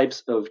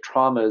types of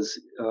traumas,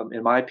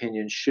 in my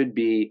opinion, should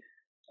be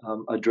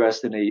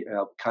addressed in a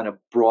kind of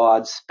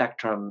broad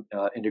spectrum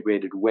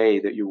integrated way,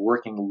 that you're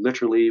working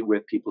literally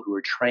with people who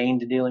are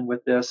trained in dealing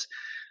with this.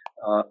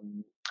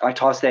 I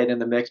toss that in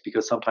the mix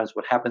because sometimes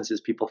what happens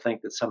is people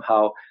think that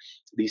somehow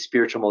these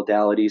spiritual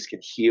modalities can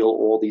heal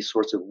all these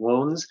sorts of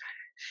wounds.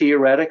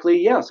 Theoretically,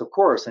 yes, of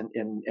course. And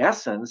in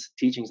essence,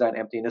 teachings on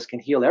emptiness can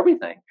heal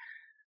everything.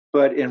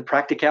 But in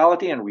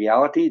practicality and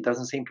reality, it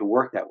doesn't seem to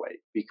work that way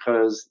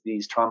because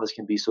these traumas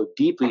can be so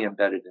deeply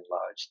embedded and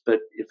lodged. But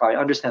if I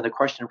understand the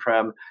question,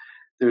 Prem,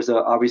 there's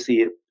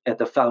obviously at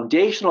the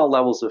foundational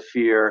levels of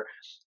fear,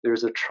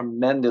 there's a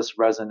tremendous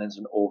resonance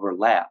and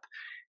overlap.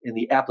 In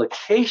the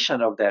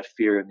application of that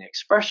fear and the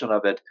expression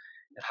of it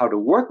and how to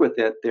work with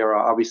it, there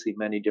are obviously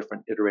many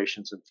different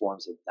iterations and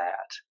forms of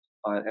that.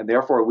 And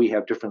therefore, we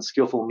have different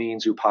skillful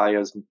means,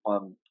 upayas,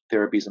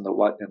 therapies, and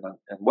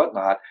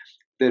whatnot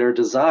that are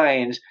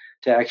designed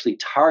to actually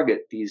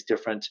target these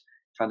different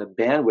kind of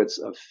bandwidths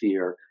of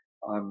fear.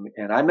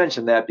 And I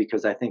mention that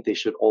because I think they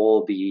should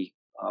all be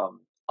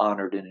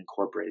honored and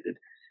incorporated,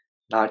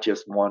 not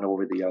just one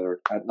over the other,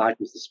 not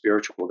just the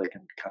spiritual that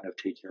can kind of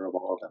take care of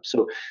all of them.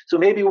 So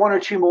maybe one or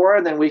two more,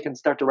 and then we can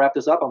start to wrap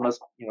this up, unless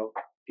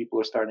people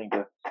are starting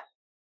to.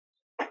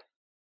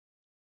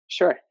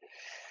 Sure.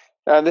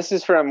 This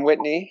is from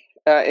Whitney.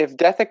 If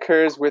death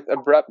occurs with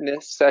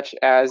abruptness, such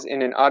as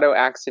in an auto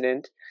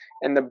accident,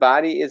 and the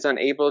body is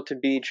unable to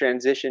be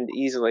transitioned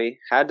easily,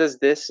 how does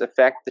this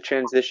affect the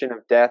transition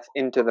of death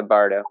into the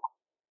bardo?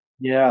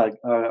 Yeah,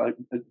 a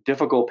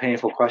difficult,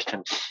 painful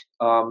question.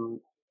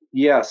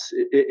 Yes,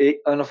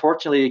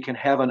 unfortunately it can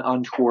have an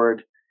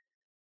untoward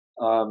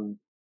um,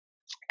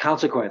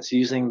 consequence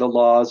using the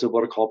laws of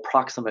what are called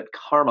proximate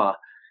karma,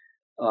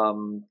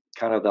 kind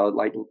of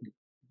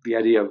the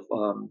idea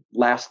of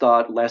last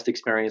thought, last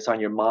experience on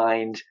your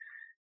mind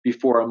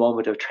before a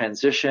moment of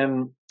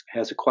transition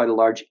has quite a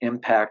large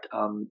impact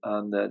on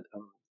the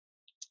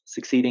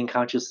succeeding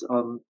conscious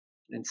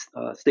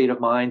state of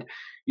mind.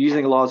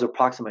 Using the laws of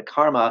proximate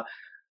karma,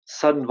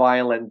 sudden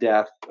violent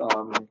death,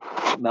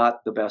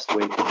 not the best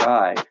way to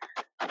die.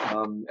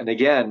 And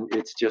again,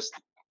 it's just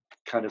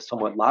kind of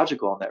somewhat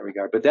logical in that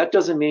regard, but that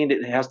doesn't mean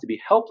it has to be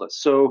helpless.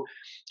 So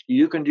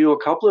you can do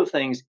a couple of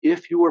things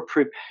if you are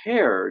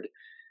prepared.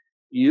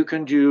 You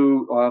can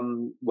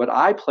do what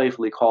I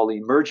playfully call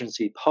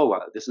emergency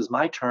POA. This is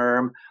my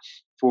term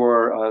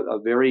for a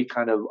very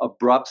kind of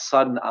abrupt,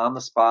 sudden, on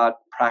the spot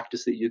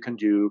practice that you can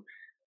do.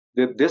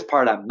 This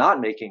part I'm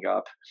not making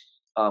up,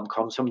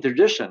 comes from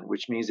tradition,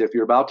 which means if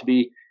you're about to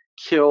be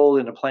killed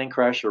in a plane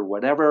crash or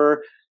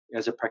whatever,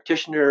 as a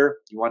practitioner,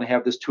 you want to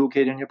have this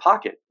toolkit in your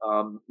pocket,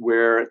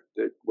 where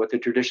what the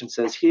tradition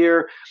says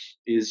here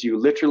is you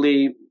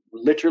literally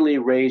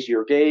raise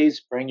your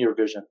gaze, bring your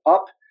vision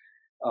up.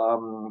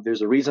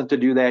 There's a reason to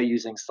do that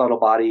using subtle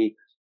body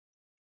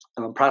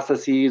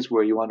processes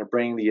where you want to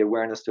bring the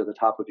awareness to the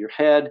top of your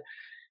head.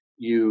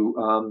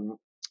 You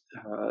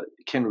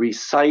can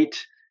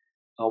recite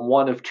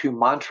one of two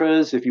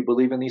mantras if you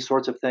believe in these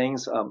sorts of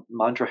things.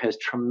 Mantra has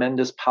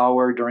tremendous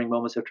power during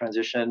moments of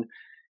transition.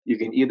 You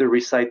can either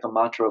recite the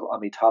mantra of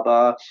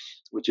Amitabha,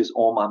 which is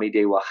Om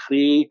Amideva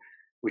Hri,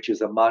 which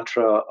is a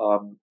mantra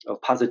of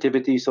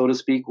positivity, so to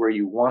speak, where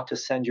you want to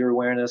send your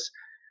awareness,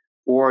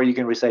 or you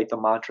can recite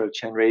the mantra of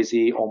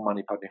Chenrezi, Om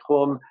Mani Padme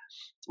Hum,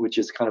 which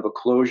is kind of a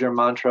closure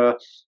mantra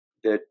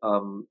that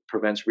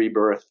prevents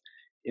rebirth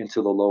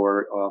into the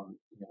lower,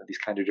 these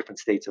kind of different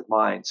states of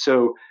mind.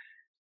 So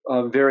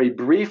very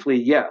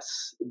briefly,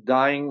 yes,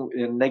 dying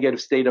in a negative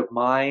state of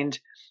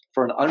mind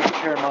for an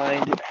unprepared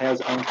mind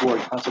has untoward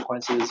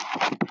consequences.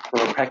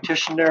 For a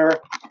practitioner,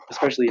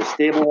 especially a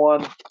stable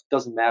one,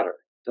 doesn't matter.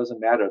 Doesn't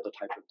matter the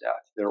type of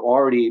death. They're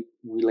already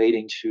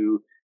relating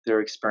to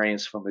their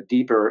experience from a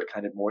deeper,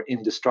 kind of more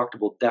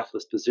indestructible,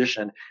 deathless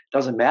position.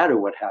 Doesn't matter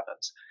what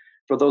happens.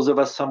 For those of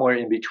us somewhere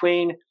in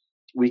between,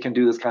 we can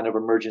do this kind of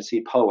emergency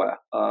POA.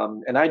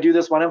 And I do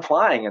this when I'm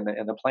flying and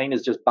the plane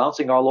is just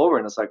bouncing all over.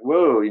 And it's like,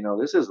 whoa,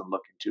 this isn't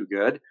looking too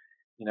good.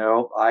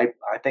 I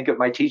think of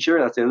my teacher.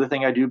 That's the other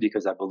thing I do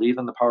because I believe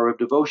in the power of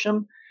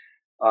devotion.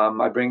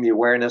 I bring the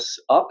awareness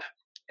up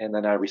and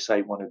then I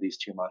recite one of these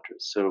two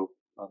mantras. So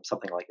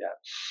something like that.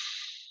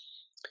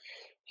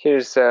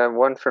 Here's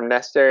one from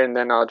Nestor, and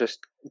then I'll just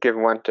give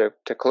one to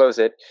close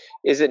it.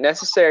 Is it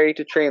necessary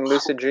to train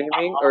lucid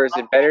dreaming, or is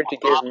it better to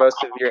give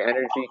most of your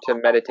energy to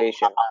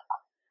meditation?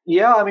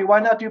 Yeah, I mean,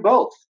 why not do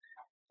both?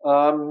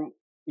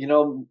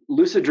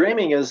 Lucid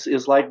dreaming is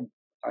like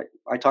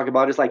I talk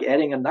about. It's like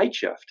adding a night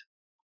shift.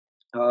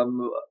 Here's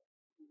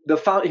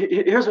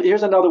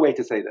another way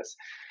to say this.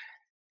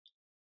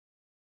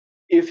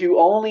 If you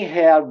only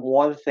had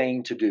one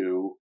thing to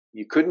do,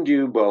 you couldn't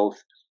do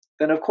both,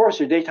 then of course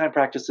your daytime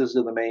practices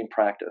are the main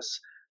practice.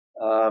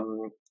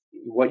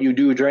 What you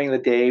do during the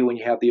day when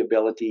you have the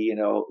ability,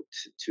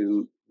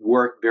 to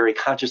work very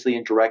consciously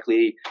and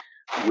directly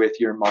with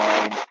your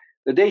mind.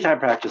 The daytime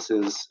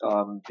practices,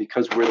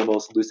 because we're the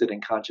most lucid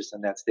and conscious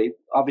in that state,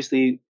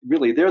 obviously,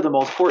 really, they're the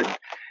most important.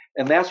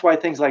 And that's why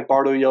things like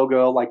Bardo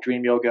Yoga, like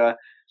Dream Yoga,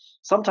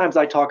 sometimes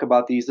I talk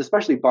about these,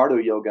 especially Bardo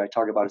Yoga, I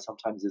talk about it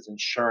sometimes as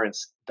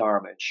insurance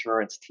dharma,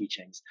 insurance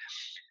teachings.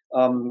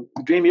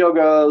 Dream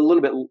Yoga, a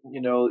little bit,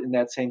 in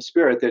that same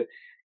spirit that,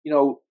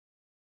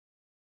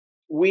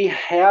 we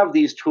have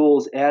these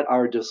tools at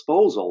our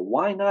disposal.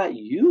 Why not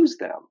use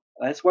them?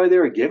 That's why they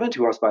were given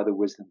to us by the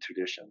wisdom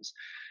traditions.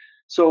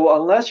 So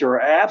unless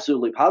you're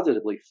absolutely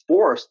positively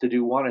forced to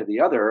do one or the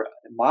other,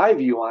 my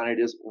view on it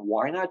is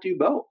why not do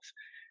both?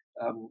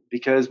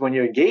 Because when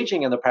you're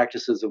engaging in the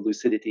practices of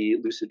lucidity,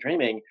 lucid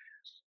dreaming,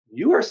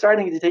 you are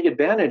starting to take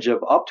advantage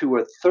of up to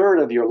a third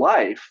of your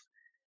life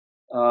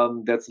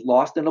that's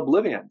lost in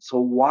oblivion. So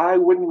why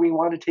wouldn't we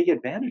want to take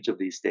advantage of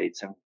these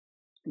states and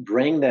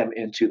bring them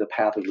into the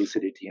path of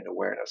lucidity and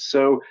awareness?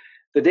 So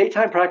the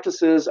daytime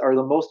practices are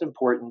the most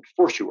important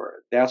for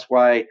sure. That's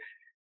why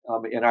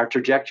in our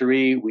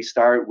trajectory, we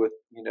start with,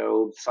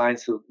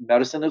 science of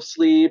medicine of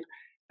sleep,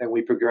 then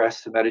we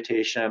progress to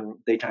meditation,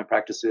 daytime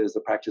practices, the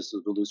practices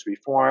of illusory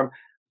form.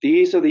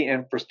 These are the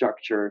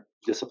infrastructure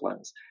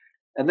disciplines.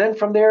 And then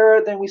from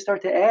there, then we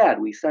start to add,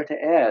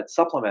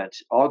 supplement,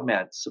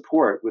 augment,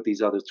 support with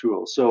these other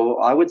tools. So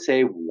I would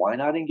say, why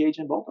not engage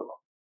in both of them?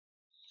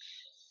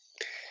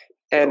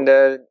 And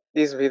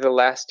these will be the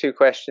last two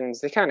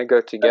questions. They kind of go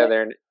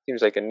together, and it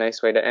seems like a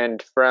nice way to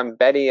end. From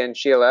Betty and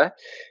Sheila,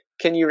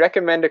 can you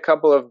recommend a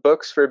couple of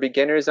books for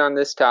beginners on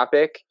this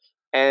topic?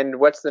 And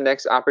what's the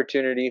next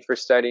opportunity for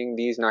studying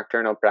these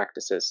nocturnal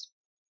practices?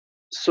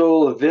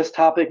 So this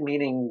topic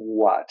meaning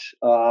what?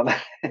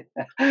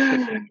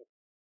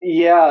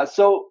 Yeah,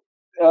 so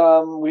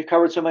we've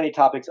covered so many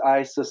topics.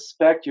 I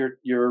suspect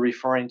you're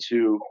referring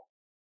to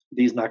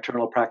these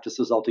nocturnal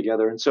practices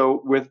altogether. And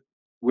so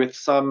with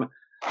some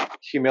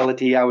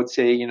humility, I would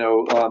say,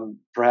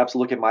 perhaps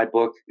look at my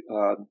book,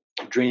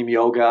 Dream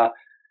Yoga,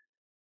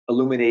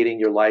 Illuminating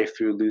Your Life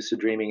Through Lucid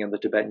Dreaming and the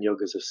Tibetan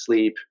Yogas of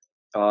Sleep.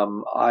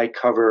 I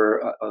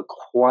cover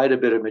quite a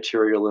bit of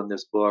material in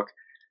this book.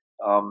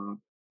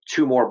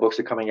 2 more books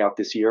are coming out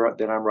this year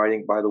that I'm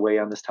writing, by the way,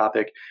 on this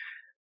topic.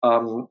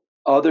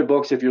 Other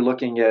books, if you're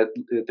looking at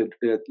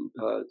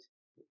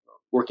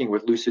working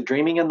with lucid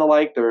dreaming and the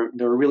like, there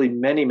are really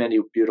many, many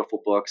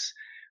beautiful books.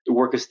 The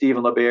work of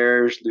Stephen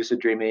LaBerge, Lucid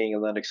Dreaming,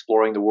 and then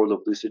Exploring the World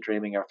of Lucid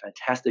Dreaming are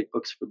fantastic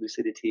books for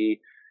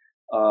lucidity.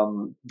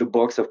 The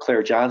books of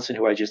Claire Johnson,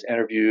 who I just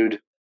interviewed,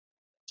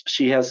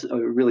 she has a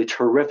really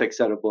terrific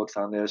set of books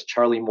on this.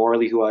 Charlie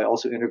Morley, who I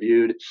also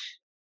interviewed,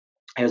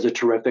 has a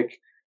terrific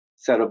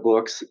set of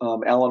books.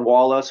 Alan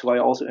Wallace, who I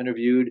also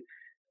interviewed,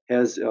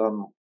 has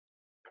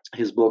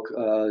his book,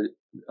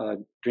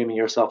 Dreaming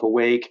Yourself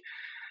Awake.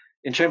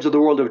 In terms of the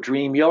world of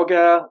dream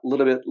yoga, a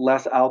little bit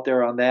less out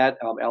there on that.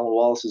 Alan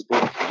Wallace's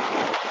book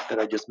that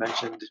I just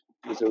mentioned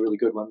is a really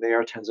good one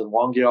there. Tenzin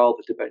Wangyal,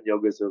 The Tibetan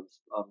Yogas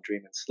of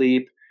Dream and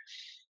Sleep.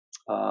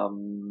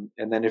 And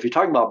then if you're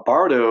talking about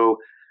Bardo,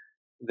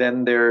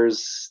 then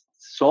there's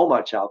so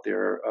much out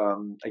there.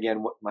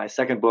 Again, my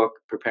second book,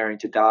 Preparing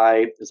to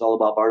Die, is all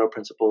about Bardo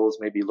principles.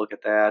 Maybe look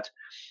at that.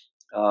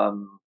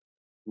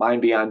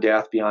 Mind Beyond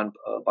Death,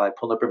 by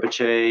Punla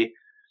Rinpoche.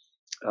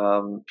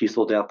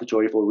 Peaceful Death, The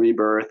Joyful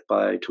Rebirth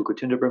by Tulku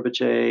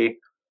Rinpoche.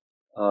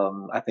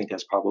 I think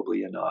that's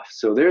probably enough.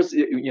 So there's,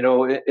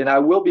 and I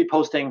will be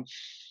posting.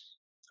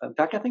 In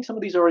fact, I think some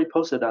of these are already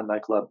posted on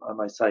Nightclub on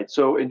my site.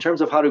 So in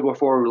terms of how to go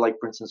forward, like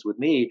for instance with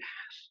me,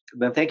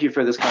 then thank you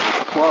for this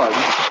kind of plug.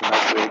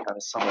 That's really kind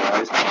of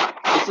summarized.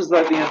 This is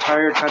like the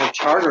entire kind of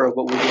charter of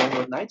what we're doing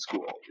with Night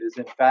School, is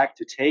in fact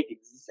to take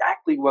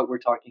exactly what we're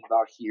talking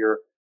about here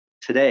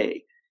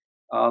today,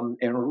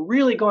 and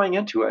really going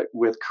into it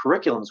with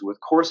curriculums, with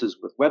courses,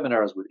 with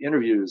webinars, with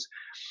interviews.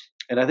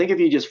 And I think if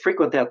you just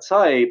frequent that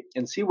site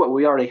and see what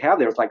we already have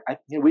there, it's like,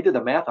 we did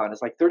the math on it.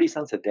 It's like 30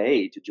 cents a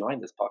day to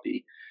join this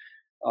puppy.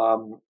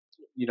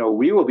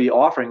 We will be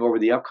offering over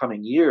the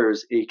upcoming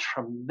years a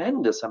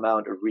tremendous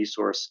amount of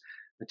resource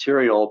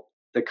material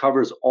that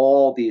covers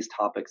all these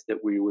topics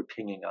that we were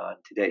pinging on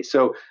today.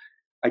 So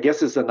I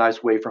guess it's a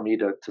nice way for me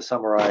to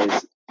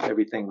summarize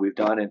everything we've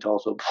done and to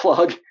also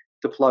plug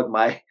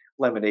my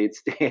lemonade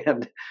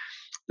stand,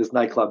 this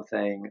nightclub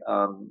thing.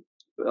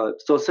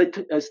 So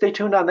stay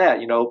tuned on that.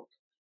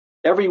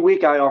 Every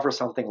week I offer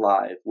something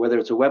live, whether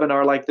it's a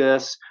webinar like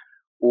this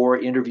or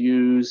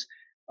interviews.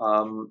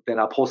 Then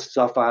I'll post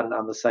stuff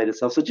on the site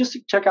itself. So just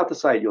check out the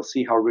site. You'll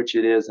see how rich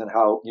it is and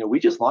how, we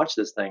just launched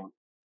this thing,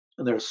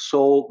 and there's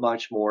so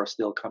much more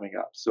still coming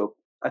up. So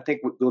I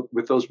think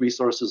with those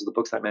resources, the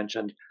books I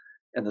mentioned,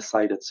 and the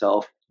site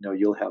itself,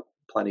 you'll have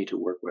plenty to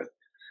work with.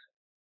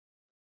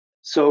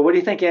 So what do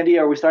you think, Andy?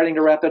 Are we starting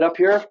to wrap it up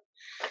here?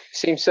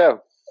 Seems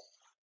so.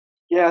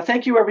 Yeah,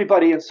 thank you,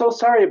 everybody. And so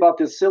sorry about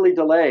this silly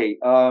delay.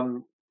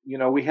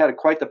 We had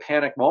quite the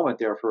panic moment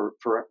there for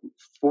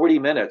 40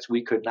 minutes.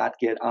 We could not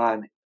get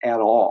on at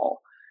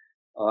all.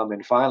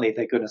 And finally,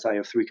 thank goodness I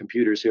have 3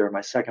 computers here.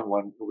 My second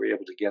one, we were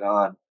able to get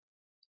on.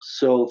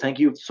 So thank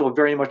you so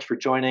very much for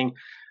joining.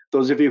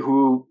 Those of you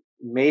who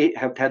may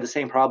have had the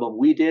same problem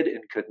we did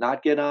and could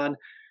not get on,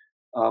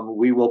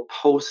 we will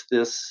post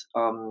this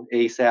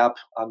ASAP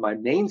on my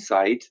main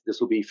site.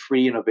 This will be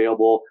free and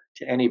available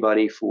to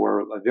anybody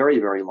for a very,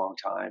 very long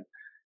time.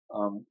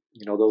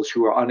 Those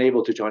who are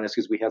unable to join us,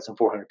 because we had some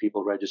 400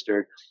 people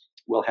registered,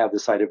 we'll have the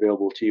site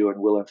available to you, and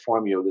we'll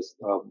inform you of this,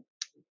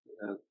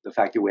 the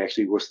fact that we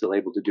actually were still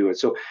able to do it.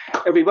 So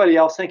everybody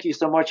else, thank you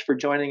so much for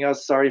joining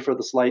us. Sorry for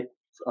the slight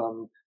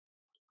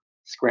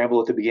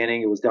scramble at the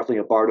beginning. It was definitely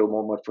a Bardo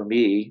moment for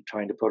me,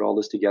 trying to put all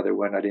this together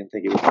when I didn't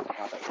think it was going to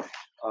happen.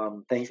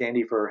 Thanks,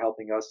 Andy, for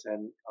helping us,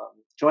 and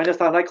join us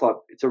on Nightclub.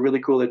 It's a really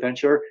cool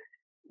adventure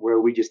where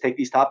we just take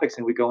these topics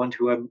and we go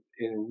into them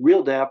in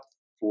real depth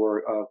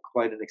for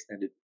quite an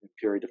extended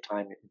period of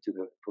time into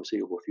the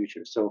foreseeable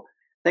future. So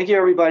thank you,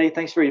 everybody.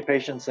 Thanks for your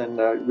patience. And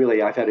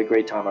really, I've had a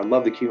great time. I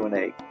love the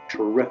Q&A.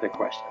 Terrific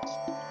questions.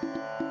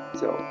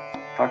 So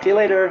talk to you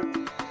later.